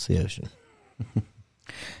back across the ocean.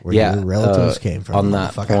 Where your relatives came from.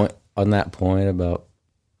 On that point about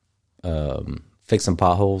fixing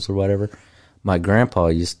potholes or whatever, my grandpa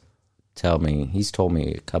used to tell me, he's told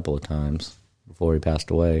me a couple of times before he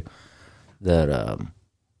passed away, that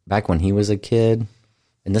back when he was a kid,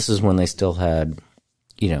 and this is when they still had,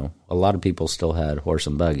 a lot of people still had horse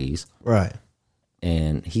and buggies. Right.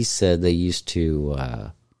 And he said they used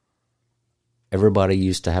to, everybody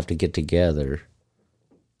used to have to get together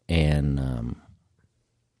and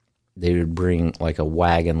they would bring like a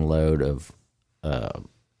wagon load of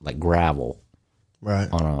like gravel, right,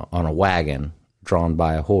 on a wagon drawn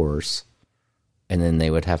by a horse, and then they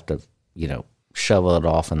would have to, shovel it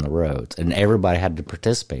off in the roads, and everybody had to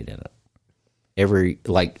participate in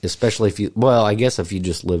it. Especially if you, I guess if you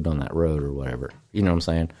just lived on that road or whatever, you know what I'm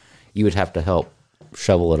saying? You would have to help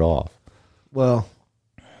shovel it off. Well,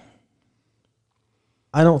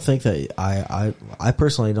 I don't think that I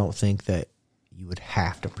personally don't think that you would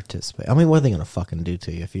have to participate. I mean, what are they going to fucking do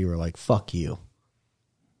to you if you were like, fuck you?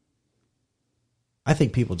 I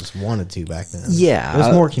think people just wanted to back then. Yeah.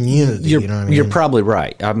 There's more community, you know what I mean? You're probably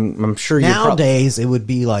right. I'm sure nowadays it would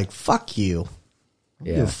be like, fuck you.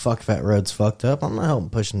 Yeah. You fuck if that road's fucked up. I'm not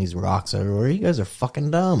helping pushing these rocks everywhere. You guys are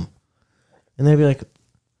fucking dumb. And they'd be like,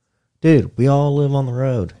 dude, we all live on the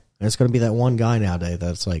road. And it's going to be that one guy nowadays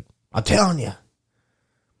that's like, I'm telling you,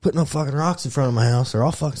 put no fucking rocks in front of my house or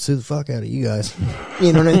I'll fucking sue the fuck out of you guys.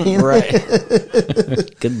 You know what I mean? Right.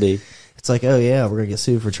 Could be. It's like, oh yeah, we're going to get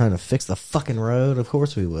sued for trying to fix the fucking road. Of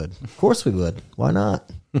course we would. Of course we would. Why not?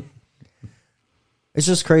 It's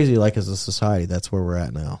just crazy, like, as a society, that's where we're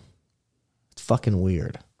at now. It's fucking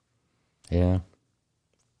weird. Yeah.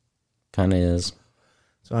 Kind of is.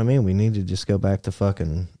 So, I mean, we need to just go back to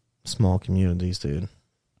fucking small communities, dude.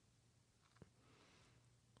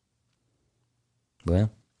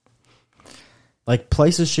 Well, like,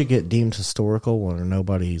 places should get deemed historical when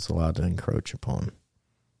nobody's allowed to encroach upon.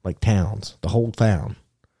 Like towns, the whole town.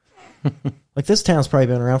 Like, this town's probably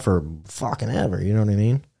been around for fucking ever, you know what I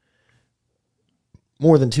mean?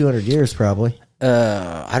 More than 200 years, probably.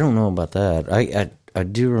 I don't know about that. I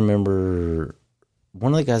do remember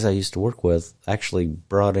one of the guys I used to work with actually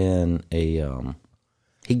brought in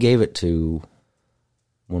he gave it to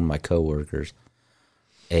one of my coworkers,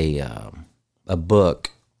 a book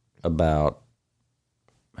about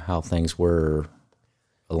how things were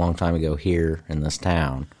a long time ago here in this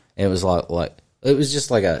town. And it was like it was just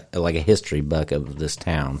like a history book of this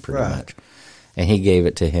town, pretty much. And he gave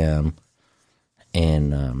it to him,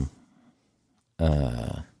 and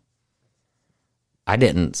I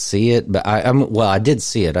didn't see it, but I did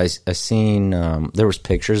see it. I seen there was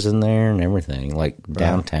pictures in there and everything, like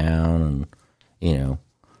downtown, and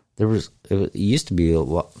it used to be a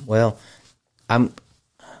lot. Well,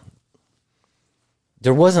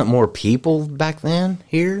 there wasn't more people back then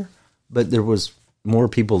here, but there was more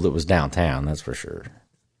people that was downtown, that's for sure.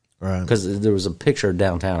 Right. Because there was a picture of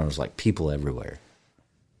downtown, it was like people everywhere.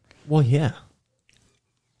 Well, yeah.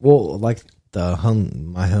 Well, like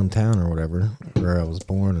my hometown or whatever, where I was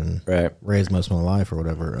born and raised most of my life or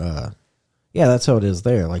whatever. Yeah, that's how it is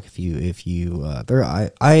there. Like if you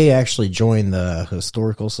I actually joined the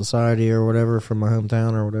historical society or whatever from my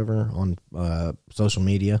hometown or whatever on social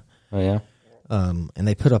media. Oh yeah. And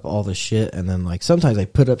they put up all this shit, and then like sometimes they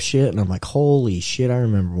put up shit, and I'm like, holy shit! I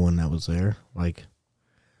remember when that was there. Like,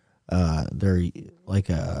 they're like,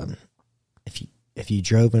 if you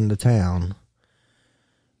drove into town,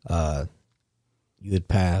 you would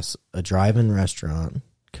pass a drive-in restaurant.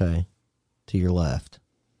 Okay, to your left,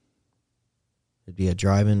 it'd be a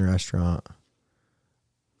drive-in restaurant,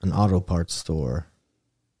 an auto parts store,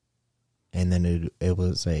 and then it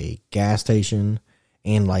was a gas station.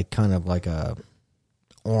 And like kind of like like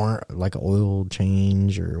an oil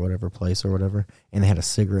change or whatever place or whatever, and they had a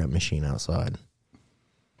cigarette machine outside.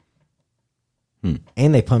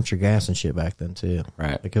 And they pumped your gas and shit back then too.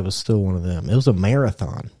 Right. Like it was still one of them. It was a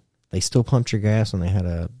marathon. They still pumped your gas and they had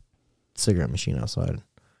a cigarette machine outside.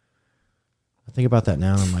 I think about that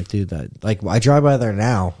now and I'm like, dude, that like I drive by there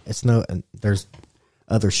now. It's no, there's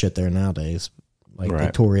other shit there nowadays. Like they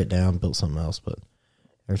tore it down, built something else. But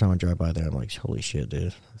every time I drive by there, I'm like, holy shit,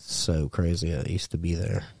 dude, it's so crazy. I used to be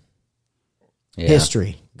there. Yeah.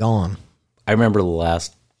 History gone. I remember the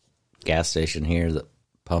last gas station here that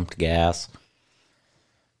pumped gas.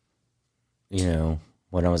 You know,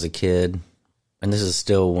 when I was a kid, and this is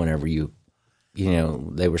still whenever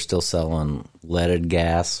they were still selling leaded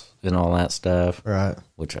gas and all that stuff, Right.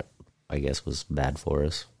 which I guess was bad for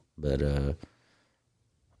us. But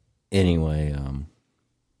anyway,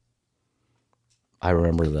 I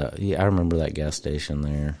remember that. Yeah, I remember that gas station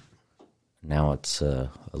there. Now it's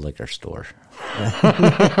a liquor store.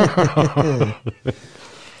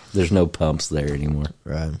 There's no pumps there anymore.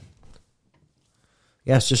 Right.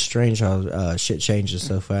 Yeah, it's just strange how shit changes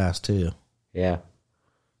so fast too. Yeah.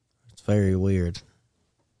 It's very weird.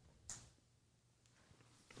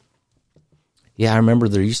 Yeah, I remember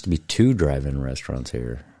there used to be 2 drive-in restaurants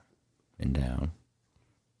here in town.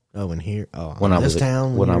 Oh, and here, When I this was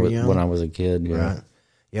town when you I was a kid, yeah. Right.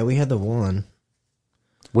 Yeah, we had the one.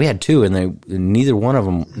 We had 2, and neither one of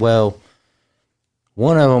them. Well,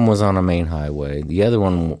 one of them was on a main highway. The other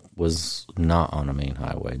one was not on a main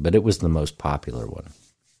highway, but it was the most popular one.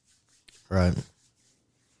 Right.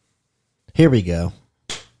 Here we go.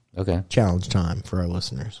 Okay, Challenge time for our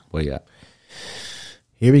listeners. what do you got?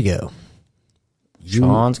 Here we go.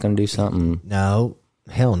 Sean's gonna do something. No,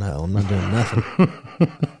 hell no. I'm not doing nothing.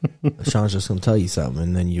 Sean's just going to tell you something,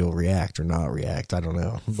 and then you'll react or not react. I don't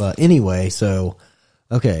know. But anyway, so,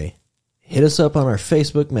 okay. Hit us up on our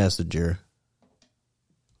Facebook Messenger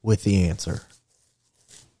with the answer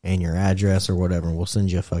and your address or whatever. And we'll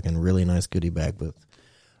send you a fucking really nice goodie bag with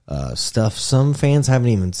stuff some fans haven't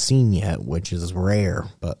even seen yet, which is rare,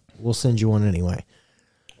 but we'll send you one anyway.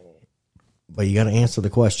 But you got to answer the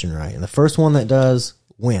question right. And the first one that does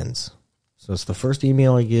wins. So it's the first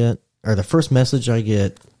email I get, or the first message I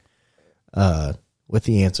get with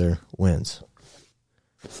the answer wins.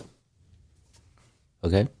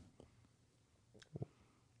 Okay.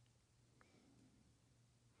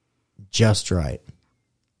 Just Right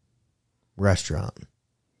restaurant.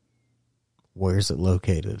 Where's it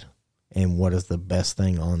located? And what is the best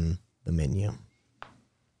thing on the menu?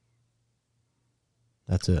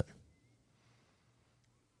 That's it.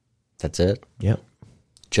 That's it? Yep.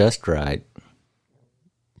 Just Right.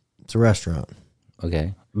 It's a restaurant.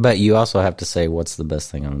 Okay. But you also have to say what's the best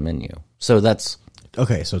thing on the menu. So that's...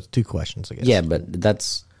 Okay, so it's 2 questions, I guess. Yeah, but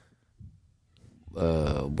that's...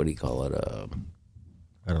 what do you call it?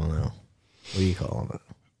 I don't know. What do you call it?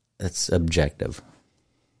 It's objective.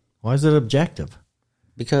 Why is it objective?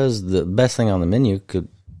 Because the best thing on the menu could...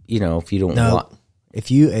 if you don't want...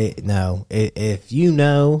 If you if you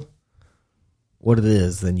know what it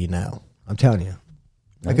is, then you know. I'm telling you.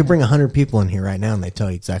 I could bring 100 people in here right now and they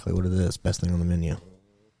tell you exactly what it is. Best thing on the menu.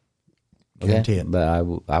 Guarantee it. But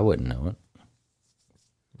I wouldn't know it.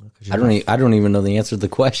 I don't even know the answer to the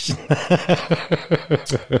question.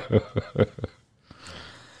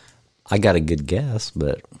 I got a good guess,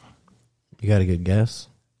 but You got a good guess?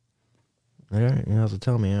 All right, you have to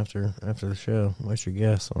tell me after the show. What's your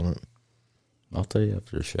guess on it? I'll tell you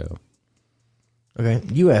after the show. Okay,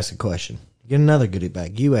 you ask a question. Get another goodie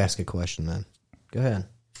bag. You ask a question then. Go ahead.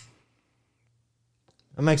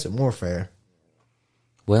 That makes it more fair.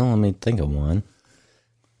 Well, let me think of one.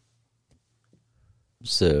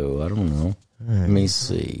 So, I don't know. Right. Let me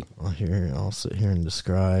see. I'll sit here and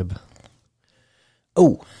describe.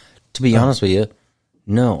 Oh, to be honest with you,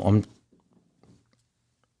 no,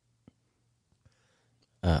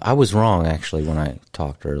 I was wrong, actually, when I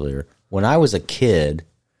talked earlier. When I was a kid,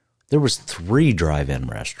 there was 3 drive-in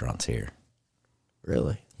restaurants here.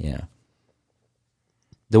 Really? Yeah.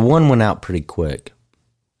 The one went out pretty quick.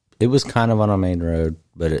 It was kind of on a main road,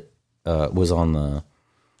 but it was on the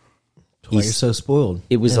That's why you're so spoiled.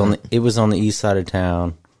 It was on the east side of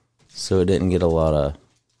town, so it didn't get a lot of.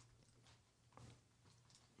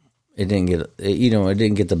 It didn't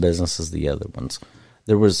get the business as the other ones.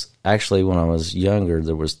 There was actually, when I was younger,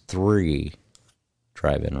 there was 3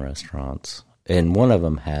 drive-in restaurants, and one of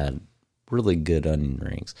them had really good onion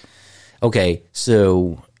rings. Okay,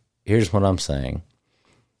 so here's what I'm saying.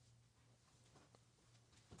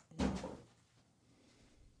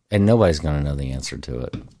 And nobody's going to know the answer to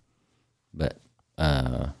it. But,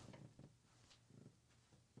 let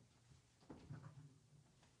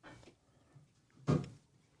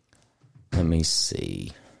me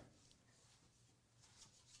see.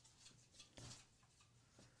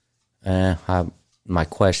 My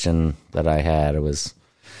question that I had was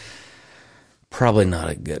probably not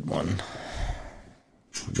a good one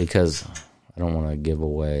because I don't want to give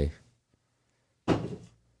away.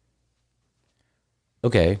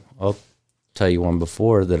 Okay, I'll tell you one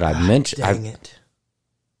before that I mentioned. Dang it.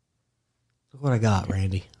 Look what I got,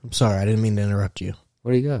 Randy. I'm sorry, I didn't mean to interrupt you.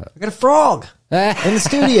 What do you got? I got a frog in the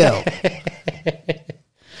studio.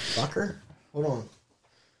 Fucker. Hold on.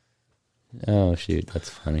 Oh, shoot, that's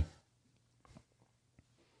funny.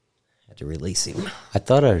 Had to release him. I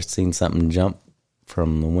thought I had seen something jump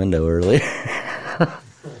from the window earlier.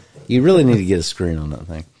 You really need to get a screen on that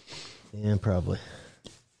thing. Yeah, probably.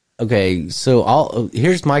 Okay, so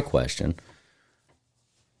here's my question.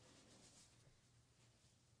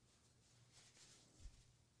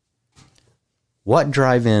 What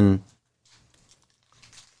drive-in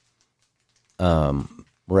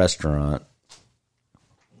restaurant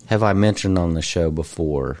have I mentioned on the show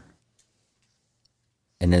before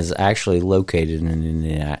and is actually located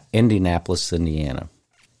in Indianapolis, Indiana?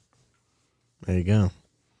 There you go.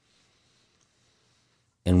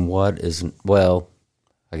 And what is, well,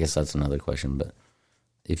 I guess that's another question, but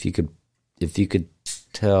if you could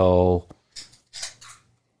tell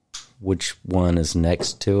which one is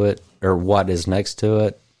next to it or what is next to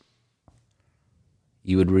it,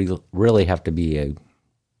 you would really have to be a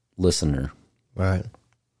listener. Right.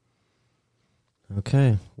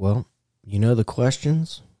 Okay. Well, you know the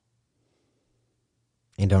questions.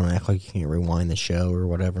 And don't act like you can't rewind the show or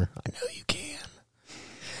whatever. I know you can.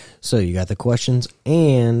 So you got the questions,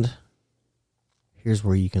 and here's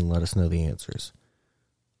where you can let us know the answers.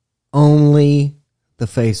 Only the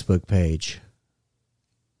Facebook page.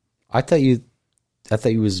 I thought you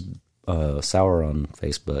was sour on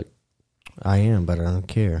Facebook. I am, but I don't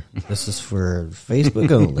care. This is for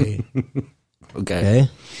Facebook only. Okay.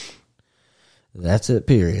 That's it,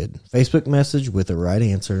 period. Facebook message with the right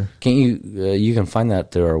answer. Can't you can find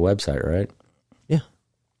that through our website, right? Yeah.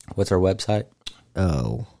 What's our website?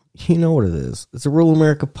 Oh, you know what it is. It's a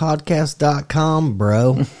ruramericapodcast.com,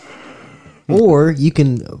 bro. Or you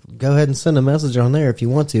can go ahead and send a message on there if you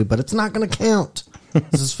want to, but it's not going to count.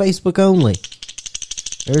 This is Facebook only.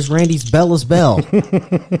 There's Randy's Bella's bell.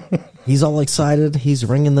 He's all excited. He's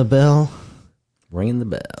ringing the bell. Ringing the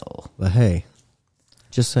bell. But hey,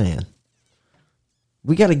 just saying.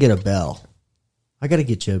 We got to get a bell. I got to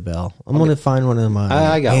get you a bell. I'm going to find one of my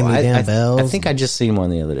hand-me-down bells. I think I just seen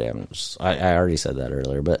one the other day. I already said that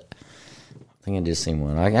earlier, but I think I just seen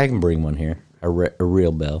one. I can bring one here, a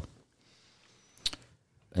real bell.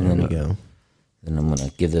 And there we go. Then I'm going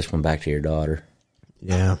to give this one back to your daughter.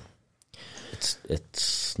 Yeah.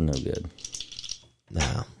 It's no good.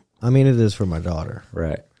 No. I mean, it is for my daughter.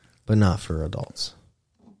 Right. But not for adults.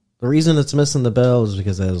 The reason it's missing the bell is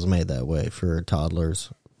because it was made that way for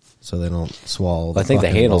toddlers, so they don't swallow. I think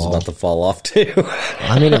the handle's about to fall off too.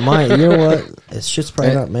 I mean, it might. You know what? It's just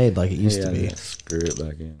probably not made like it used to be. Screw it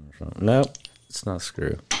back in or something. Nope, it's not a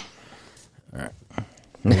screw. All right.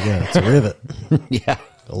 There you go. It's a rivet. Yeah.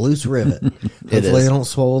 A loose rivet. Hopefully they don't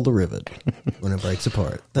swallow the rivet when it breaks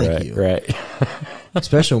apart. Thank you. Right.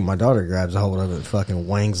 Especially when my daughter grabs a hold of it and fucking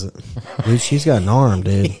wangs it. Dude, she's got an arm,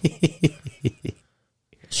 dude.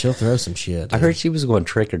 She'll throw some shit. Dude. I heard she was going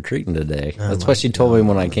trick-or-treating today. That's what she told me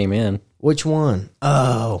when I came in. Which one?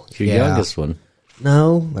 Oh, Your youngest one.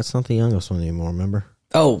 No, that's not the youngest one anymore, remember?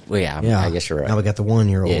 Oh, yeah. I guess you're right. Now we got the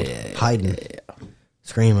 1-year-old hiding.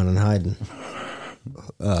 Screaming and hiding.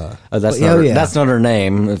 That's not her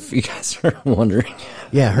name, if you guys are wondering.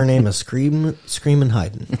 Yeah, her name is Screaming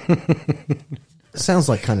Hiding. Sounds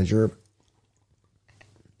like kind of jerk.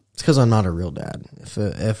 It's because I'm not a real dad.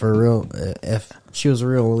 If she was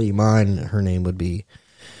really mine, her name would be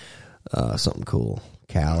something cool,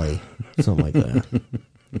 Callie, something like that.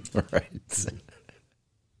 Right.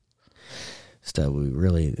 So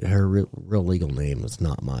her real legal name is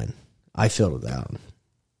not mine. I filled it out.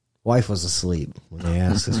 Wife was asleep when they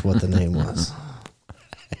asked us what the name was.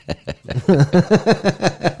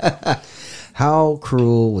 How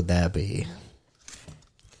cruel would that be?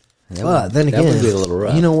 But then again, that would be a little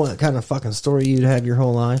rough. You know what kind of fucking story you'd have your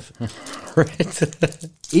whole life? Right.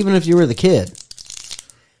 Even if you were the kid.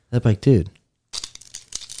 They'd be like, dude,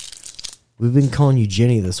 we've been calling you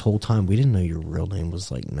Jenny this whole time. We didn't know your real name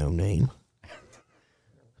was like no name.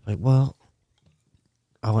 Like, well,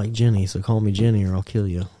 I like Jenny, so call me Jenny or I'll kill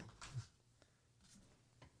you.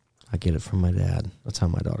 I get it from my dad. That's how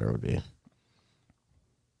my daughter would be.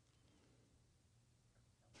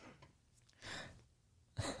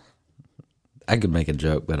 I could make a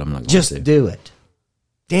joke, but I'm not going to. Just do it.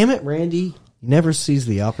 Damn it, Randy. You never seize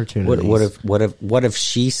the opportunity. What if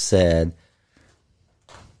she said,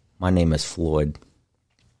 My name is Floyd.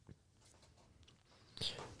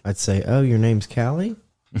 I'd say, oh, your name's Callie?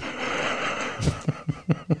 I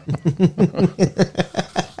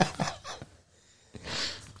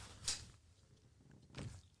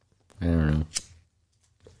don't know.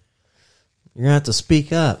 You're going to have to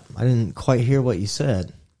speak up. I didn't quite hear what you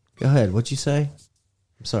said. Go ahead. What'd you say?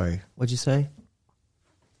 I'm sorry. What'd you say?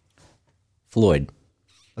 Floyd.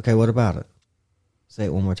 Okay, what about it? Say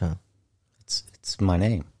it one more time. It's my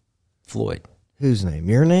name. Floyd. Whose name?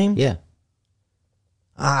 Your name? Yeah.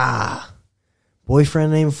 Ah.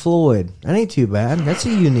 Boyfriend named Floyd. That ain't too bad. That's a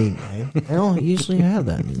unique name. They don't usually have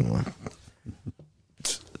that anymore.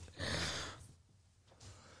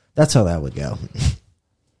 That's how that would go.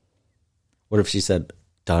 What if she said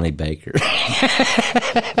Donnie Baker?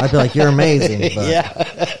 I'd be like, you're amazing. But Yeah.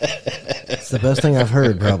 it's the best thing I've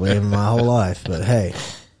heard probably in my whole life. But hey,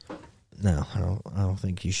 no, I don't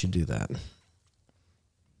think you should do that.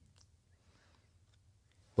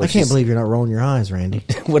 What I if can't she believe you're not rolling your eyes, Randy.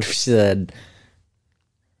 What if she said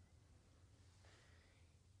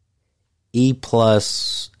E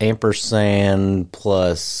plus ampersand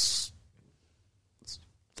plus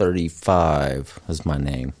 35 is my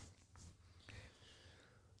name?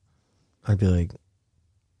 I'd be like,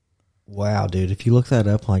 wow, dude, if you look that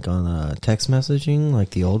up like on text messaging,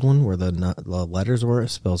 like the old one where the letters were, it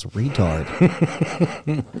spells retard.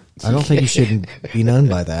 I don't think you should be known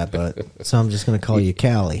by that, but so I'm just going to call you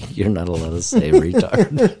Callie. You're not allowed to say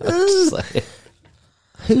retard. I'm just saying.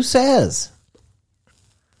 Who says?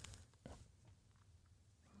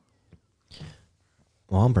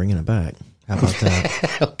 Well, I'm bringing it back. How about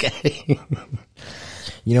that? Okay.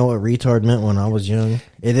 You know what retard meant when I was young?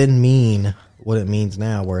 It didn't mean what it means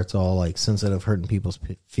now, where it's all like sensitive, hurting people's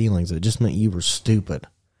feelings. It just meant you were stupid.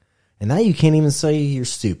 And now you can't even say you're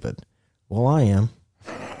stupid. Well, I am.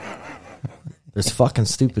 There's fucking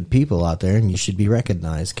stupid people out there, and you should be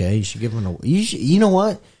recognized, okay? You should give them you know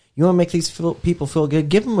what? You want to make these people feel good?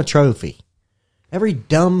 Give them a trophy. Every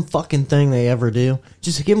dumb fucking thing they ever do,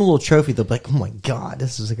 just give them a little trophy. They'll be like, oh my God,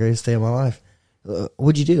 this is the greatest day of my life.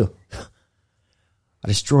 What'd you do? I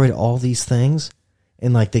destroyed all these things,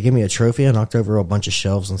 and like they gave me a trophy. I knocked over a bunch of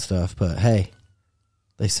shelves and stuff, but hey,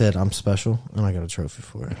 they said I'm special, and I got a trophy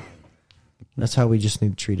for it. That's how we just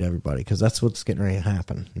need to treat everybody, because that's what's getting ready to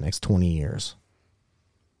happen in the next 20 years.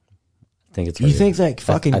 I think it's You think that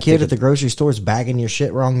fucking I kid think at the grocery store is bagging your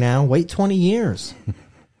shit wrong now? Wait 20 years.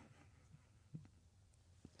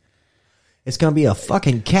 It's going to be a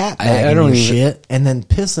fucking cat bagging your shit and then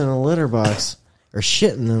pissing in a litter box or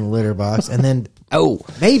shitting in a litter box, and then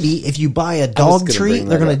maybe if you buy a dog treat,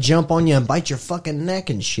 they're going to jump on you and bite your fucking neck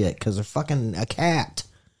and shit because they're fucking a cat.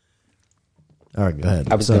 All right, go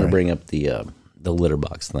ahead. I was going to bring up the litter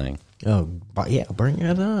box thing. Oh, yeah, bring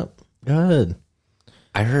it up. Go ahead.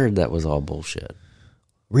 I heard that was all bullshit.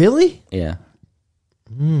 Really? Yeah.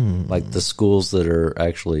 Like the schools that are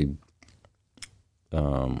actually,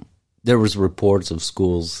 there was reports of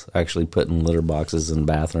schools actually putting litter boxes in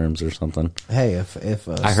bathrooms or something. Hey, if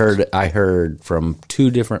I heard from 2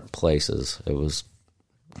 different places it was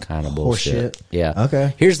kind of bullshit. Horseshit. Yeah.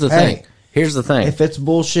 Okay. Here's the thing. If it's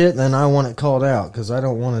bullshit, then I want it called out because I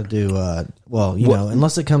don't want to do.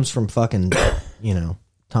 Unless it comes from fucking,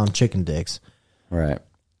 Tom Chicken Dicks. Right.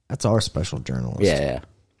 That's our special journalist. Yeah.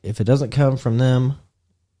 If it doesn't come from them,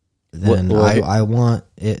 then I want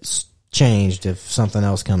it changed if something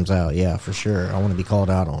else comes out. Yeah, for sure. I want to be called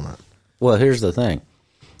out on it. Well, here's the thing.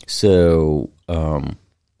 So,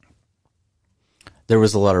 there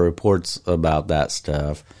was a lot of reports about that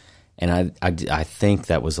stuff, and I think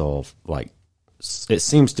that was all like, it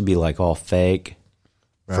seems to be like all fake.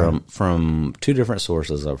 Right. From 2 different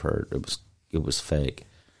sources I've heard it was fake.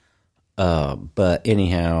 But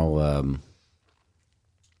anyhow,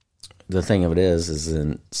 the thing of it is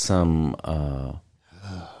in some.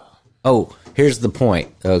 Here's the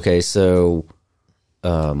point. Okay, so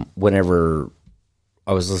whenever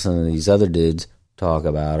I was listening to these other dudes talk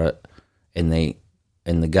about it, and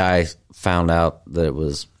the guy found out that it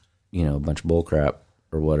was, a bunch of bullcrap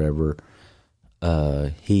or whatever,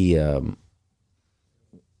 he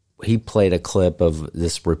played a clip of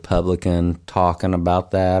this Republican talking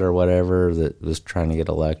about that or whatever that was trying to get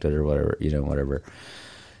elected or whatever, whatever.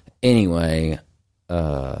 Anyway,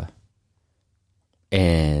 and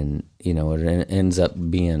it ends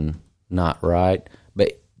up being not right.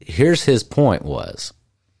 But here's his point was.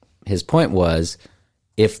 His point was,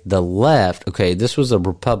 if the left, okay, this was a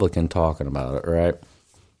Republican talking about it, right?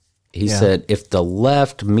 He said if the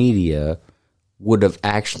left media would have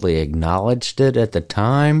actually acknowledged it at the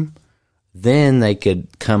time, then they could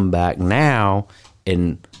come back now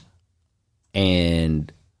and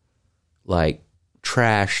like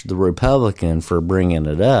trash the Republican for bringing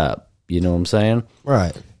it up. You know what I'm saying?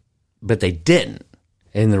 Right. But they didn't.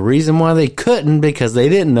 And the reason why they couldn't, because they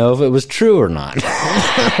didn't know if it was true or not.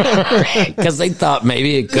 Because they thought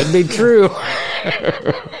maybe it could be true.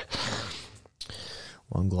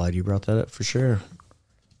 Well, I'm glad you brought that up for sure.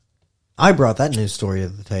 I brought that news story to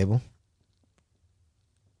the table.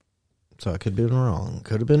 So I could have been wrong.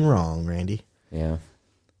 Could have been wrong, Randy. Yeah.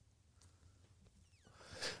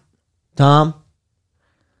 Tom.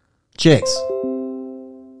 Chicks.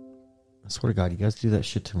 I swear to God, you guys do that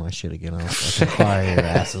shit to my shit again. I can fire your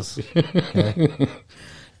asses. Okay?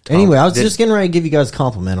 Anyway, I was just getting ready to give you guys a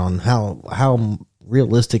compliment on how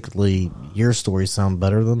realistically your stories sound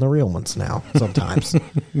better than the real ones now sometimes.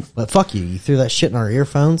 But fuck you. You threw that shit in our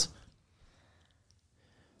earphones.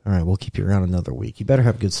 All right, we'll keep you around another week. You better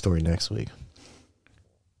have a good story next week.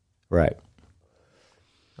 Right.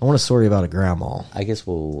 I want a story about a grandma. I guess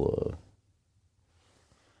we'll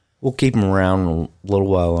keep them around a little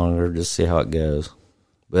while longer, just see how it goes.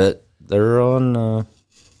 But they're on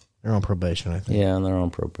probation, I think. Yeah, they're on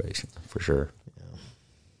probation for sure.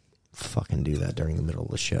 Fucking do that during the middle of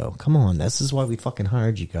the show. Come on, this is why we fucking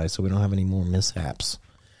hired you guys, so we don't have any more mishaps.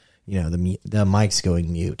 You know, the mic's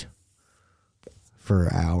going mute for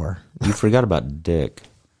an hour. You forgot about Dick.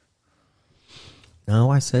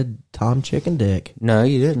 No, I said Tom, Chick, and Dick. No,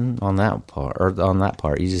 you didn't on that part. Or on that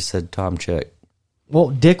part, you just said Tom, Chick. Well,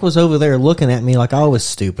 Dick was over there looking at me like I was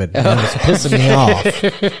stupid. And it was pissing me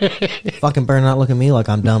off. Fucking better not look at me like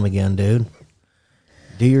I'm dumb again, dude.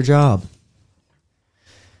 Do your job.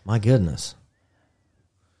 My goodness.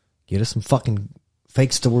 Get us some fucking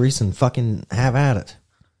fake stories and fucking have at it.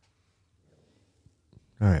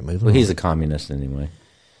 All right, moving on. Well, he's a communist anyway.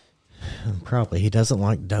 Probably. He doesn't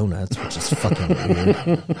like donuts, which is fucking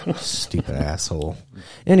weird. Stupid asshole.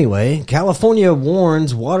 Anyway, California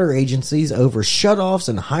warns water agencies over shutoffs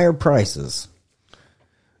and higher prices.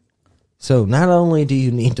 So not only do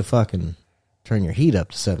you need to fucking turn your heat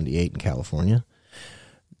up to 78 in California,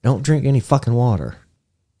 don't drink any fucking water.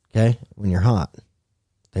 Okay? When you're hot.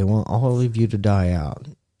 They want all of you to die out.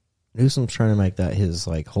 Newsom's trying to make that his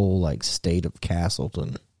like whole like state of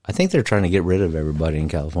Castleton. I think they're trying to get rid of everybody in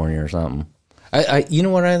California or something. You know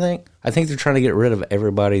what I think? I think they're trying to get rid of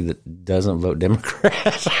everybody that doesn't vote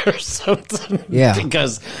Democrat or something. Yeah.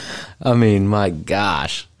 Because, I mean, my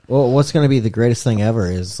gosh. Well, what's going to be the greatest thing ever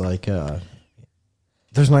is like,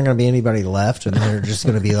 there's not going to be anybody left, and they're just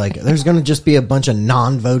going to be like, there's going to just be a bunch of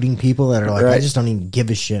non-voting people that are like, right. I just don't even give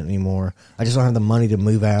a shit anymore. I just don't have the money to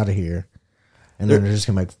move out of here. And then they're just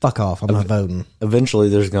going to be like, fuck off, I'm not voting. Eventually,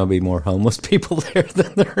 there's going to be more homeless people there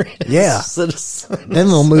than there is citizens. Then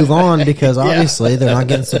they'll move on because obviously they're not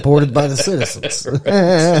getting supported by the citizens.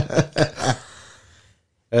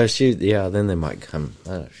 Shoot, yeah, then they might come.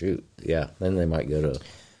 Shoot, yeah, then they might go to...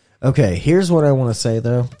 Okay, here's what I want to say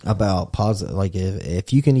though about positive. Like,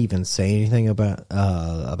 if you can even say anything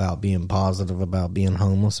about being positive about being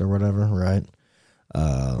homeless or whatever, right?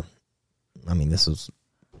 I mean, this was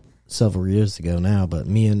several years ago now, but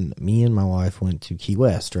me and my wife went to Key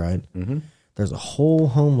West, right? Mm-hmm. There's a whole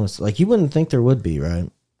homeless. Like, you wouldn't think there would be, right?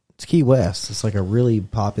 It's Key West. It's like a really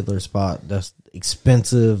popular spot, that's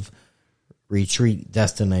expensive retreat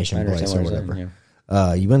destination place or whatever.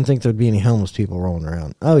 Yeah. You wouldn't think there'd be any homeless people rolling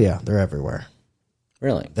around. Oh yeah, they're everywhere.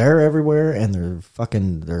 Really? They're everywhere, and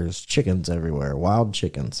there's chickens everywhere. Wild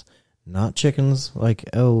chickens. Not chickens like,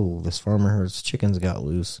 oh, this farmer herd's chickens got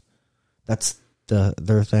loose. That's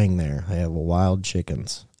their thing there. They have wild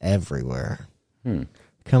chickens everywhere.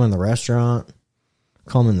 Come in the restaurant,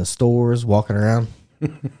 come in the stores, walking around.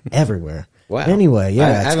 Everywhere. Wow. Anyway,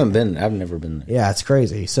 yeah. I've never been there. Yeah, it's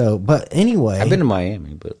crazy. So, but anyway. I've been to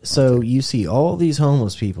Miami, but. So you see all these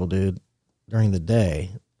homeless people, dude, during the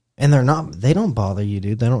day, and they don't bother you,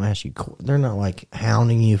 dude. They don't ask you, they're not like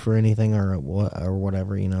hounding you for anything or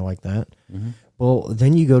whatever, you know, like that. Mm-hmm. Well,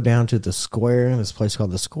 then you go down to the Square, this place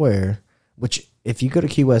called the Square, which if you go to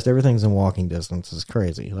Key West, everything's in walking distance. It's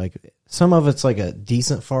crazy. Like, some of it's like a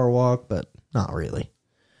decent far walk, but not really.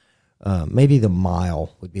 Maybe the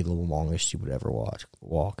mile would be the longest you would ever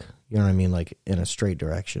walk. You know what I mean? Like, in a straight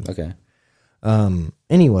direction. Okay.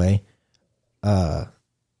 Anyway,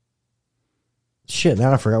 shit,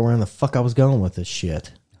 now I forgot where in the fuck I was going with this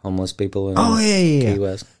shit. Homeless people in Key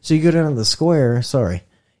West. So you go down to the Square,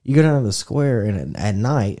 you go down to the Square and at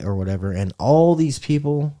night or whatever, and all these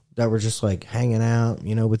people that were just like hanging out,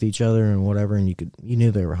 you know, with each other and whatever, and you knew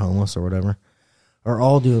they were homeless or whatever, are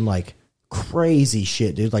all doing like crazy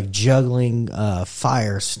shit, dude, like juggling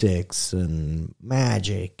fire sticks and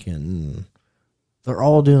magic, and they're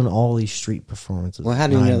all doing all these street performances. Well, how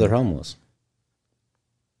do you know they're homeless?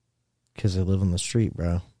 because they live on the street,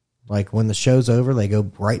 bro. Like, when the show's over, they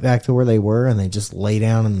go right back to where they were, and they just lay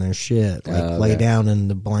down in their shit. Like, lay down in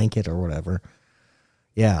the blanket or whatever.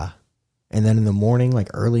 Yeah. And then in the morning, like,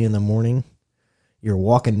 early in the morning, you're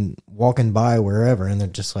walking by wherever, and they're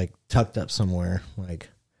just, like, tucked up somewhere. Like,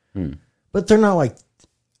 but they're not, like,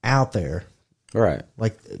 out there. Right.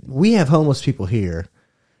 Like, we have homeless people here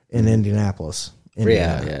in Indianapolis.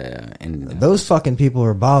 Yeah. And Those fucking people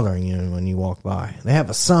are bothering you when you walk by. They have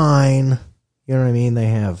a sign. You know what I mean?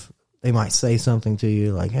 They might say something to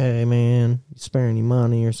you like, "Hey, man, you sparing you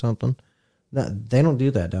money or something." No, they don't do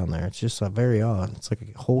that down there. It's just very odd. It's like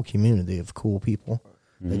a whole community of cool people.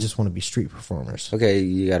 They just want to be street performers. Okay,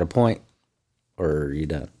 you got a point, or are you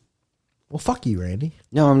done? Well, fuck you, Randy.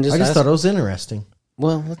 No, I just thought it was interesting.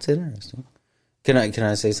 Well, that's interesting. Can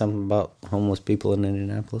I say something about homeless people in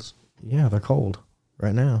Indianapolis? Yeah, they're cold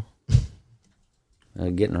right now.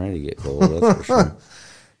 Getting ready to get cold, that's for sure.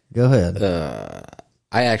 Go ahead.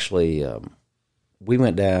 I actually, we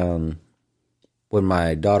went down when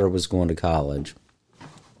my daughter was going to college,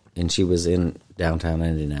 and she was in downtown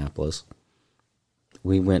Indianapolis.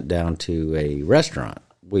 We went down to a restaurant.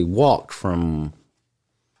 We walked from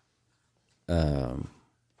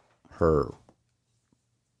her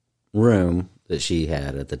room that she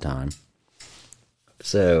had at the time.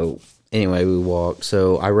 So anyway, we walked.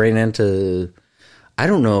 So I ran into, I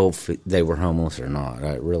don't know if they were homeless or not.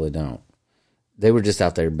 I really don't. They were just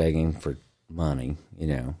out there begging for money, you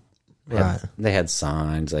know. Right. They had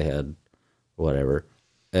signs. They had whatever.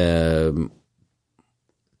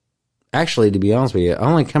 Actually, to be honest with you, I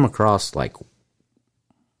only come across like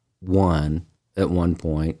one at one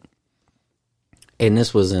point. And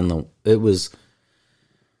this was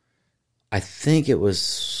I think it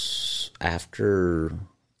was after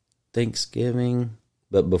Thanksgiving,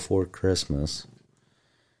 but before Christmas.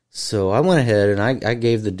 So I went ahead and I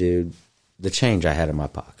gave the dude the change I had in my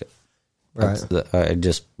pocket. Right. I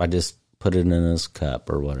just put it in his cup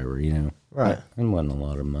or whatever, you know. Right. It wasn't a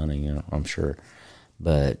lot of money, you know, I'm sure.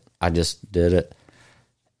 But I just did it.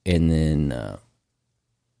 And then,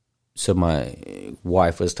 so my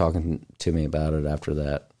wife was talking to me about it after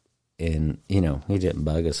that. And, you know, he didn't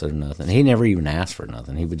bug us or nothing. He never even asked for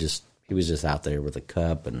nothing. He was just out there with a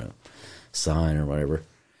cup and a sign or whatever.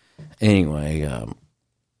 Anyway,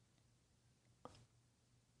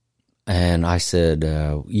 and I said,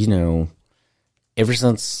 you know, ever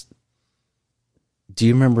since, do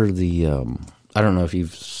you remember the, I don't know if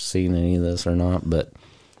you've seen any of this or not, but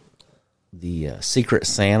the Secret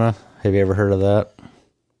Santa, have you ever heard of that?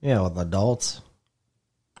 Yeah, with adults.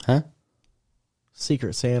 Huh?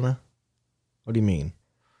 Secret Santa? What do you mean?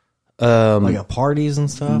 Like at parties and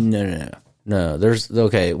stuff? No. There's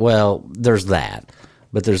that.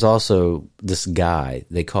 But there's also this guy,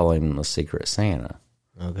 they call him the Secret Santa.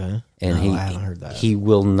 Okay. And I haven't heard that. He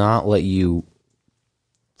will not let you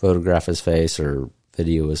photograph his face or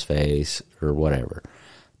video his face or whatever.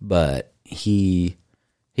 But he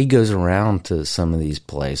goes around to some of these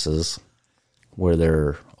places where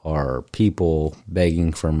there are people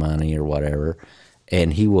begging for money or whatever,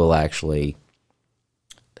 and he will actually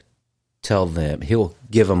tell them, he'll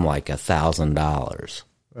give them like $1,000,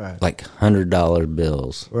 right? Like $100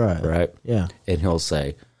 bills, right? Yeah. And he'll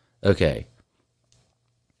say, okay,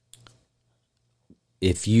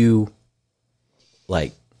 if you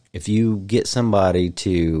get somebody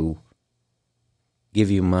to give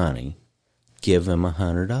you money, give them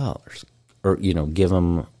 $100, or give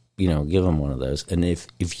them one of those. And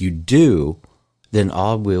if you do, then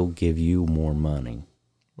I will give you more money.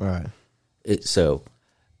 Right.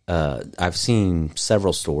 I've seen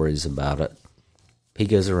several stories about it. He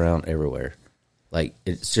goes around everywhere, like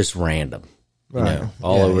it's just random, right.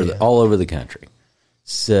 all over the country.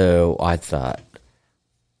 So I thought,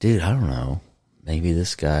 dude, I don't know, maybe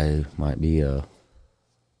this guy might be a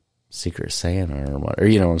Secret Santa or what, or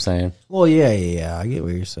you know what I'm saying? Well, yeah, I get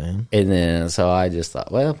what you're saying. And then so I just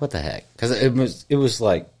thought, well, what the heck? Because it was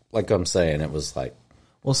like I'm saying, it was like,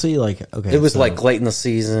 well, see, like, okay, it was like late in the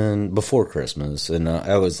season before Christmas, and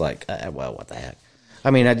I was like, well, what the heck? I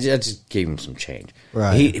mean, I just gave him some change.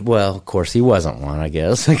 Right. Of course, he wasn't one, I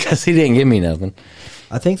guess, because he didn't give me nothing.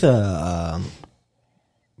 I think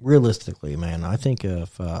realistically, man, I think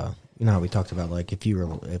if you know how we talked about, like,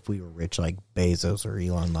 if we were rich like Bezos or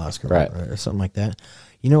Elon Musk or something like that,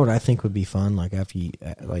 you know what I think would be fun? Like, after you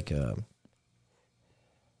if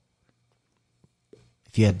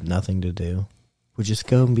you had nothing to do, would just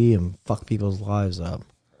go and fuck people's lives up.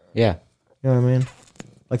 Yeah. You know what I mean?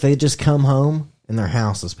 Like, they just come home and their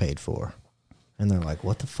house is paid for. And they're like,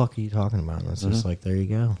 what the fuck are you talking about? And it's just like, there you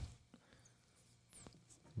go.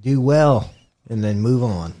 Do well and then move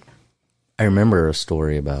on. I remember a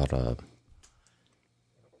story about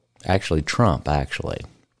actually Trump. I don't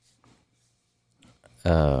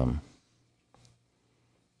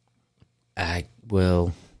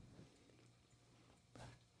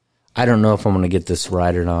know if I'm going to get this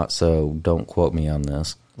right or not, so don't quote me on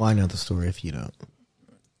this. Well, I know the story if you don't.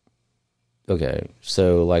 Okay,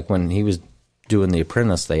 so like when he was doing The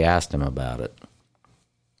Apprentice, they asked him about it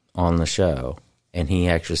on the show, and he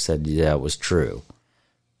actually said, yeah, it was true.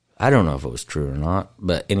 I don't know if it was true or not,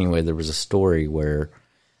 but anyway, there was a story where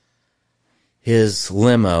his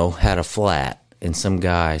limo had a flat, and some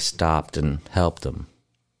guy stopped and helped him.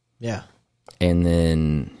 Yeah. And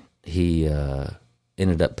then he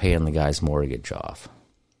ended up paying the guy's mortgage off.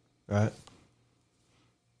 Right.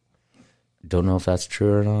 Don't know if that's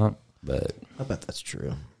true or not, but... I bet that's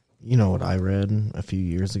true. You know what I read a few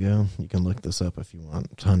years ago? You can look this up if you want.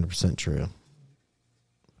 It's 100% true.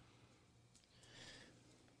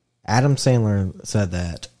 Adam Sandler said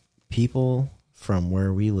that people from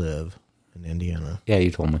where we live in Indiana... Yeah,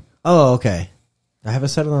 you told me. Oh, okay. I haven't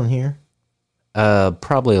said it on here?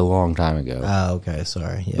 Probably a long time ago. Oh, okay.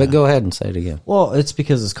 Sorry. Yeah. But go ahead and say it again. Well, it's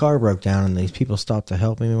because his car broke down and these people stopped to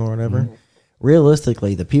help him or whatever. Mm-hmm.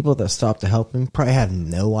 Realistically, the people that stopped to help him probably had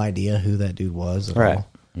no idea who that dude was at all.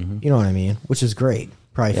 Mm-hmm. You know what I mean? Which is great.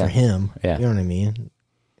 Probably for him. Yeah. You know what I mean?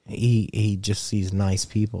 He just sees nice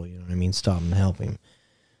people, you know what I mean, stop and help him.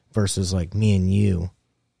 Versus like me and you.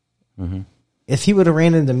 Mm-hmm. If he would have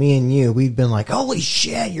ran into me and you, we'd been like, holy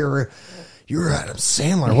shit, you're Adam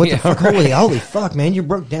Sandler. What the fuck? Right. Holy fuck, man, you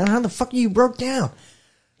broke down? How the fuck are you broke down?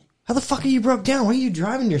 How the fuck are you broke down? What are you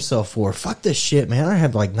driving yourself for? Fuck this shit, man. I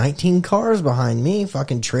have like 19 cars behind me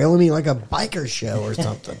fucking trailing me like a biker show or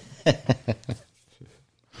something.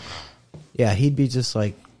 Yeah, he'd be just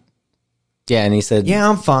like... Yeah, and he said... Yeah,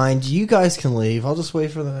 I'm fine. You guys can leave. I'll just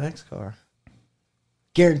wait for the next car.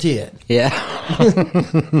 Guarantee it. Yeah.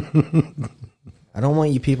 I don't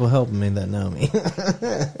want you people helping me that know me.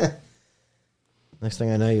 Next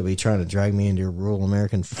thing I know, you'll be trying to drag me into your rural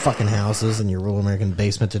American fucking houses and your rural American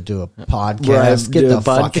basement to do a podcast. Right, get the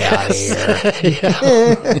fuck out of here.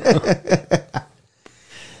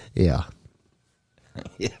 Yeah.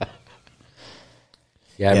 Yeah.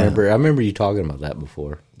 Yeah, I remember you talking about that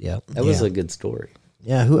before. Yeah. That was a good story.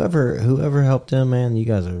 Yeah, whoever helped him, man, you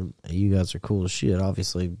guys are cool as shit.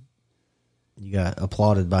 Obviously, you got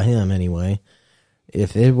applauded by him anyway.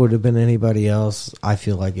 If it would have been anybody else, I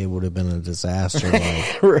feel like it would have been a disaster.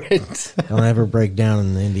 Like, right. Don't ever break down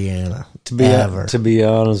in Indiana. To be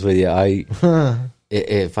honest with you,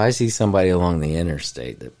 if I see somebody along the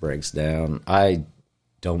interstate that breaks down, I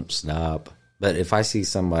don't stop. But if I see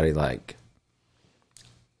somebody like,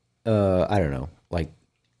 I don't know, like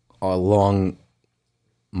along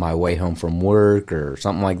my way home from work or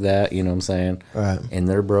something like that, you know what I'm saying? Right. And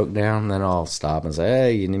they're broke down, then I'll stop and say,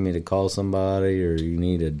 hey, you need me to call somebody, or you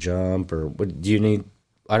need a jump, or what do you need?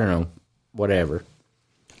 I don't know, whatever.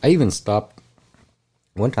 I even stopped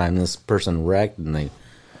one time. This person wrecked, and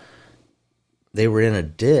they were in a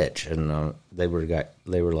ditch, and they were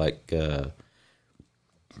like, can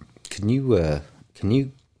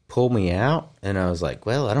you pull me out? And I was like,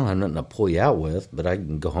 well, I don't have nothing to pull you out with, but I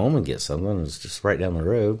can go home and get something. It's just right down the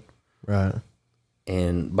road. Right.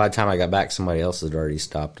 And by the time I got back, somebody else had already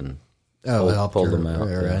stopped and pulled them out.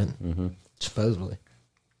 Right. Mm-hmm. Supposedly.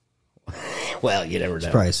 Well, you never know. It's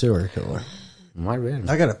probably a serial killer. Might be.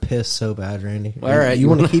 I got to piss so bad, Randy. All right. You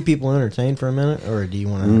want to keep people entertained for a minute, or do you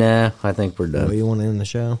want to? Nah, I think we're done. Oh, you want to end the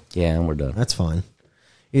show? Yeah, we're done. That's fine.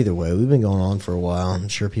 Either way, we've been going on for a while. I'm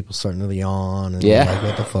sure people starting to yawn and like,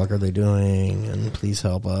 what the fuck are they doing? And please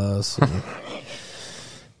help us. And,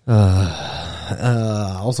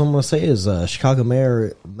 also, I'm going to say is Chicago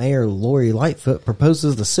Mayor Lori Lightfoot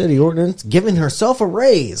proposes the city ordinance, giving herself a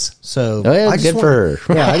raise. So, good for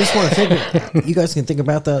her. Yeah, I just want to think. You guys can think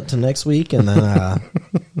about that to next week, and then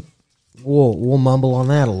we'll mumble on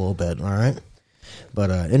that a little bit. All right. But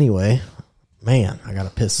anyway, man, I got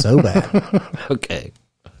to piss so bad. Okay.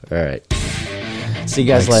 All right. See you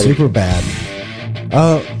guys later. Super bad.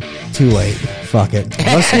 Oh, too late. Fuck it.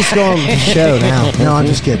 Let's just go on the show now. No, I'm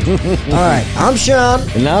just kidding. All right. I'm Sean.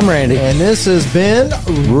 And I'm Randy. And this has been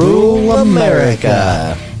Rule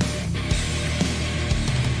America.